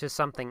turns into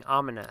something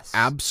ominous.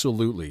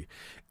 Absolutely.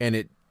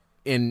 And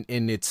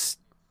it's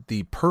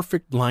the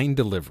perfect line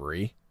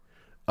delivery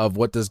of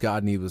what does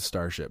God need with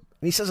Starship.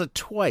 And he says it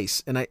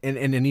twice. And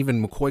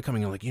even McCoy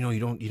coming in like, you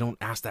don't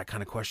ask that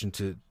kind of question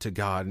to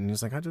God. And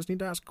he's like, I just need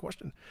to ask a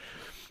question.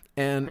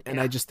 And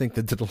I just think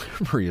that the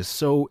delivery is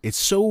so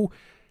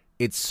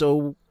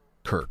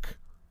Kirk.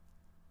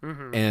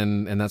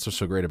 And that's what's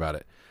so great about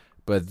it.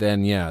 But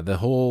then, the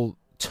whole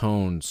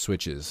tone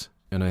switches.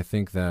 And I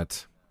think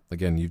that,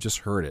 again, you just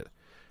heard it.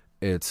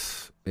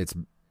 It's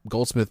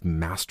Goldsmith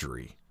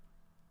mastery.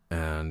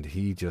 And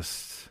he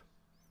just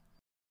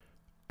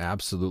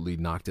absolutely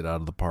knocked it out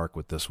of the park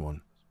with this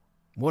one.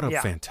 What a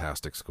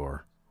fantastic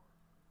score.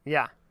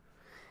 Yeah.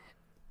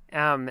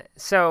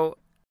 So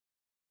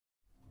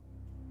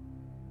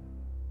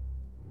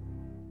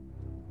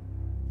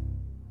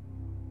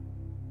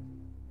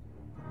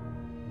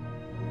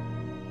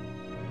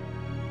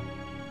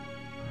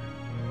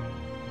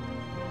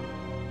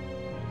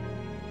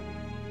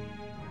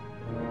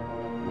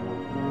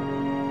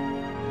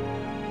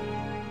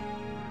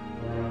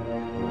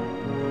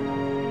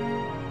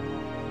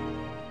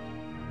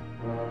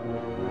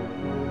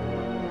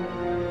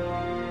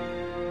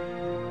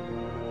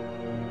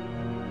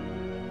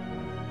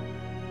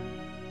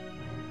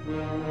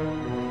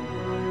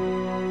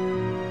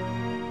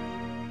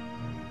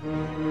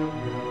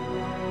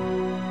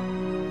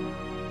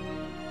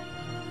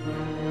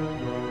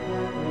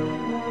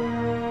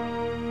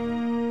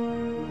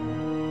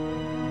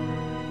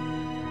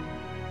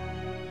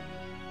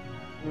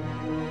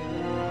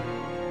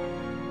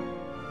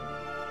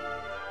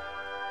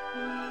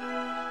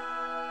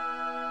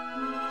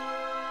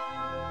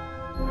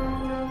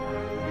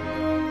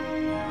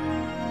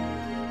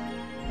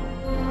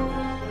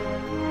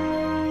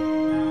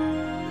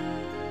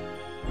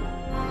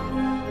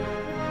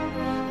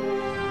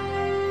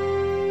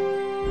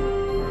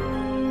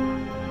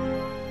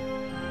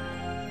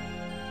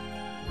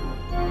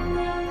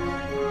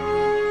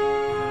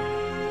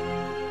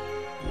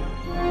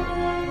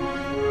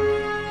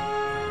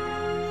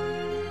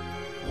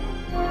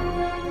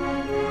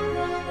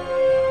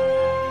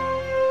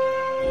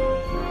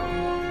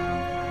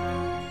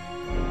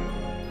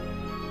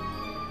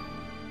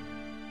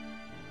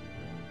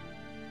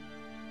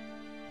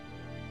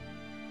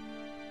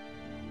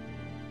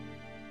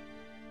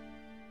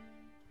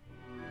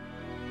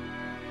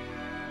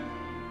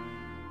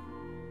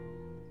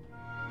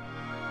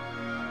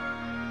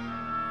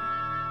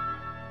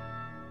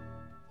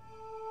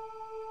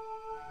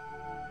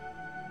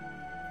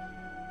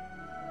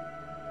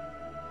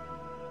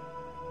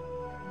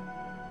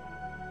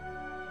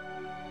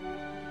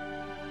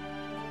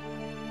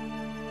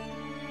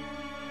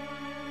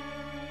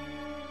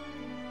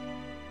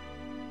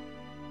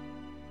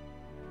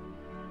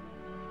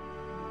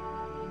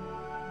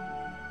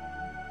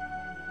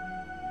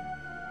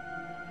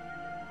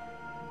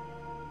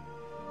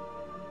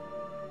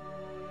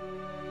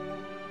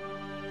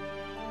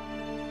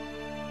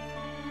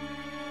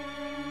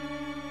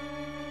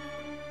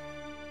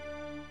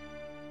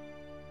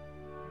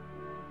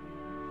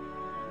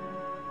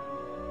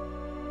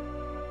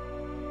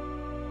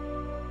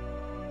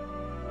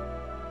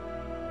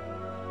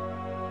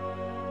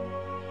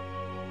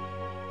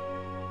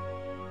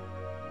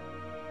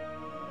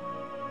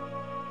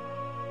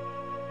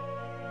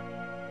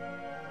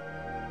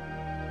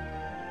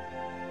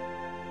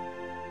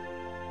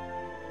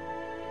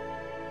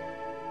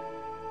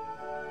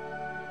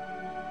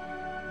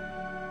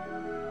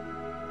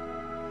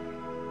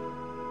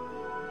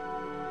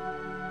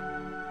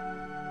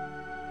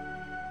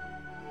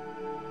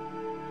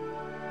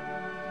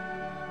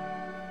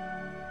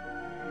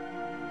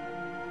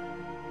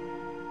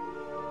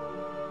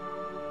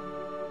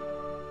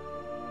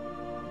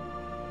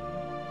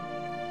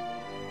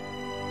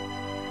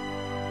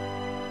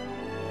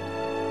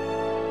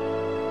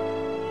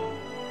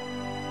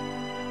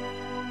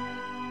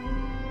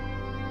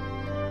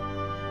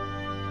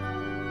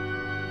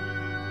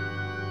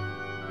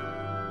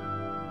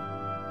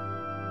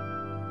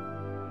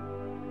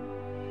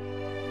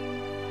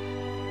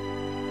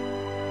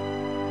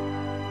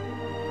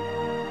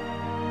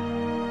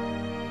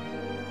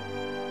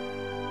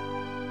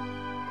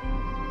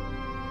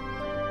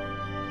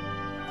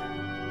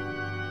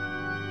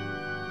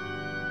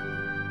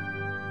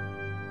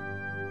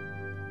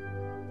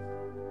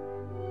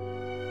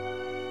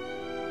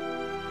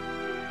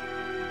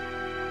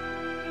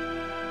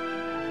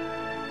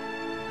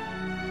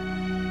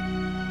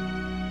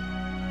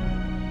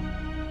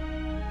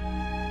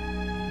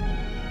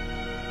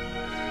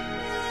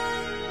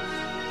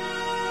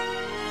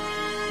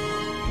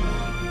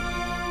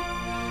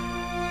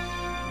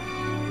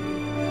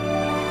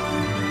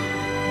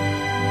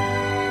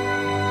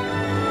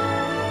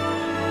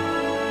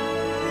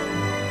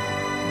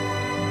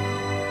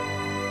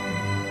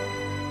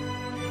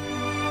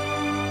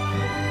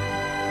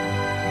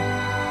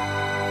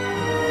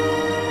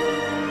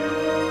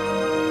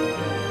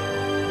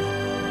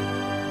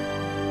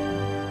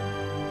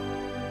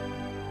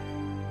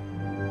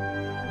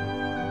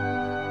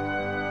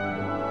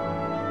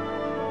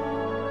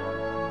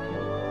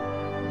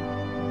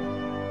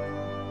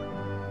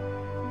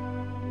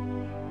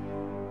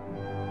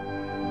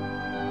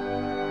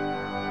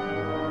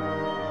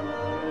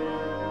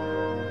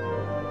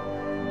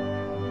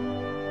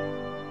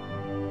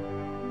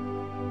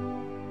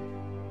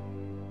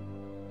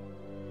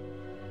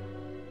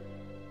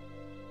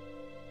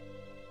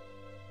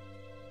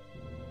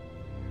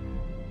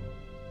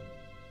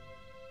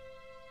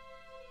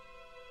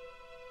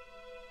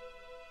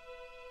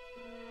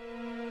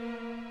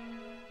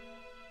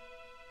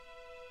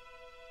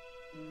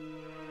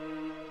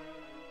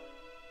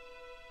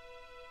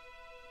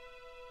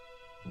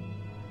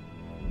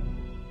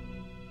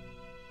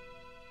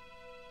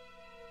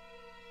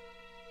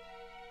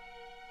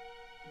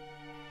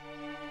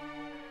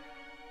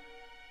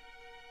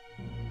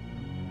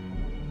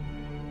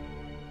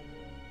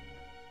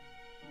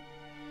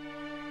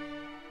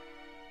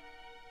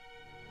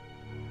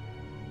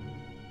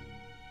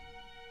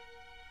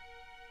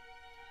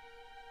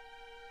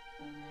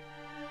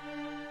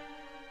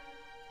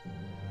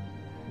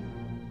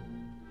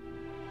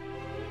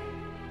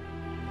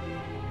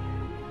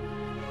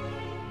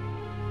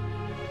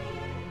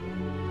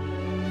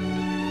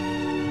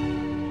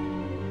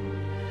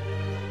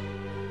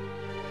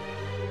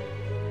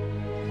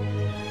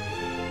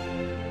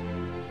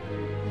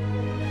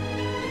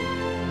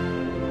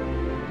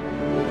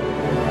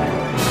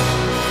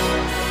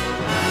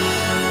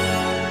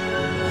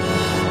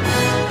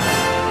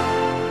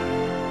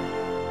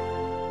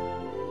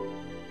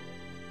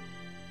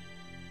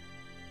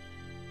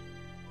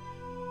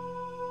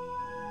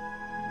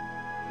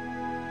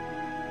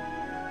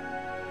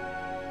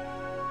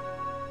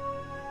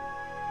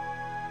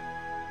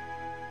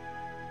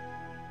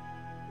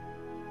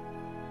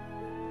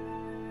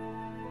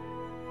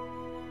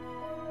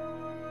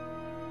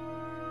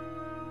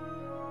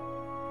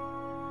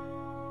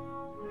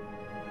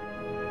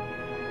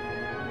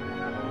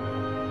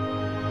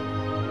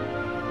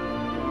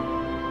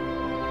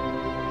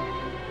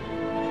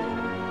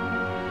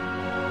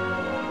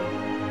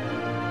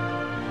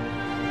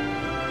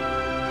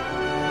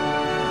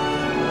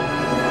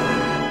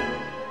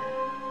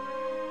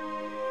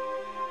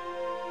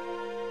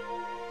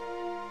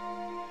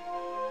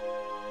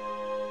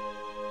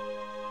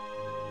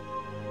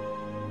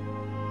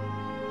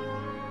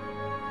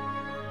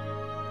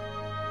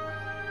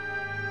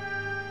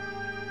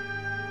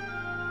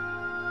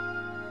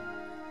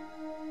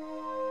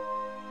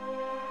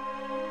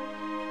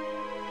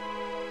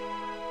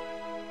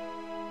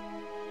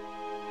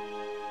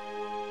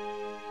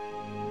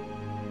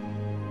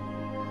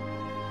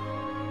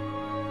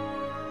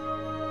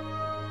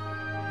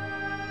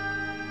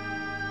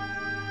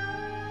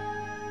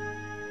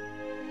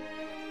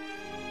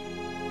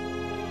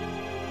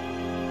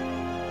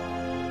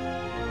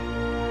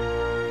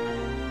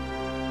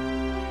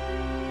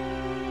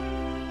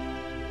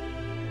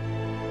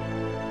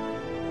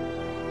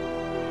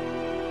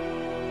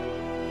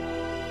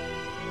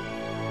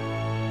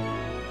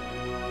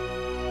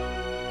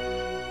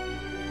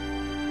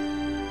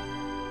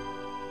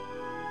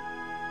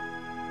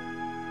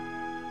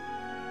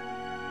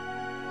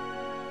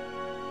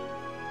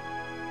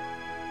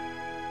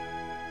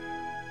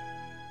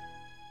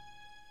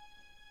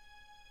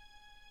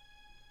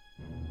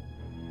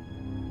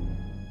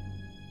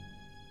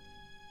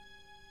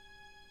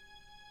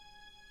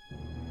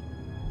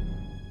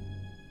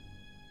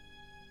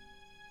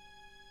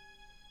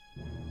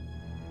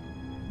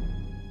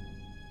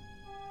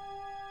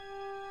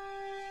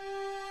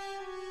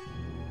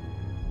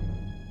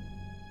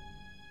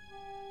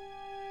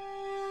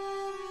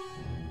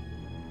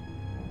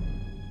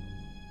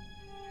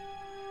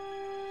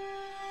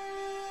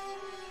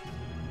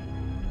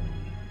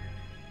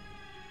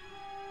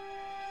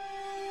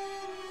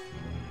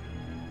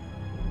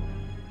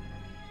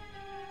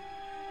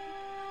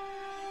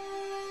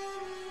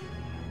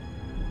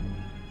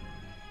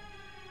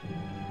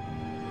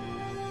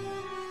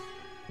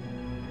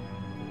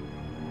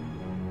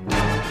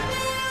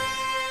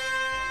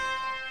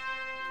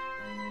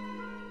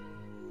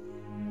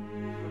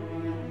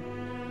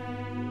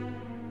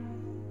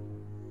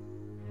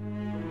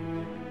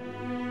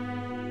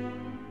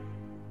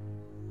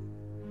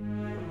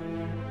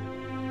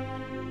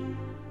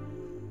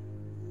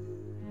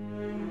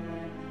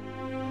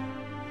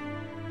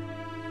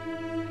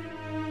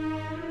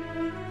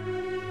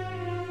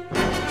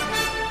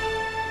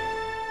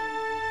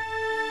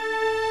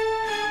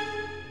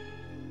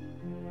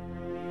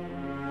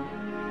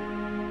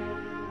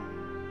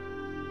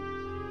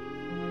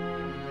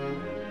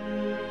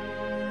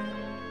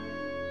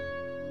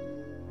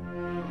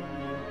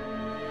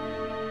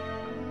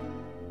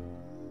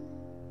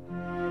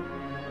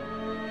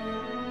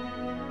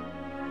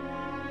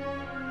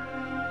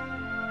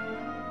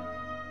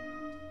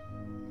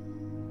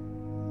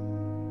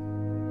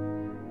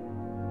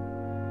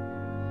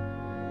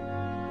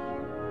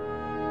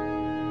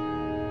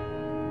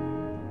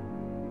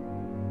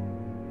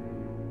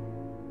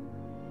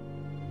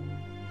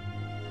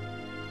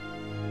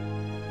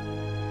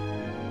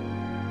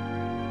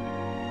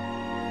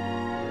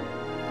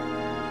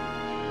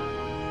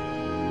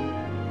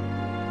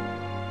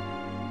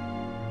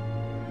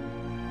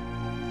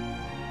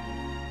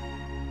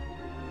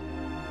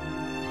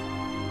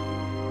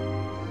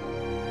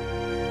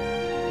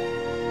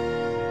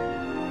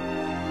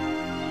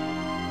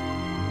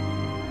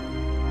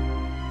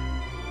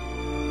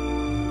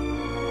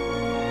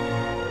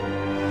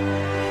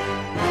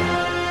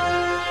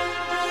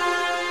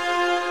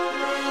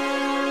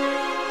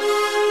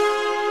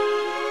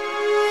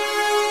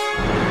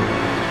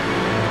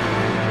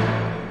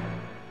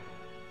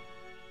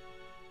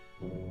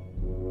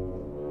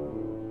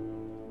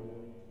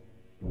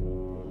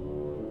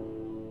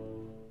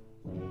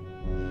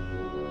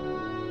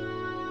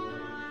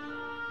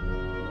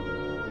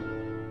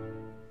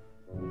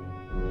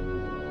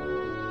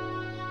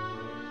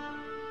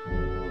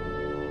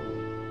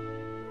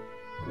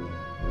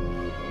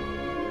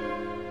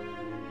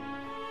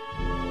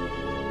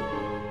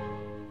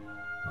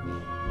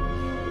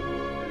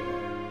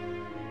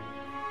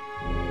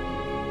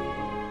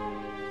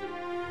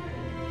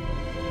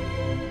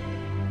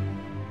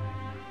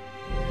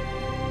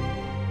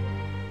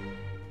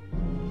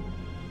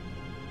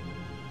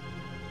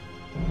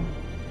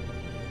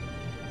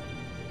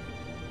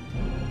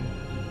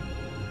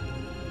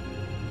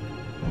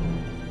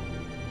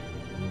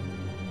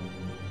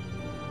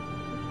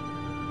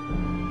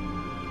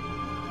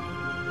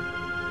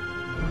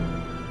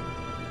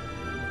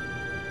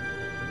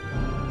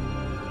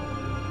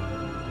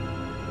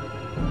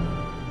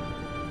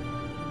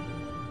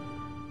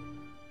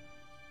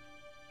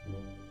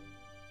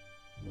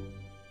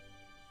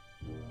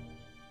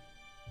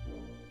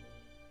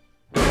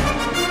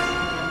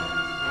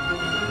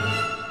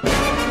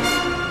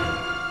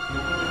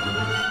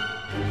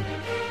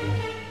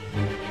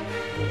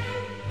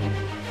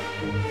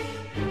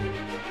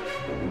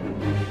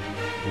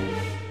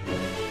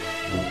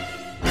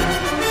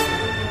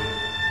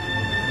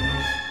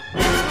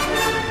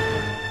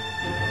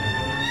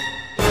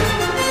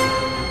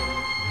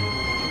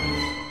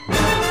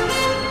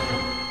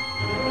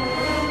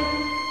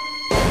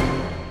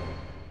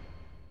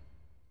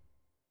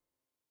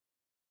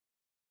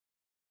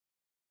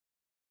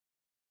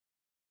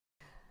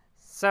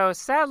So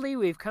sadly,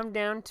 we've come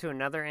down to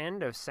another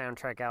end of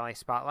Soundtrack Alley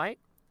Spotlight.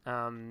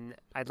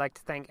 I'd like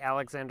to thank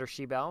Alexander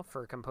Shebel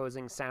for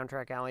composing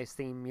Soundtrack Alley's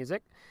theme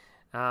music.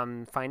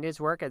 Find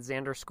his work at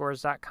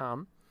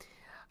xanderscores.com.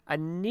 A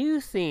new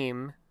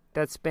theme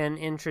that's been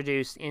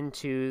introduced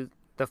into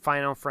the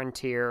Final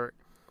Frontier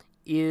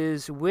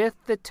is with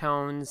the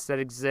tones that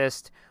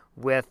exist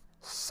with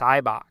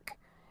Sybok.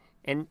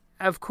 And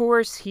of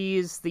course,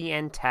 he's the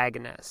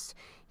antagonist.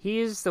 He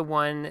is the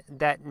one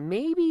that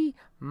maybe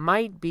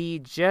might be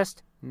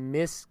just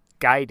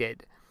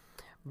misguided.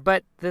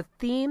 But the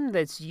theme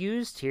that's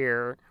used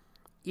here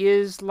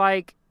is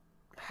like,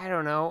 I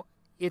don't know,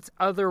 it's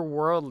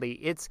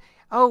otherworldly.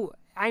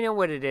 I know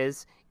what it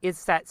is.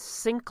 It's that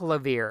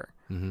synclavier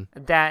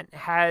that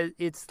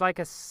it's like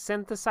a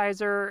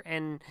synthesizer.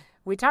 And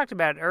we talked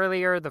about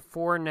earlier the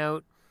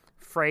 4-note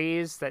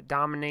phrase that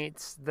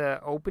dominates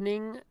the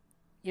opening,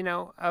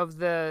 of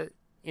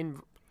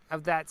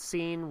that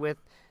scene with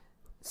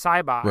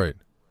Sybok. Right.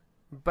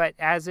 But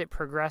as it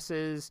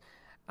progresses,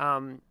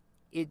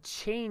 it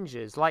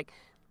changes. Like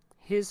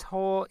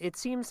it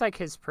seems like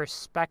his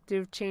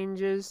perspective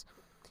changes,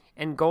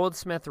 and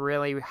Goldsmith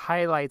really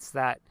highlights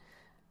that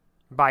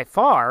by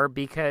far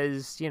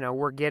because,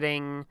 we're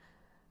getting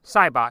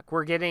Sybok.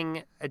 We're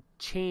getting a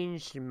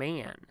changed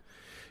man.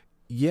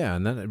 Yeah,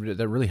 and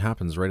that really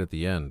happens right at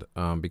the end,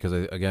 because,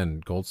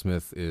 again,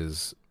 Goldsmith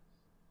is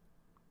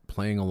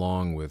playing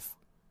along with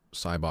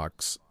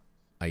Sybok's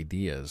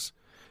ideas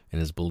and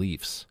his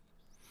beliefs,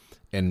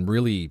 and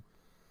really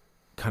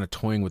kind of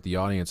toying with the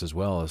audience as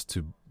well as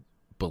to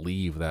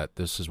believe that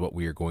this is what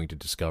we are going to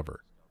discover.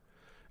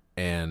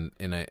 And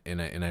I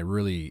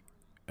really,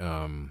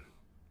 this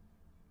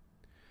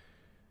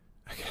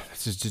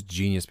is just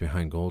genius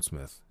behind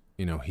Goldsmith.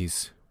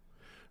 He's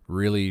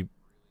really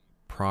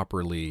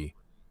properly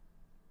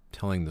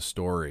telling the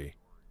story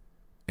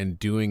and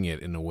doing it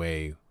in a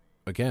way,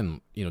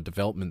 again,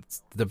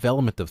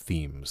 development of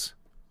themes.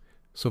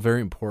 So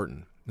very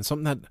important. And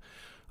something that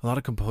a lot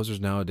of composers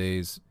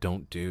nowadays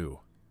don't do.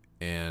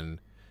 And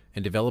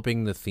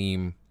developing the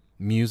theme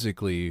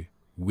musically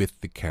with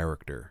the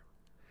character.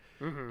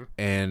 Mm-hmm.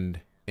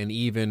 And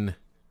even,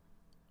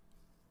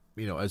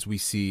 as we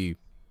see,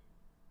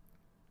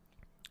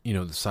 the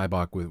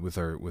Sybok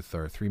with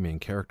our three main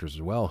characters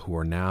as well, who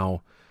are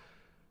now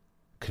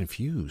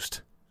confused.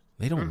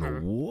 They don't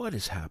know what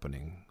is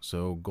happening.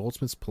 So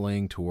Goldsmith's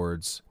playing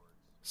towards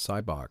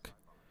Sybok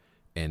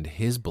and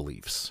his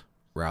beliefs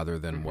rather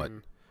than what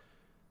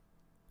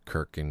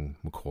Kirk and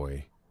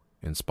McCoy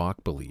and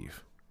Spock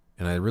believe.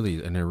 And I really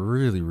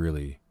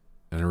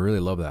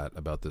love that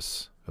about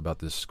this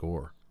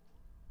score.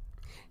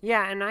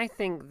 Yeah, and I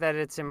think that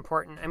it's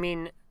important. I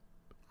mean,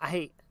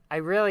 I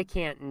really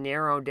can't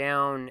narrow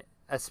down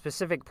a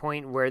specific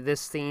point where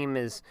this theme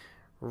is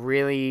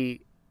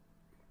really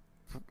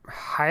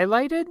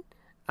highlighted.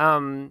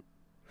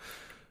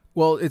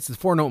 Well, it's the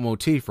 4-note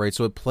motif, right?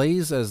 So it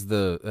plays as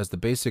the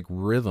basic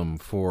rhythm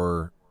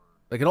for,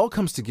 like, it all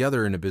comes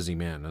together in A Busy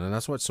Man, and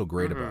that's what's so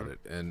great about it.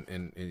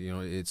 And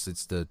it's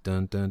the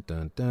dun dun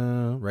dun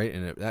dun, right?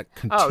 And that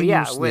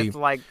continuously with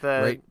like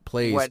the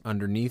plays what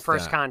underneath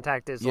First that.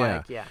 Contact is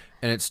like,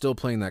 and it's still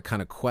playing that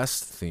kind of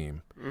quest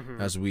theme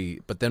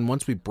but then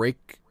once we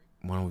break,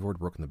 we've already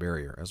broken the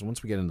barrier.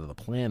 Once we get into the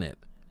planet,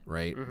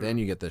 right? Then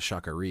you get the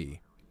Shakari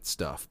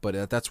stuff,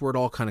 but that's where it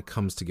all kind of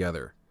comes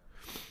together.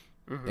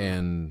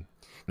 And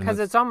because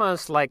it's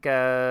almost like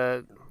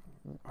a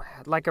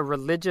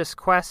religious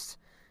quest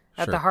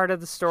at the heart of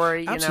the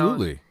story.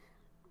 Absolutely.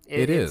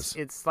 It is.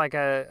 It's like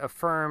a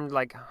affirmed,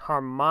 like,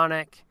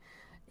 harmonic,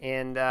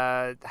 and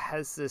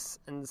has this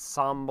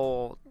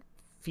ensemble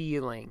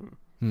feeling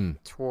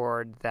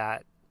toward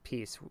that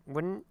piece.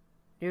 Wouldn't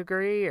you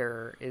agree,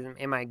 or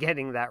am I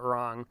getting that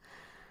wrong?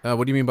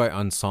 What do you mean by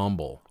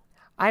ensemble?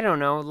 I don't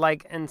know,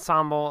 like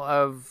ensemble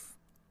of,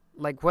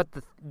 like, what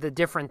the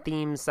different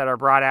themes that are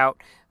brought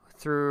out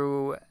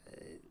through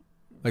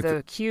like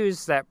the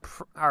cues that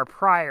are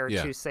prior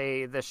to,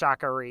 say, the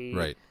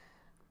Shakari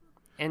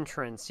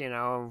entrance,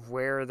 of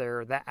where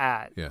they're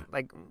at. Yeah.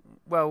 Like,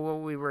 well, what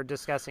we were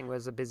discussing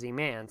was A Busy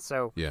Man.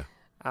 So,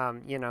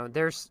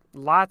 there's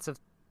lots of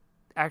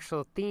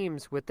actual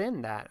themes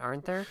within that,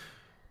 aren't there?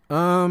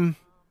 I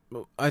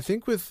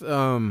think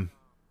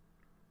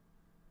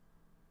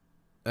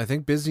I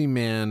think Busy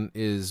Man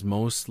is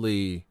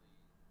mostly,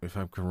 if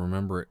I can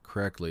remember it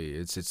correctly,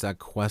 it's that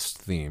quest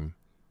theme,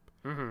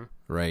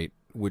 right?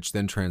 Which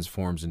then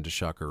transforms into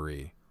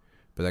Shakari.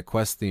 But that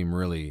quest theme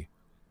really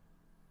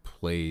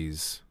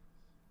plays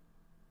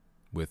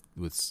with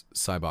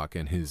Sybok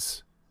and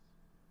his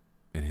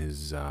and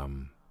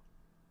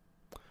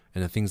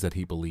the things that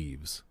he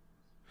believes.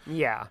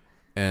 Yeah.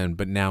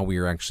 But now we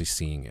are actually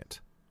seeing it.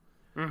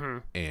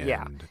 And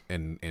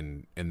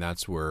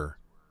that's where,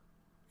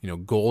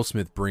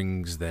 Goldsmith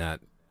brings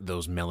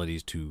those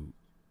melodies to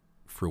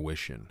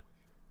fruition.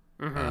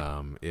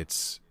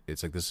 It's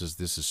like, this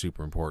is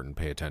super important.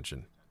 Pay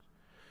attention.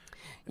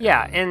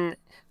 Yeah, and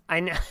I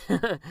know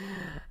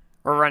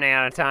we're running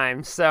out of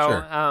time.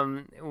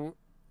 So,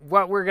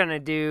 what we're gonna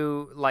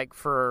do, like,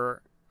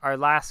 for our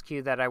last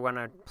cue that I want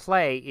to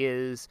play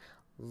is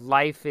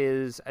Life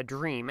is a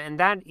Dream, and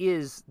that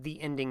is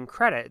the ending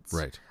credits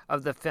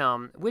of the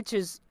film, which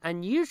is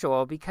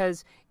unusual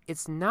because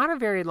it's not a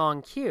very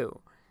long cue.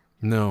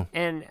 No.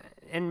 And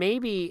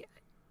maybe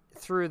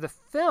through the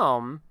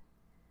film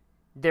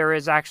there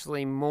is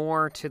actually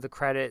more to the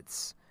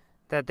credits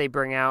that they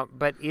bring out,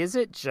 but is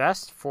it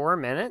just 4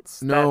 minutes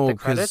that the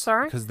credits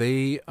are? Because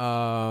they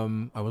I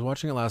was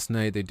watching it last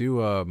night. They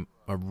do a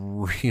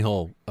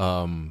real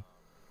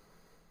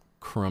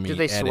crummy Do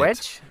they edit.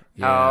 Switch?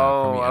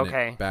 Yeah,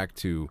 okay. Back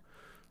to...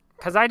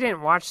 Because I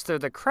didn't watch through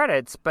the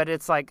credits, but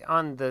it's like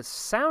on the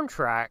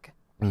soundtrack,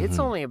 it's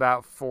only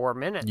about 4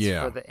 minutes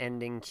for the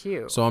ending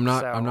cue. So I'm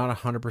not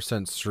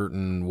 100%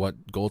 certain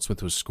what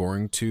Goldsmith was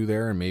scoring to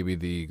there, and maybe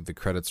the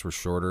credits were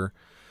shorter.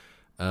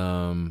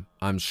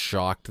 I'm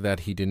shocked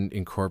that he didn't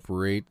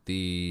incorporate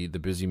the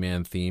Busy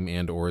Man theme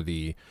and or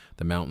the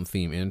mountain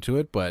theme into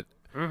it, but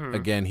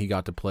again, he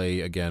got to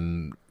play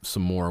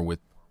some more with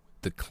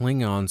the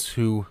Klingons,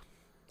 who,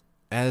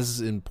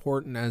 as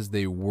important as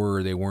they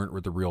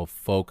weren't the real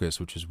focus,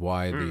 which is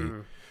why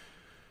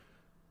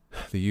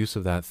the use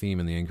of that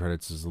theme in the end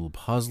credits is a little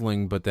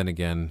puzzling. But then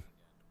again,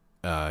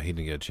 he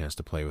didn't get a chance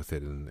to play with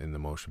it in the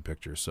motion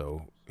picture,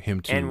 so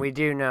him too. And we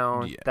do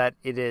know that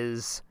it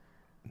is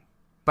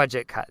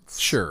budget cuts.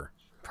 Sure.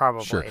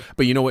 Probably. Sure.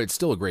 But you know what? It's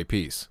still a great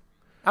piece.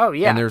 Oh,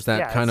 yeah. And there's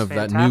that kind of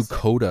fantastic. that new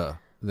coda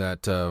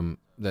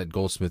that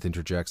Goldsmith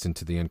interjects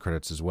into the end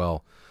credits as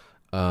well.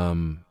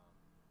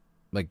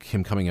 Like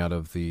him coming out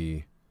of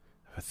I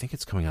think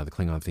it's coming out of the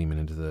Klingon theme and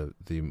into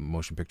the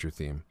motion picture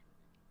theme.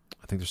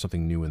 I think there's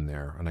something new in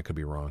there, and I could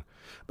be wrong.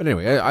 But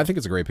anyway, I think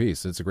it's a great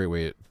piece. It's a great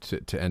way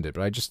to end it.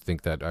 But I just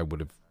think that I would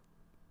have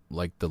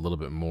liked a little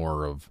bit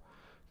more of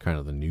kind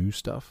of the new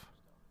stuff.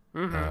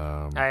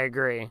 I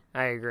agree.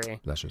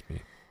 That's just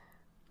me.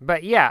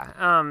 But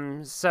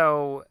yeah,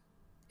 so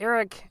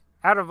Eric,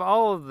 out of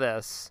all of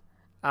this,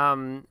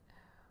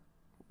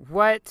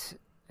 where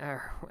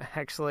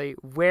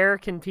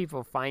can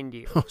people find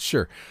you? Oh,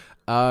 sure.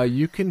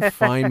 You can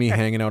find me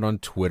hanging out on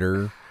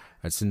Twitter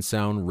at Sin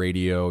Sound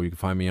Radio. You can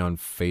find me on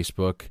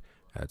Facebook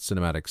at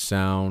Cinematic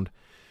Sound.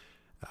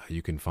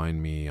 You can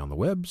find me on the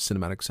web,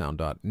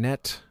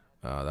 cinematicsound.net.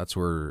 That's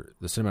where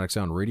the Cinematic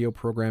Sound radio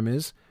program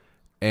is.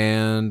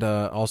 And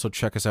also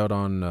check us out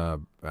on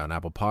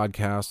Apple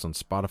Podcasts, on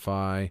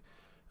Spotify,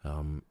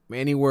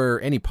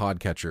 anywhere, any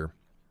podcatcher.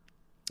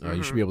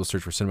 You should be able to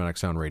search for Cinematic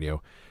Sound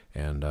Radio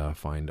and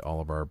find all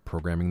of our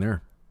programming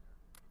there.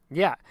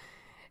 Yeah,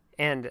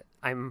 and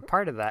I'm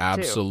part of that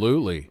too.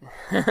 Absolutely.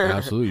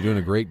 You're doing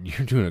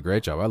a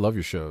great job. I love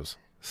your shows.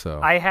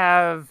 So I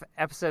have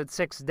episode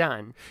 6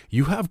 done.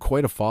 You have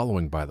quite a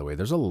following, by the way.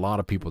 There's a lot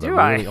of people that Do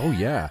really. I? Oh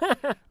yeah,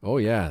 oh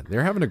yeah.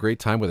 They're having a great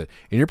time with it,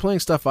 and you're playing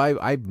stuff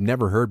I've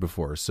never heard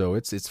before. So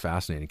it's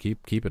fascinating.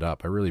 Keep it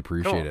up. I really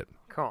appreciate it.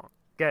 Cool.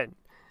 Good.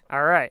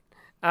 All right.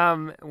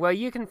 Well,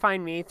 you can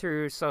find me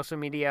through social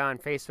media on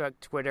Facebook,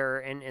 Twitter,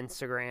 and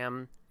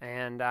Instagram.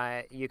 And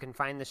you can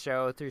find the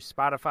show through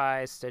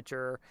Spotify,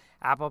 Stitcher,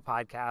 Apple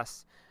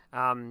Podcasts.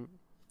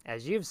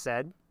 As you've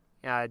said,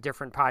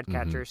 different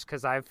podcatchers,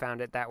 because I've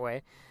found it that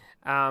way.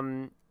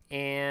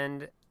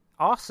 And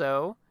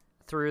also,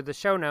 through the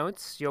show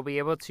notes, you'll be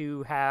able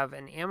to have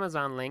an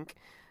Amazon link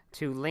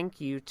to link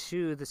you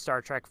to the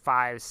Star Trek V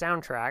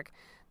soundtrack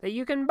that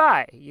you can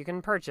buy, you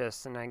can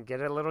purchase, and I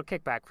get a little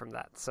kickback from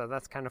that. So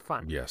that's kind of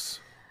fun. Yes.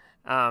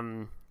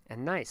 And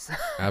nice.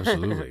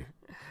 Absolutely.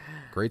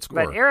 Great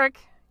score. But Eric,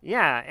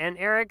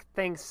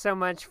 thanks so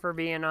much for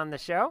being on the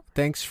show.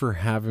 Thanks for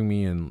having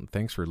me, and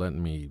thanks for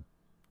letting me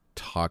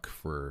talk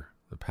for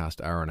the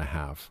past hour and a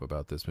half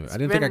about this movie. I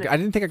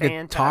didn't think I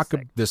could talk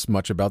this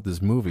much about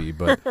this movie,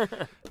 but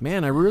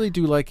man, I really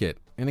do like it.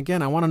 And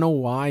again, I want to know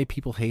why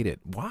people hate it.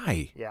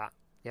 Why? Yeah.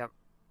 Yep.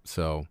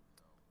 So,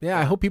 yeah,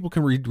 I hope people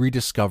can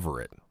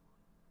rediscover it.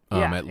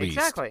 At least.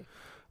 Exactly.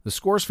 The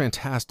score's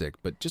fantastic,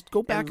 but just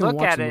go back and look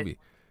watch at the it movie.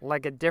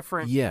 Like a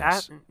different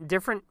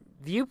different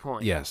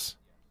viewpoint. Yes.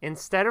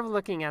 Instead of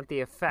looking at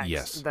the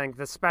effects, like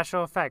the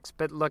special effects,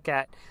 but look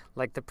at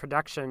like the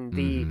production,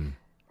 the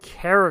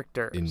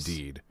characters.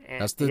 Indeed.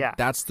 And,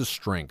 that's the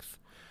strength.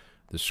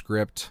 The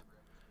script,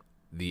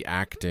 the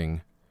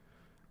acting,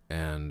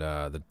 and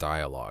the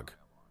dialogue.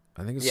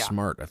 I think it's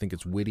smart. I think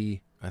it's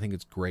witty. I think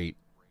it's great.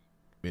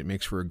 It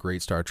makes for a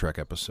great Star Trek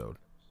episode.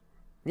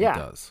 Yeah, it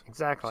does.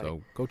 Exactly.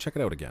 So go check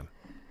it out again.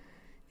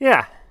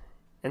 Yeah.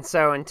 And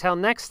so until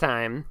next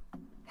time,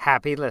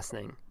 happy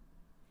listening.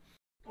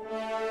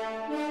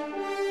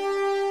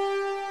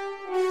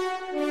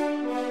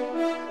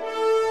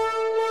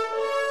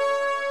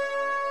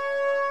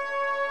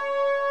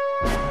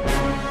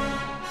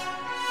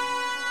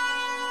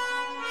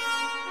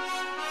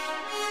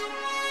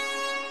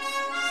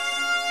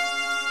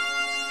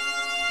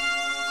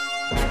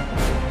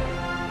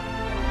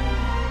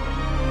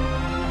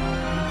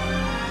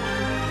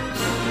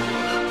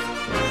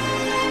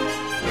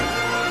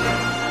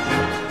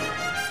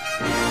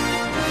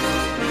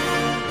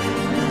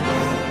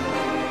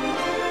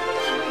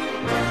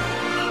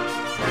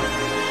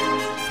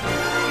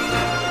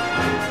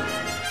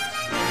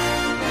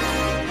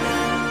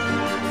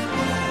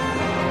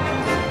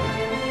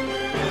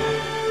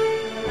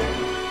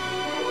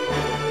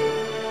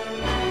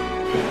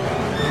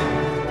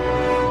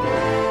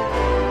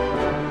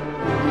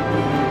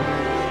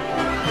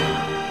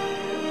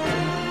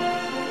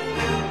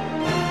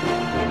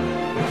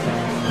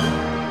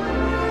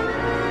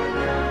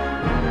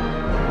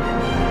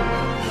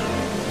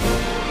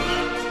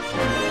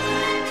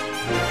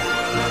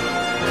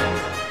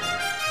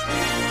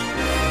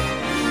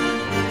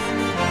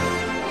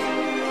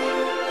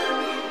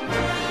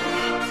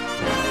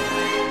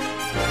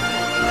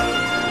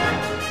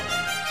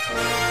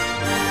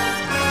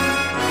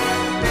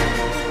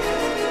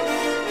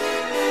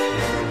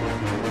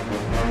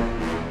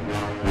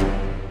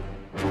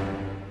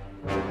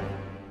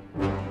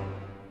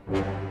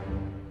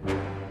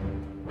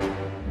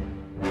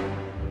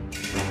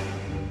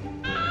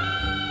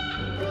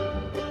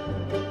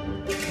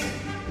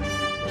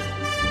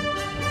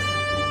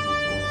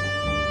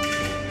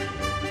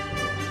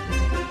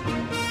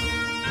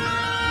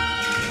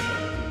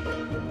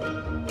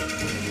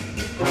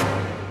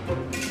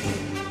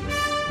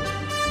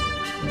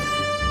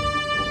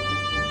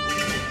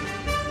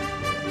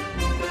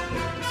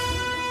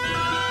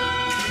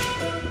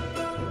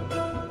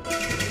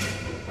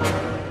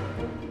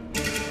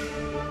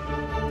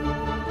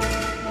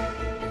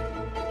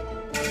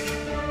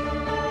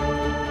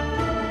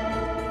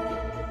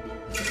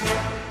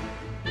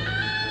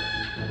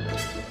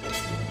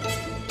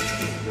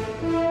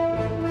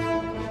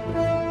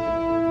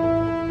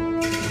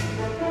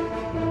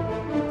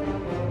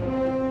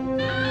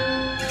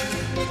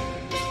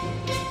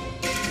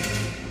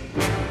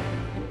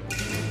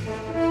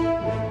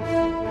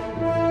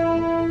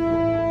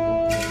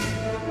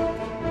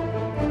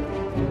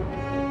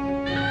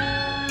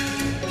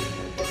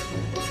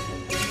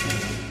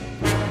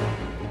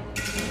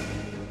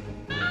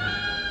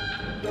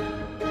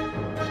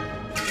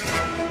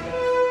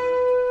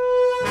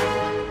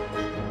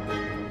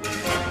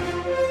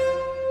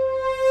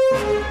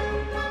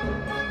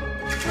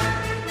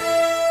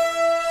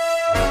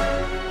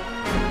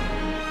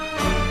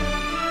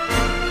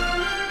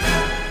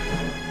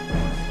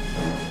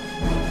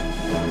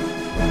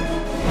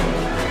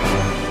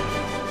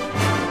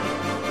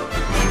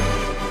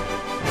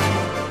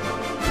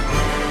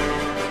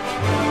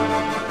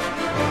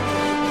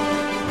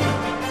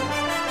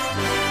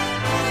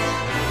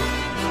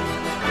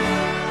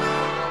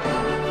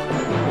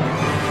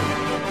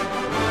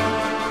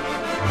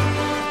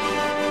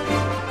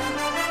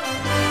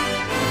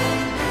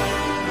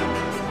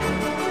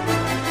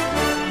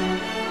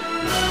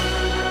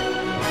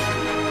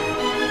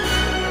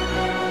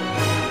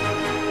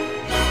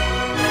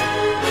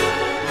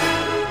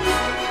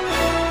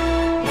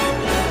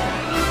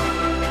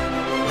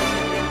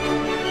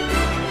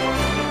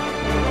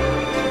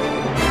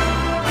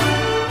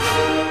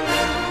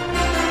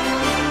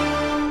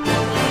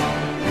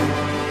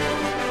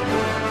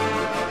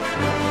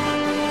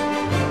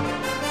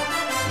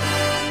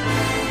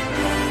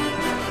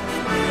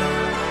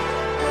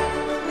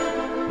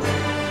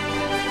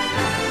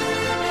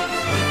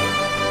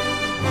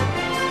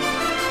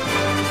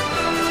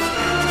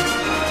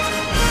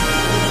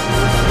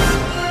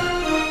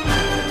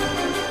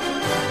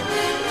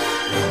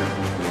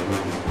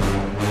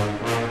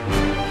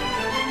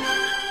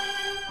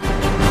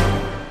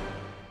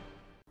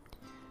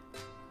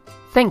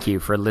 Thank you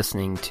for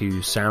listening to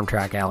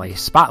Soundtrack Alley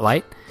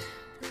Spotlight.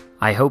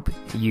 I hope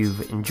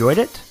you've enjoyed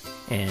it,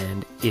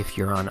 and if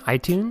you're on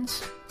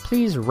iTunes,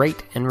 please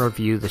rate and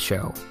review the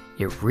show.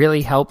 It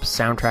really helps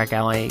Soundtrack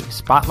Alley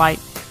Spotlight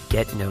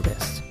get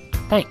noticed.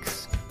 Thanks.